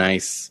kind of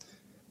nice,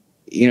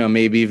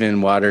 maybe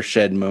even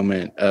watershed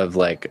moment of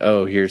like,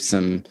 oh, here's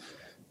some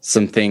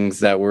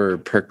things that were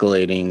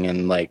percolating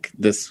and like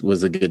this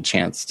was a good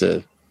chance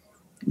to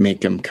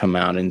make them come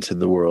out into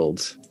the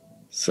world.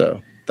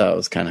 So that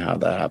was kind of how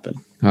that happened.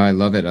 Oh, I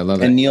love it.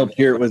 And Neil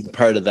Peart was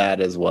part of that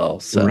as well.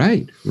 So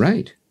Right.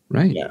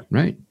 Yeah.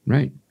 Right.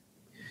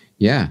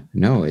 Yeah.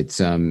 No, it's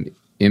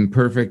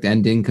imperfect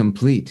and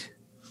incomplete.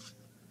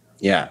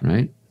 Yeah.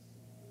 Right.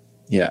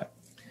 Yeah.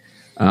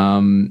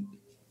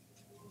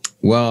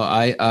 Well,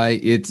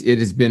 it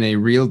has been a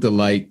real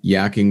delight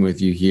yakking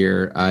with you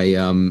here.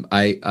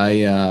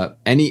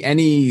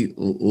 Any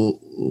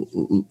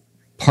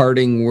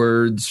parting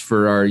words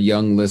for our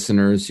young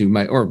listeners who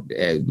might, or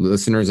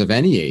listeners of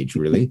any age,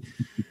 really.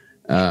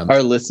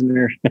 Our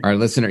listener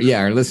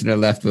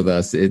left with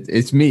us.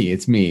 It's me.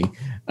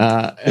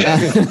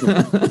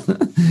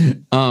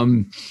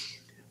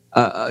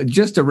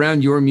 Just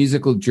around your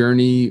musical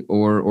journey,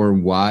 or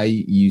why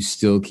you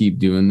still keep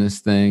doing this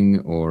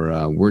thing,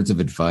 or words of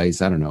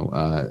advice. I don't know,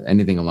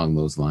 anything along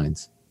those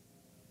lines.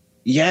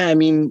 Yeah, I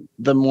mean,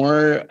 the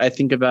more I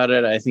think about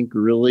it, I think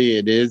really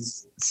it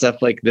is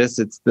stuff like this.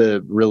 It's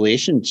the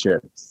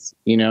relationships.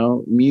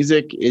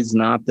 Music is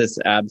not this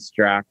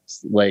abstract,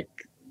 like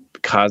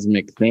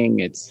cosmic thing.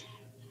 It's.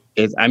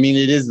 I mean,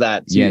 it is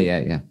that too.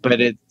 Yeah.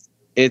 But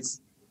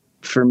it's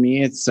for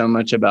me, it's so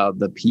much about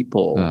the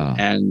people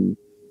and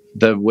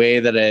the way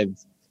that I've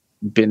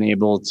been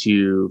able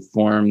to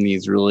form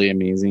these really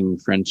amazing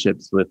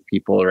friendships with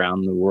people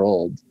around the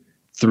world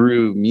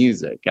through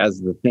music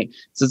as the thing.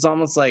 So it's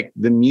almost like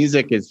the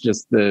music is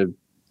just the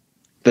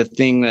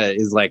thing that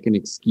is like an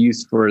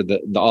excuse for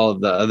all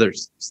of the other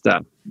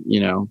stuff,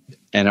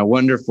 and a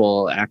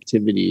wonderful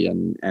activity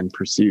and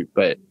pursuit,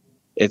 but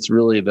it's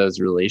really those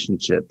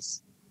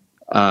relationships.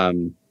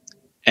 And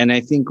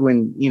I think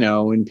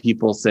when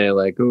people say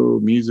like,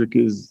 oh, music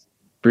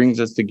brings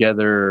us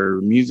together,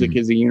 or music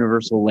is a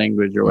universal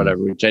language or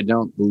whatever, which I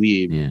don't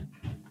believe. Yeah.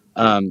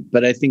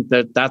 But I think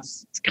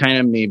that's kind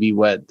of maybe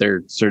what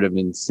they're sort of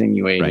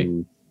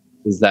insinuating,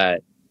 is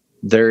that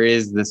there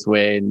is this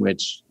way in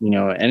which,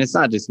 and it's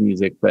not just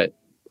music, but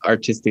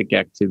artistic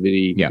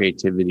activity,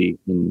 creativity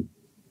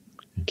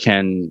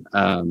can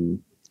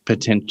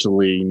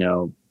potentially,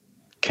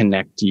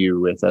 connect you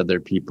with other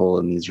people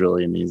in these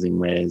really amazing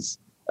ways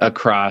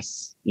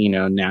across,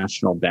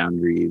 national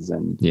boundaries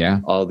and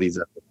all these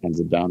other kinds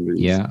of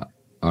boundaries. Yeah.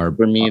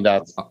 For me,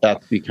 that's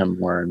become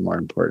more and more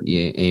important.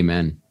 Yeah.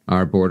 Amen.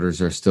 Our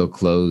borders are still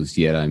closed,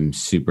 yet I'm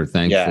super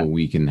thankful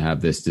we can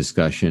have this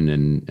discussion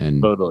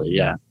and totally.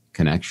 Yeah.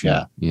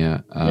 Connection.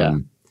 Yeah.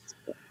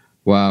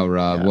 Wow,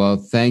 Rob. Yeah. Well,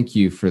 thank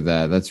you for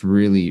that. That's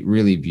really,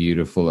 really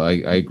beautiful. I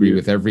agree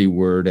with every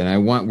word.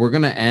 And we're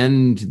going to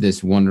end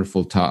this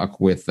wonderful talk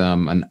with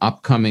an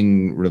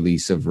upcoming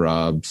release of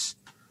Rob's,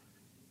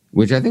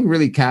 which I think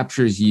really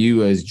captures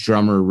you as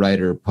drummer,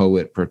 writer,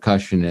 poet,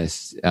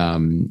 percussionist.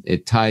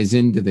 It ties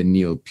into the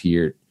Neil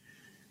Peart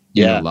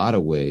in a lot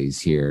of ways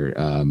here.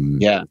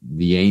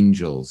 The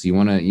Angels. You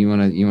want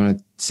to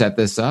set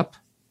this up?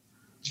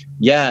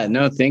 Yeah,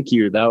 no, thank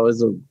you. That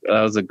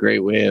was a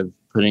great way of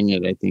putting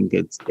it. I think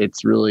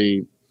it's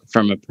really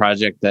from a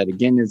project that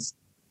again is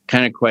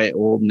kind of quite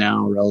old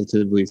now,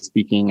 relatively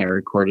speaking. I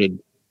recorded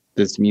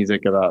this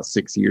music about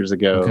 6 years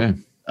ago,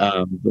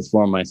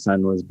 before my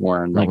son was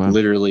born,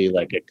 literally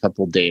like a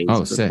couple days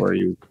before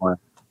he was born.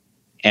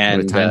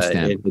 And it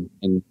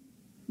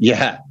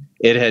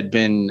had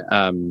been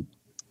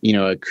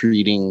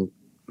accreting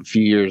a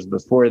few years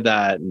before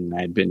that, and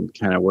I'd been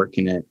kind of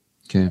working it.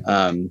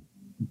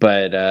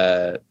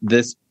 But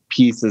this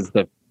piece is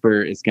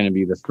it's going to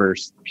be the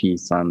first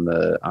piece on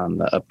the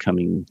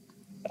upcoming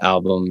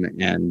album,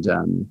 and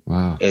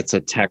it's a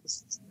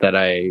text that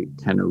I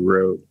kind of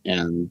wrote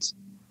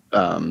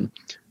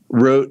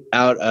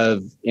out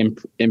of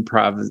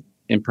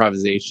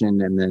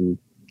improvisation and then,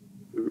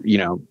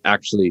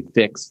 actually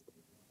fixed.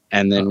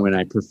 And then when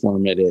I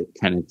perform it, it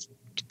kind of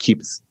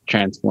keeps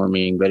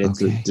transforming, but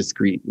it's a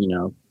discrete,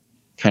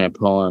 kind of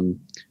poem.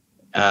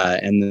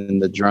 And then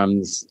the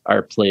drums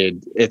are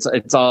played.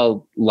 It's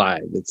all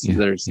live.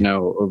 There's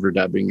no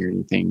overdubbing or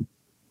anything.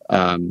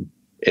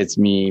 It's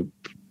me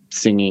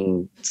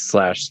singing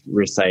 /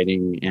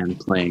 reciting and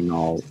playing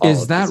all.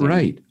 Is that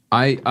right?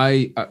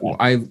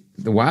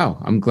 Wow.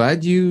 I'm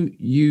glad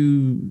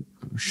you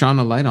shone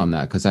a light on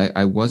that, because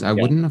I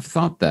wouldn't have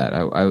thought that.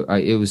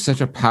 It was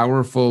such a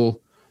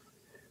powerful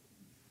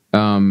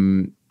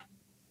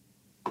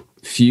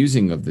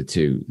fusing of the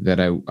two that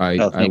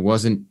I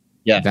wasn't.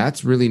 Yeah,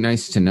 that's really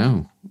nice to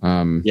know.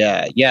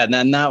 Yeah, and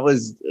then that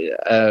was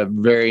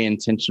very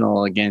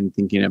intentional. Again,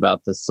 thinking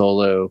about the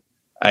solo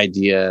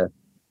idea.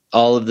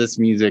 All of this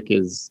music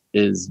is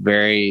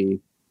very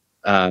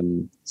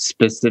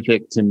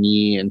specific to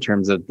me in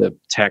terms of the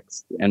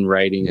text and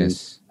writing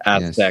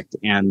aspect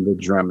and the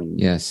drumming.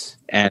 Yes,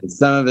 and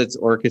some of it's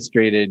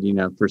orchestrated,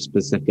 for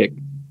specific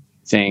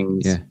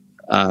things. Yeah.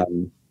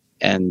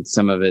 And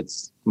some of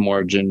it's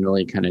more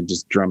generally kind of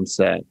just drum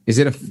set. Is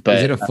it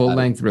a full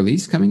length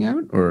release coming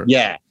out, or?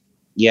 Yeah.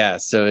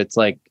 So it's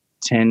like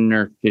 10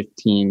 or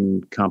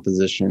 15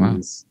 compositions.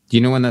 Wow. Do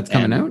you know when that's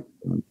coming out?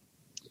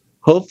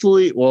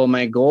 Hopefully, well,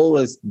 my goal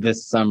was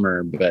this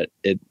summer, but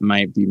it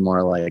might be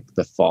more like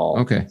the fall.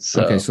 Okay.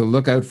 So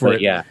look out for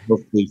it. Yeah,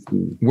 hopefully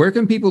soon. Where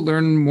can people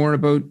learn more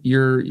about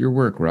your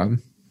work, Rob?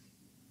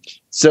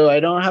 So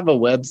I don't have a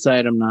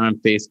website. I'm not on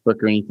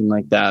Facebook or anything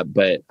like that.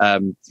 But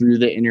through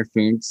the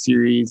Interference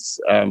series,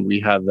 we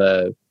have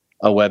a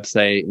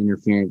website,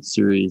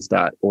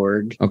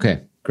 interferenceseries.org.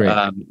 Okay, great.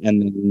 And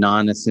then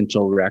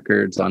Non-Essential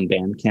Records on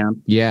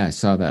Bandcamp. Yeah, I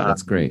saw that.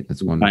 That's great.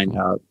 That's wonderful. Find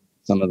out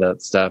some of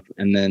that stuff.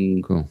 And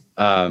then cool.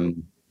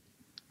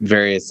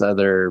 Various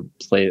other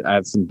I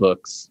have some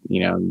books,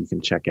 you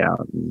can check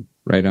out.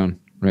 Right on.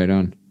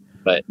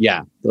 But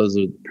yeah, those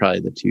are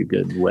probably the two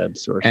good web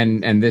sources.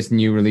 And this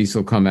new release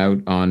will come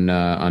out on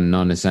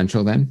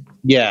Non-Essential then?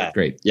 Yeah.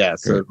 Great. Yeah,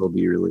 so it will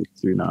be released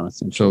through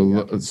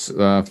Non-Essential.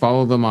 So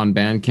follow them on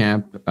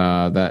Bandcamp,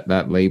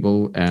 that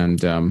label.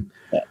 And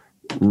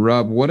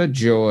Rob, what a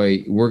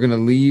joy. We're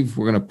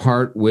going to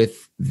part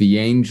with The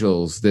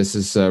Angels. This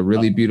is a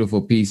really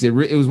beautiful piece. It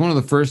was one of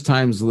the first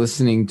times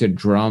listening to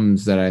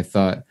drums that I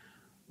thought,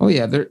 oh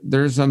yeah,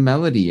 there's a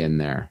melody in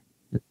there.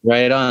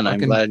 Right on. I'm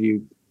glad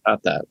you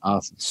got that.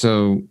 Awesome.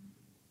 So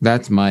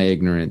that's my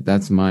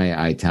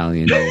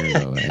Italian ear,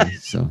 though.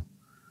 So,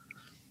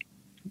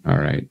 all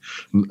right.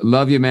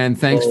 Love you, man.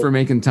 Thanks for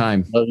making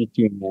time. Love you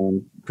too,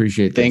 man.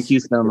 Appreciate this. Thank you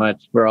so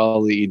much for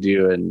all that you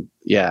do. And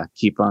yeah,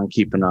 keep on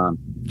keeping on.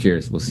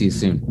 Cheers. We'll see you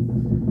soon.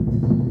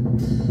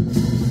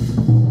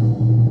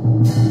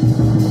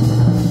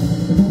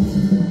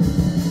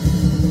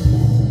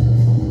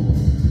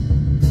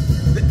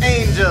 The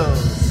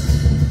Angels.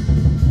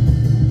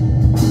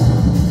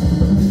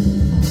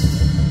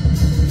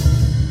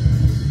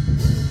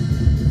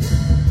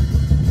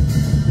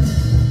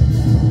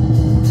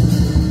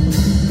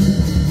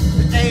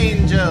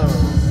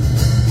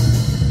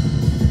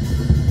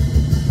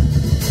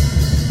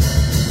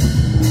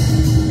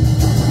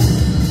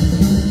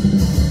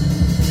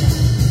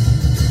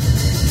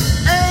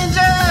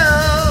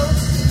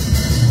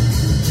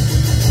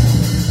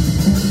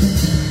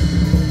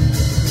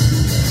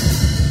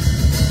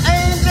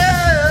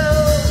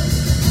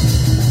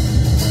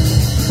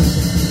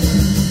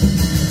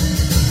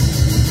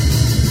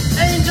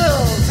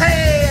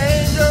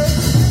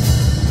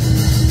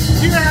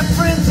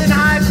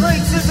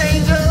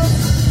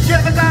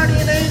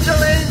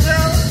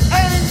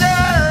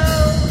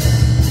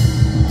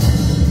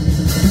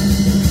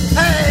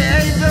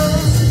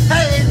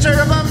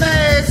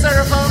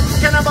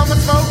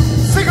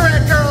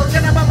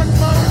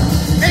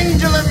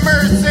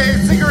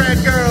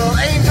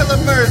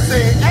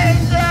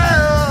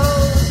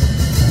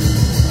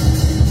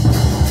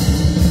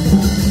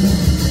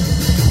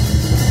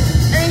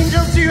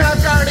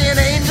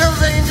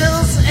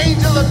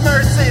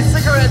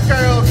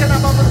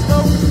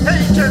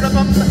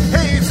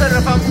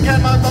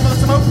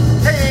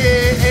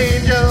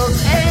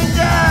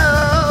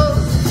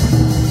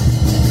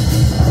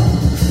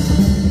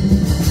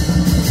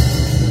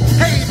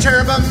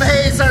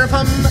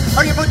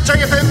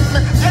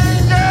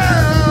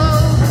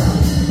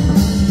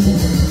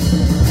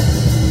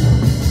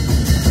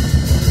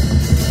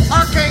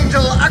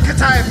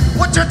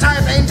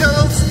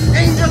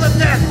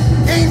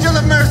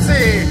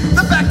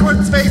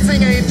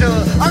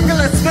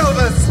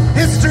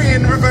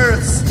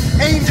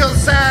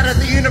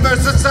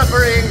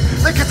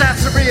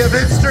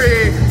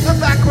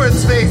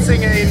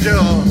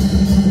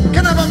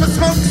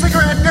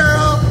 Cigarette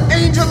girl.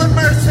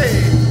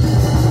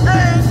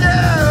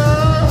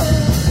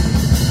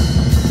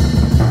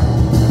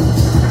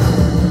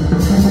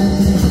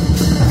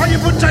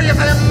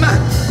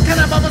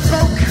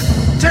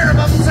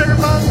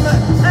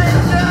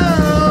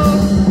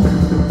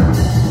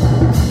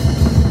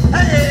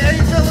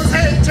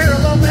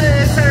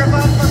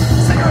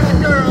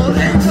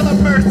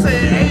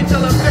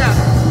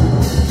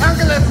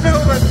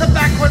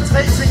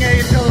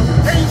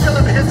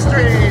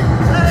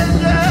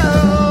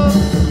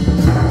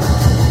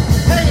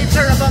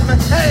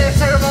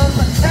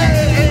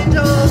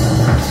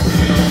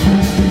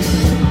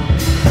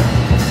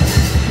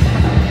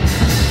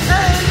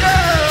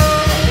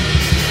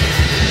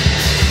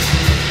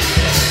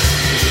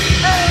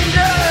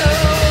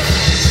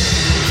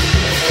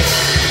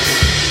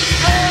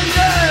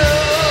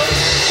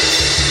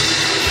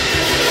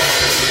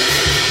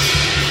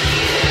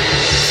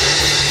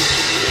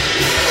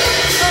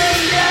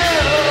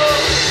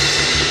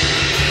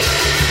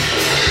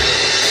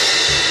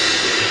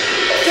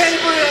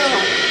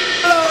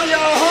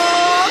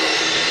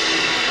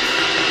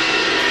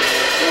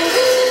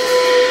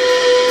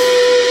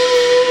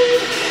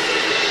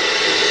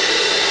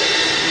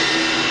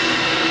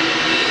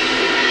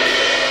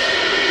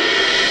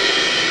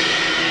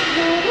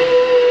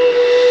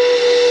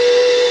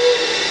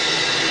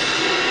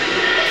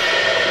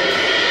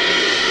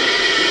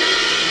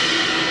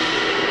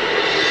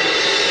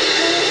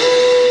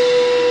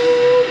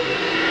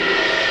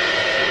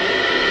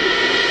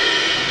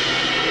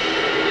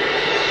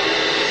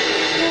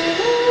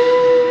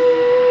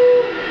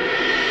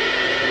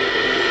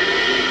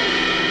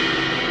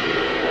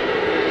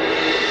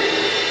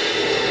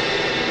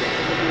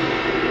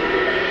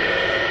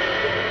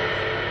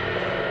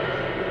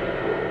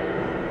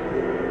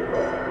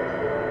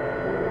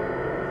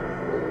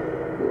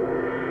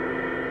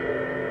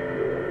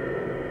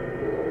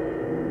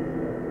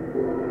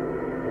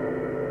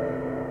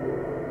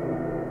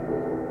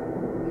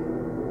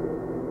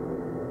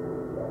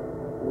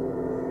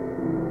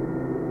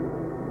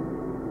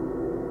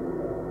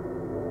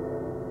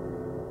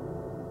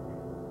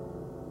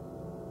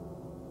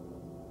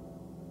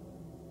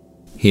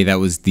 Hey, that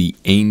was The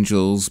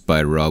Angels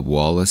by Rob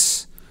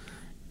Wallace.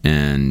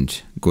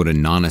 And go to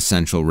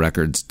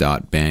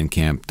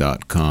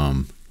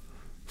nonessentialrecords.bandcamp.com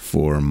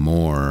for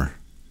more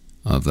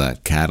of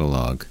that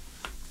catalog.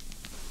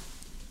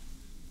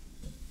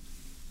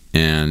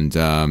 And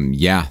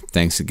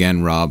thanks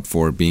again, Rob,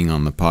 for being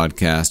on the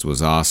podcast. It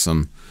was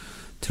awesome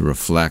to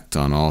reflect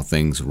on all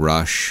things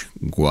Rush,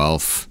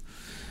 Guelph,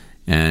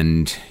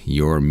 and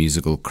your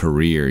musical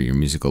career, your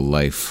musical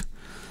life.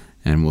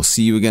 And we'll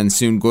see you again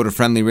soon. Go to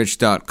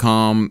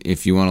friendlyrich.com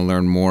if you want to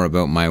learn more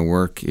about my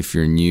work, if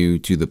you're new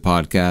to the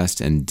podcast,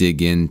 and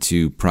dig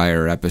into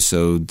prior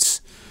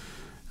episodes.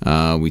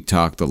 We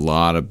talked a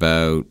lot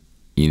about,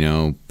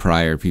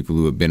 prior people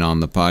who have been on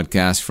the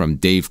podcast, from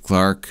Dave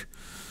Clark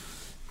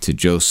to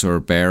Joe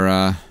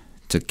Sorbera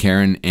to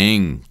Karen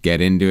Eng.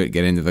 Get into it,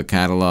 get into the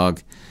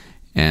catalog,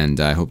 and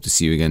I hope to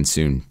see you again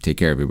soon. Take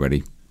care,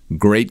 everybody.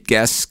 Great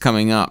guests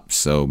coming up,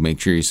 so make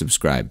sure you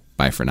subscribe.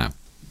 Bye for now.